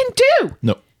nothing can't. they can do.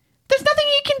 No. There's nothing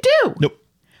you can do. Nope.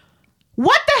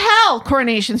 What the hell,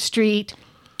 Coronation Street?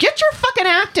 Get your fucking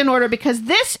act in order because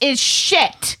this is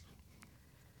shit.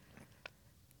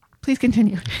 Please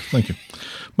continue. Thank you.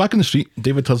 Back in the street,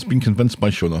 David has been convinced by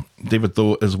Shona. David,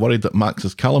 though, is worried that Max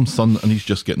is Callum's son and he's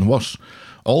just getting worse.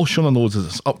 All Shona knows is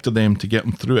it's up to them to get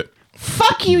him through it.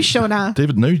 Fuck you, Shona.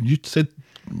 David, now you said,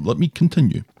 let me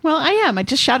continue. Well, I am. I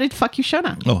just shouted, fuck you,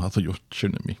 Shona. Oh, I thought you were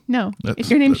shouting at me. No,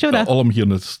 your name's Shona. All I'm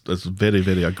hearing is very,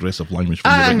 very aggressive language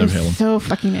from you right now, I'm Helen. so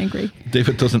fucking angry.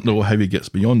 David doesn't know how he gets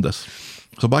beyond this.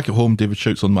 So back at home, David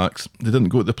shouts on Max. They didn't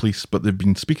go to the police, but they've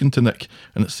been speaking to Nick,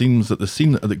 and it seems that the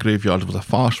scene at the graveyard was a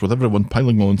farce with everyone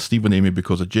piling on Steve and Amy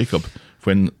because of Jacob,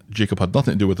 when Jacob had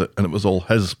nothing to do with it, and it was all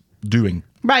his doing.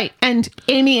 Right, and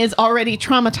Amy is already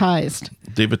traumatized.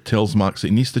 David tells Max that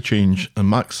he needs to change, and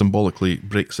Max symbolically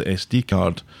breaks the SD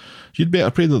card. You'd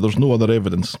better pray that there's no other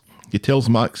evidence. He tells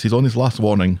Max he's on his last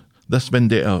warning. This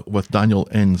vendetta with Daniel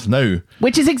ends now.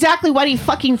 Which is exactly what he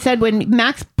fucking said when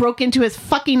Max broke into his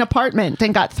fucking apartment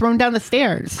and got thrown down the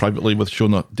stairs. Privately with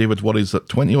Shona, David worries that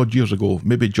 20 odd years ago,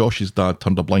 maybe Josh's dad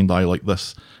turned a blind eye like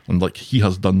this, and like he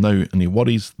has done now, and he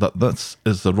worries that this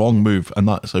is the wrong move, and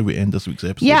that's how we end this week's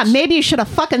episode. Yeah, maybe you should have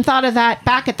fucking thought of that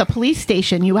back at the police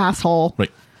station, you asshole.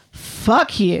 Right.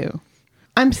 Fuck you.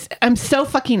 I'm so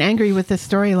fucking angry with this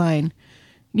storyline.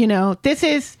 You know, this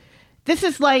is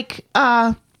like,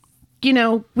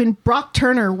 when Brock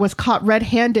Turner was caught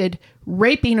red-handed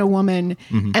raping a woman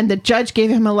and the judge gave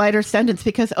him a lighter sentence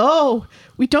because,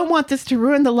 we don't want this to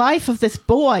ruin the life of this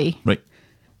boy. Right.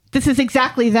 This is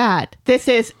exactly that. This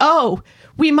is,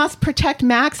 we must protect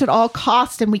Max at all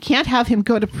costs and we can't have him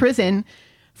go to prison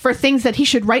for things that he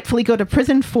should rightfully go to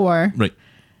prison for. Right.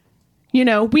 You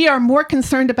know, we are more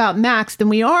concerned about Max than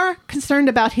we are concerned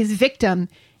about his victim,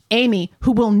 Amy,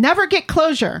 who will never get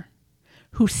closure,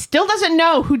 who still doesn't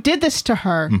know who did this to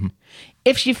her. Mm-hmm.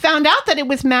 If she found out that it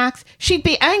was Max, she'd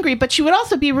be angry, but she would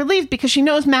also be relieved because she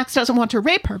knows Max doesn't want to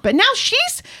rape her. But now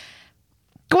she's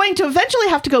going to eventually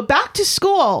have to go back to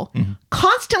school,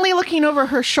 constantly looking over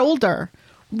her shoulder,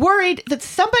 worried that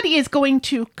somebody is going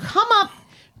to come up,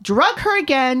 drug her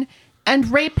again,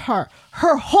 and rape her.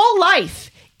 Her whole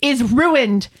life is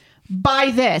ruined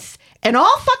by this. And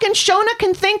all fucking Shona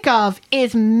can think of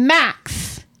is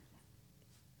Max.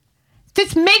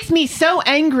 This makes me so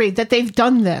angry that they've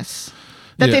done this.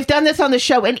 They've done this on the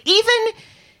show. And even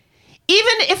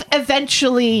if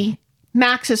eventually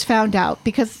Max is found out,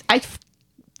 because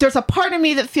there's a part of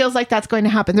me that feels like that's going to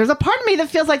happen. There's a part of me that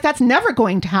feels like that's never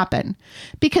going to happen.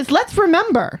 Because let's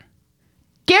remember,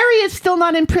 Gary is still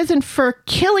not in prison for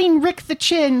killing Rick the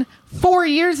Chin 4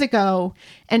 years ago.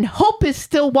 And Hope is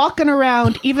still walking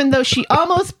around, even though she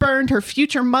almost burned her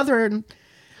future mother and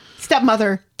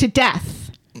stepmother to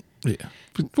death. Yeah.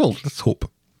 Well, let's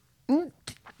hope.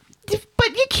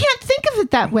 But you can't think of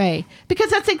it that way,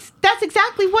 because that's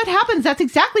exactly what happens. That's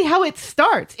exactly how it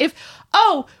starts.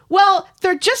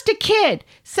 They're just a kid,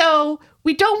 so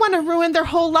we don't want to ruin their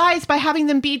whole lives by having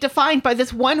them be defined by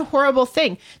this one horrible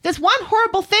thing. This one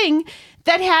horrible thing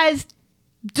that has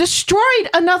destroyed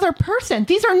another person.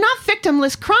 These are not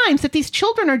victimless crimes that these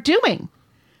children are doing.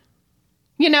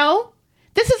 You know?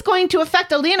 This is going to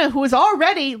affect Alina, who is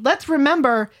already, let's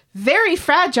remember, very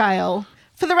fragile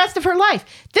for the rest of her life.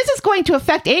 This is going to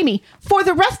affect Amy for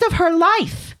the rest of her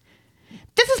life.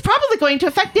 This is probably going to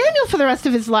affect Daniel for the rest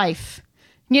of his life.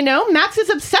 You know, Max's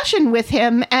obsession with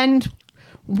him and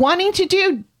wanting to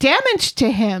do damage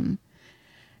to him.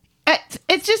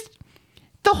 It's just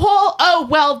the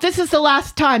whole, this is the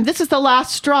last time. This is the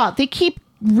last straw. They keep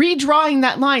redrawing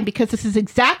that line because this is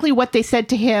exactly what they said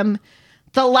to him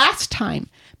the last time.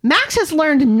 Max has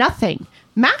learned nothing.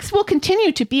 Max will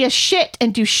continue to be a shit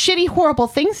and do shitty, horrible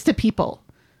things to people.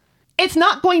 It's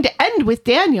not going to end with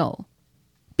Daniel,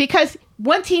 because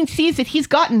once he sees that he's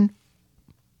gotten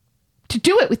to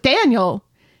do it with Daniel,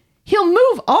 he'll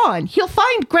move on. He'll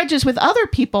find grudges with other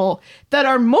people that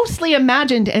are mostly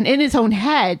imagined and in his own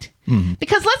head. Mm-hmm.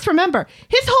 Because let's remember,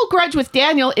 his whole grudge with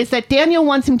Daniel is that Daniel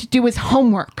wants him to do his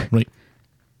homework. Right.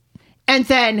 And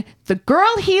then the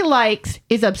girl he likes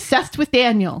is obsessed with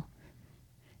Daniel.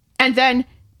 And then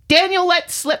Daniel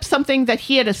let slip something that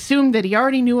he had assumed that he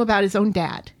already knew about his own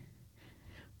dad.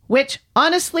 Which,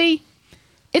 honestly,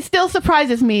 it still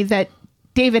surprises me that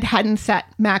David hadn't sat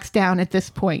Max down at this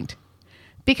point.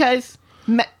 Because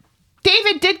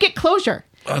David did get closure.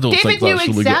 I don't think that's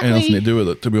really got anything to do with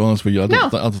it, to be honest with you. I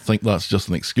don't think that's just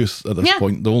an excuse at this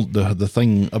point. The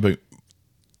thing about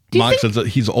Max is that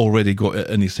he's already got it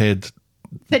in his head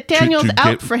that Daniel's to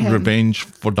out get for him. Revenge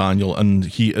for Daniel, and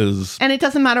he is... And it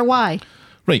doesn't matter why.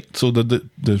 Right, so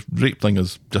the rape thing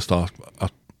is just a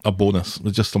bonus.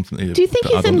 It's just something to... Do you think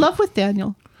he's in love with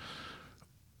Daniel?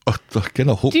 I kind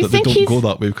of hope that they don't go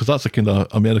that way, because that's a kind of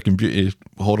American Beauty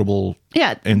horrible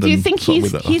ending. Do you think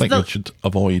he's I think we should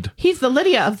avoid. He's the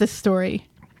Lydia of this story.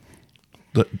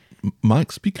 That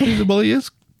Max because well, he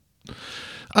is.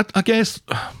 I guess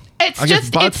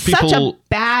it's such a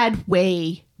bad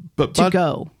way to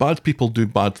go. Bad people do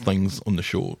bad things on the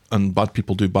show, and bad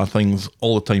people do bad things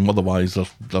all the time. Otherwise,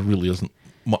 there really isn't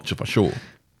much of a show,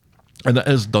 and it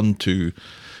is done to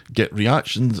get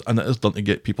reactions, and it is done to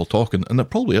get people talking, and it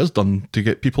probably is done to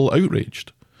get people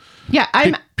outraged. Yeah,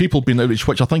 people being outraged,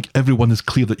 which I think everyone is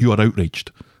clear that you are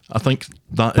outraged. I think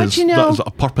that is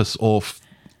a purpose of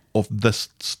this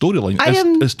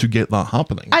storyline is to get that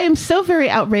happening. I am so very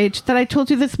outraged that I told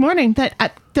you this morning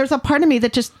that there's a part of me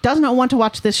that just does not want to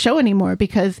watch this show anymore,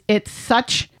 because it's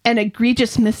such an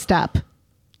egregious misstep,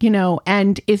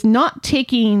 and is not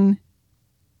taking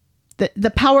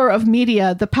the power of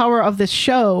media, the power of this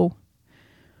show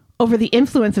over the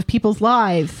influence of people's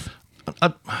lives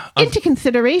into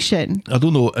consideration. I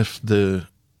don't know if the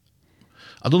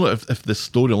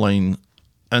storyline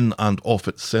in and of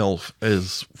itself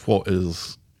is what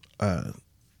is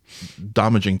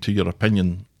damaging to your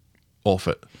opinion of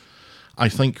it. I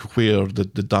think where the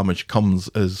damage comes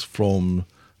is from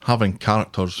having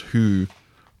characters who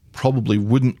probably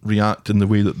wouldn't react in the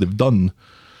way that they've done,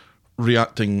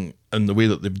 reacting in the way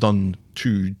that they've done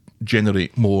to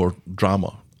generate more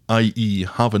drama, i.e.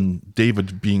 having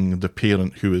David being the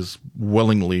parent who is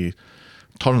willingly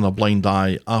turning a blind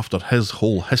eye after his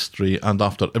whole history and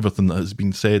after everything that has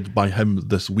been said by him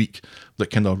this week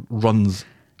that kind of runs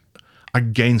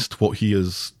against what he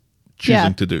is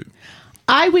choosing to do.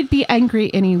 I would be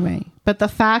angry anyway, but the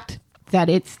fact that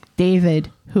it's David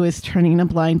who is turning a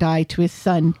blind eye to his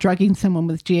son drugging someone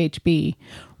with GHB,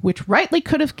 which rightly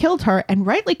could have killed her and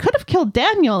rightly could have killed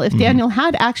Daniel if Daniel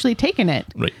had actually taken it.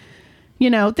 Right.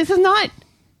 This is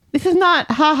not,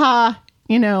 haha,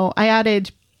 I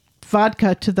added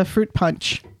vodka to the fruit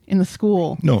punch in the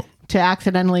school. No. To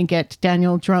accidentally get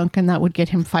Daniel drunk, and that would get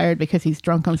him fired because he's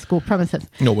drunk on school premises.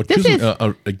 No, we're choosing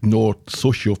to ignore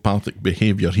sociopathic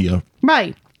behaviour here.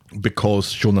 Right.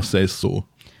 Because Shona says so.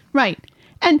 Right.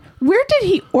 And where did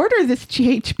he order this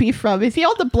GHB from? Is he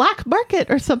on the black market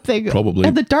or something? Probably.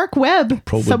 On the dark web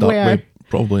Probably somewhere. that way.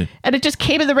 Probably. And it just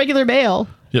came in the regular mail.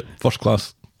 Yep, first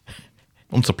class.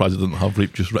 I'm surprised it didn't have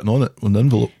rape juice written on it on the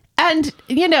envelope. And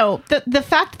the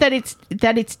fact that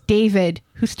it's David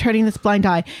who's turning this blind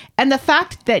eye, and the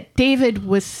fact that David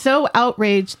was so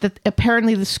outraged that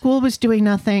apparently the school was doing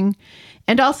nothing,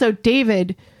 and also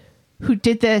David who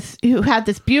had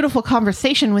this beautiful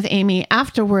conversation with Amy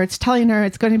afterwards, telling her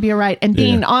it's going to be all right, and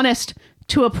being honest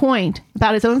to a point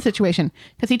about his own situation,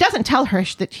 because he doesn't tell her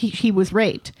that he was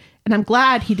raped. And I'm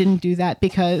glad he didn't do that,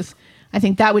 because I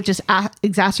think that would just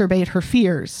exacerbate her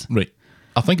fears. Right.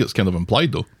 I think it's kind of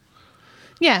implied, though.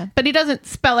 Yeah, but he doesn't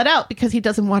spell it out because he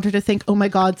doesn't want her to think, oh my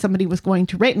God, somebody was going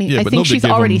to rape me. Yeah, I but think nobody she's gave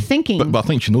already him- thinking. But I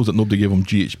think she knows that nobody gave him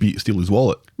GHB to steal his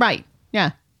wallet. Right.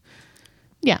 Yeah.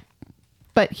 Yeah.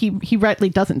 But he rightly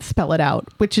doesn't spell it out,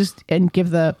 and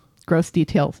give the gross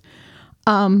details.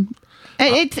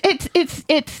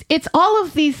 It's all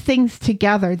of these things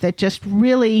together that just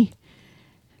really,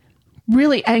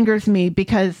 really angers me,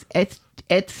 because it's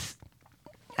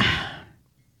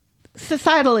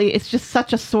societally, it's just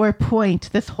such a sore point,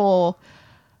 this whole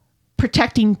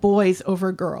protecting boys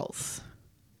over girls,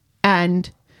 and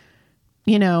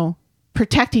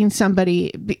protecting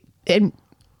somebody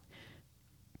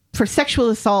for sexual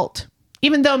assault,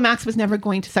 even though Max was never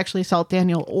going to sexually assault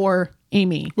Daniel or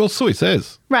Amy. Well, so he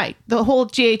says. Right. The whole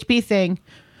GHB thing.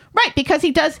 Right. Because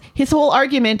his whole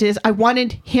argument is, I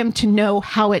wanted him to know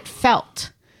how it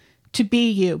felt to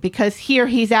be you, because here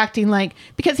he's acting like,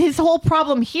 because his whole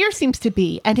problem here seems to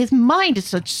be, and his mind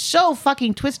is so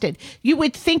fucking twisted. You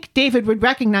would think David would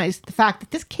recognize the fact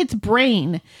that this kid's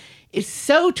brain is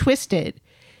so twisted.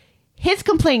 His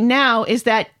complaint now is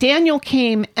that Daniel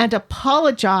came and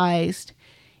apologized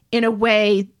in a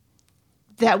way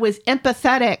that was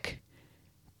empathetic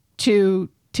to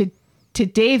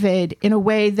David, in a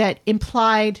way that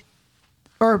implied,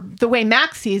 or the way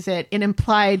Max sees it, it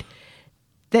implied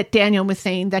that Daniel was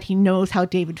saying that he knows how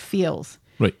David feels.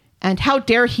 Right. And how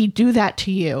dare he do that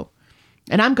to you?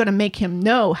 And I'm going to make him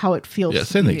know how it feels Yeah, to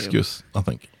same you. excuse, I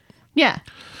think. Yeah.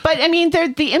 But I mean,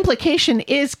 the implication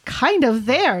is kind of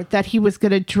there that he was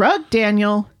going to drug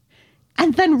Daniel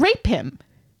and then rape him.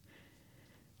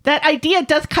 That idea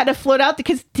does kind of float out,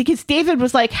 because David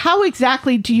was like, how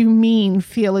exactly do you mean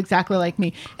feel exactly like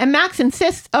me? And Max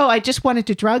insists, oh, I just wanted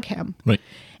to drug him. Right.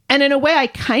 And in a way, I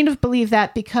kind of believe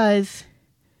that, because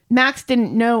Max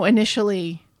didn't know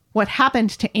initially what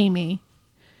happened to Amy.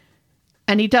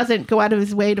 And he doesn't go out of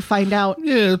his way to find out.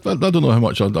 Yeah, I don't know how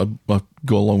much I'd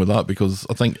go along with that, because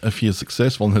I think if he is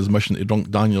successful in his mission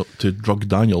to drug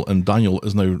Daniel, and Daniel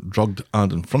is now drugged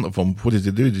and in front of him, what does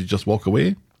he do? Does he just walk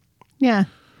away? Yeah.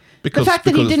 Because fact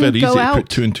that he it's didn't very go easy to out- put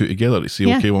two and two together to say,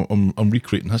 Yeah. okay, well, I'm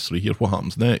recreating history here. What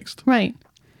happens next? Right.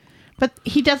 But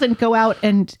he doesn't go out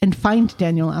and find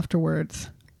Daniel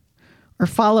afterwards, or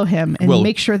follow him and Well-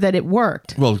 make sure that it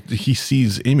worked. Well, he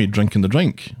sees Amy drinking the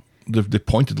drink. They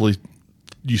pointedly,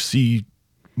 you see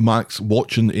Max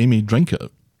watching Amy drink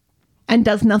it. And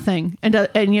does nothing. And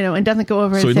doesn't go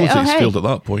over So he and say, knows oh, that he's hey. failed at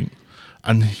that point.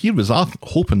 And here was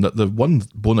hoping that the one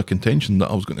bone of contention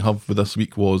that I was going to have for this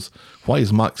week was, why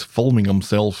is Max filming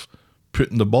himself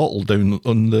putting the bottle down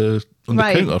on the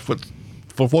Right. counter?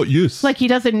 For what use? Like he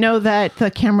doesn't know that the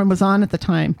camera was on at the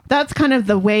time. That's kind of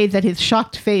the way that his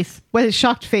shocked face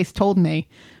told me,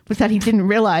 was that he didn't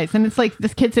realize. And it's like,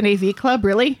 this kid's an AV club,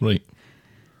 really? Right.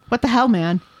 What the hell,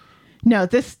 man? No,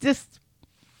 this This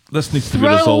needs to be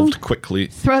Throw- resolved quickly.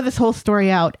 throw this whole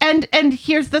story out. And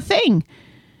here's the thing.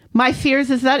 My fears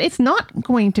is that it's not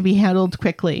going to be handled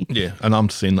quickly. Yeah, and I'm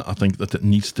saying that I think that it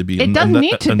needs to be. It does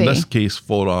need to in be. this case,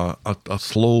 for a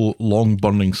slow,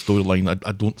 long-burning storyline,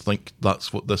 I don't think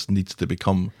that's what this needs to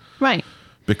become. Right.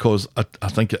 Because I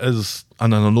think it is,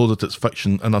 and I know that it's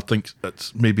fiction, and I think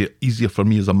it's maybe easier for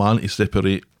me as a man to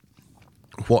separate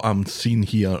what I'm seeing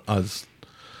here as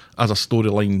a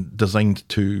storyline designed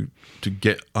to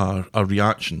get a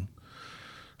reaction,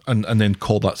 and then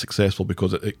call that successful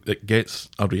because it gets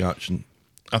a reaction.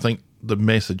 I think the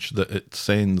message that it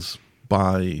sends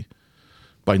by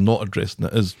not addressing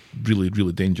it is really,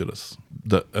 really dangerous.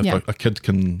 That if Yeah. a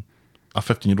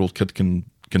 15-year-old kid can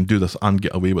do this and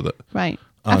get away with it. Right.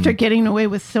 After getting away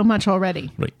with so much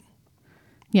already. Right.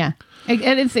 Yeah.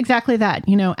 And it's exactly that.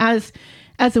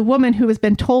 As a woman who has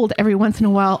been told every once in a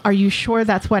while, are you sure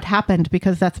that's what happened?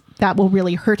 Because that will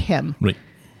really hurt him. Right.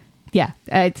 Yeah.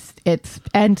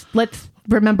 And let's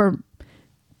remember,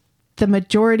 the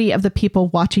majority of the people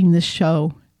watching this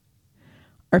show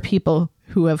are people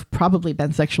who have probably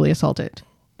been sexually assaulted.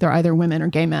 They're either women or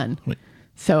gay men. Right.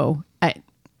 So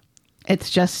it's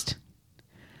just,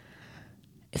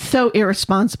 so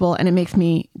irresponsible, and it makes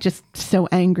me just so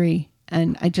angry.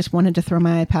 And I just wanted to throw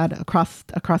my iPad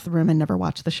across the room and never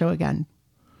watch the show again.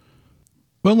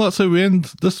 Well, that's how we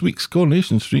end this week's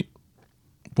Coronation Street.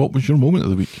 What was your moment of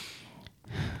the week?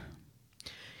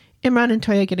 Imran and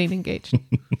Toya getting engaged.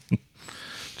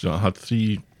 So I had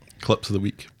 3 clips of the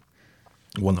week,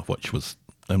 one of which was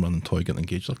Imran and Toya getting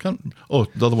engaged.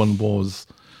 The other one was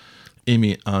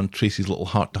Amy and Tracy's little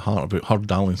heart-to-heart about her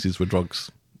dalliances with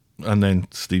drugs, and then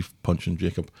Steve punching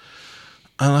Jacob.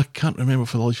 And I can't remember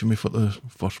for the life of me what the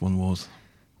first one was.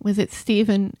 Was it Steve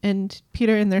and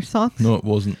Peter in their socks? No, it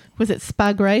wasn't. Was it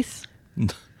Spag Rice?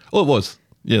 Oh, it was.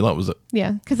 Yeah, that was it.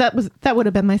 Yeah, because that would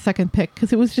have been my second pick,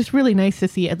 because it was just really nice to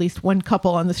see at least one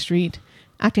couple on the street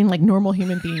acting like normal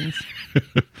human beings.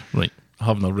 Right,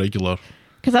 having a regular...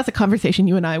 Because that's a conversation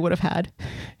you and I would have had.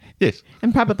 Yes.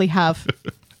 And probably have.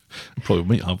 Probably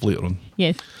might have later on.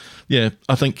 Yes. Yeah,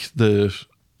 I think it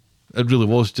really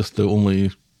was just the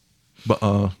only... But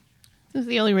it was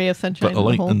the only ray of sunshine bit of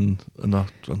light in the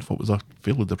whole. in what was a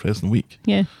fairly depressing week.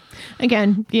 Yeah.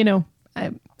 Again,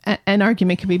 an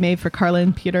argument could be made for Carla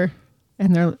and Peter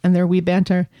and their wee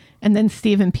banter, and then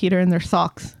Steve and Peter and their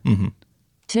socks. Mm-hmm.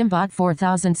 Timbot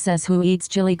 4000 says, who eats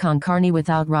chili con carne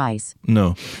without rice?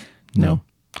 No,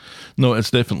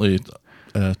 it's definitely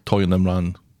Toy and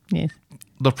Imran. Yes.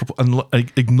 They're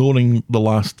ignoring the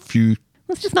last few.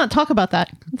 Let's just not talk about that.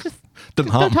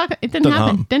 Didn't happen. It didn't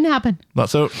happen. Didn't happen.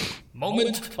 That's our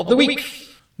moment of the week.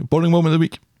 Boring moment of the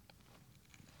week.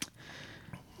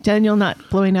 Daniel not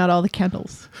blowing out all the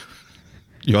candles.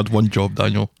 You had one job,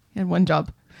 Daniel. And one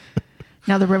job.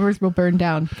 Now the rivers will burn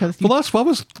down because that's what I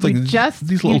was thinking.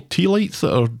 These little tea lights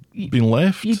that are being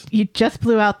left. You just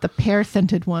blew out the pear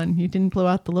scented one. You didn't blow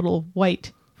out the little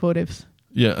white votives.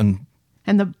 Yeah, and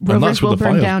the rivers will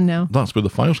burn down now. That's where the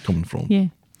fire's coming from. Yeah.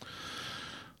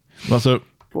 That's it.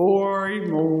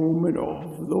 Boring moment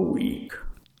of the week.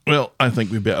 Well, I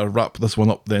think we better wrap this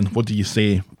one up then. What do you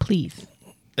say? Please.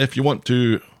 If you want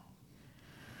to,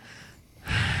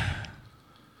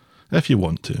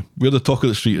 we're the talk of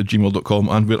the street at gmail.com,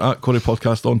 and we're at Corey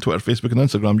Podcast on Twitter, Facebook and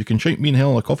Instagram. You can shout me and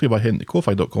Helen a coffee by heading to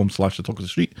ko-fi.com/the talk of the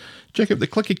street. Check out the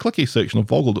clicky section of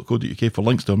vogle.co.uk for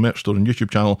links to our merch store and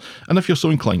YouTube channel. And if you're so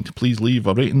inclined, please leave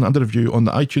a rating and a review on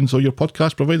the iTunes or your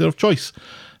podcast provider of choice.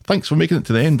 Thanks for making it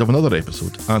to the end of another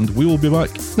episode, and we will be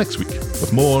back next week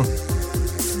with more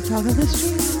The Talk of the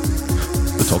Street.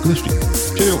 The Talk of the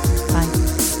Street. Cheerio. Bye.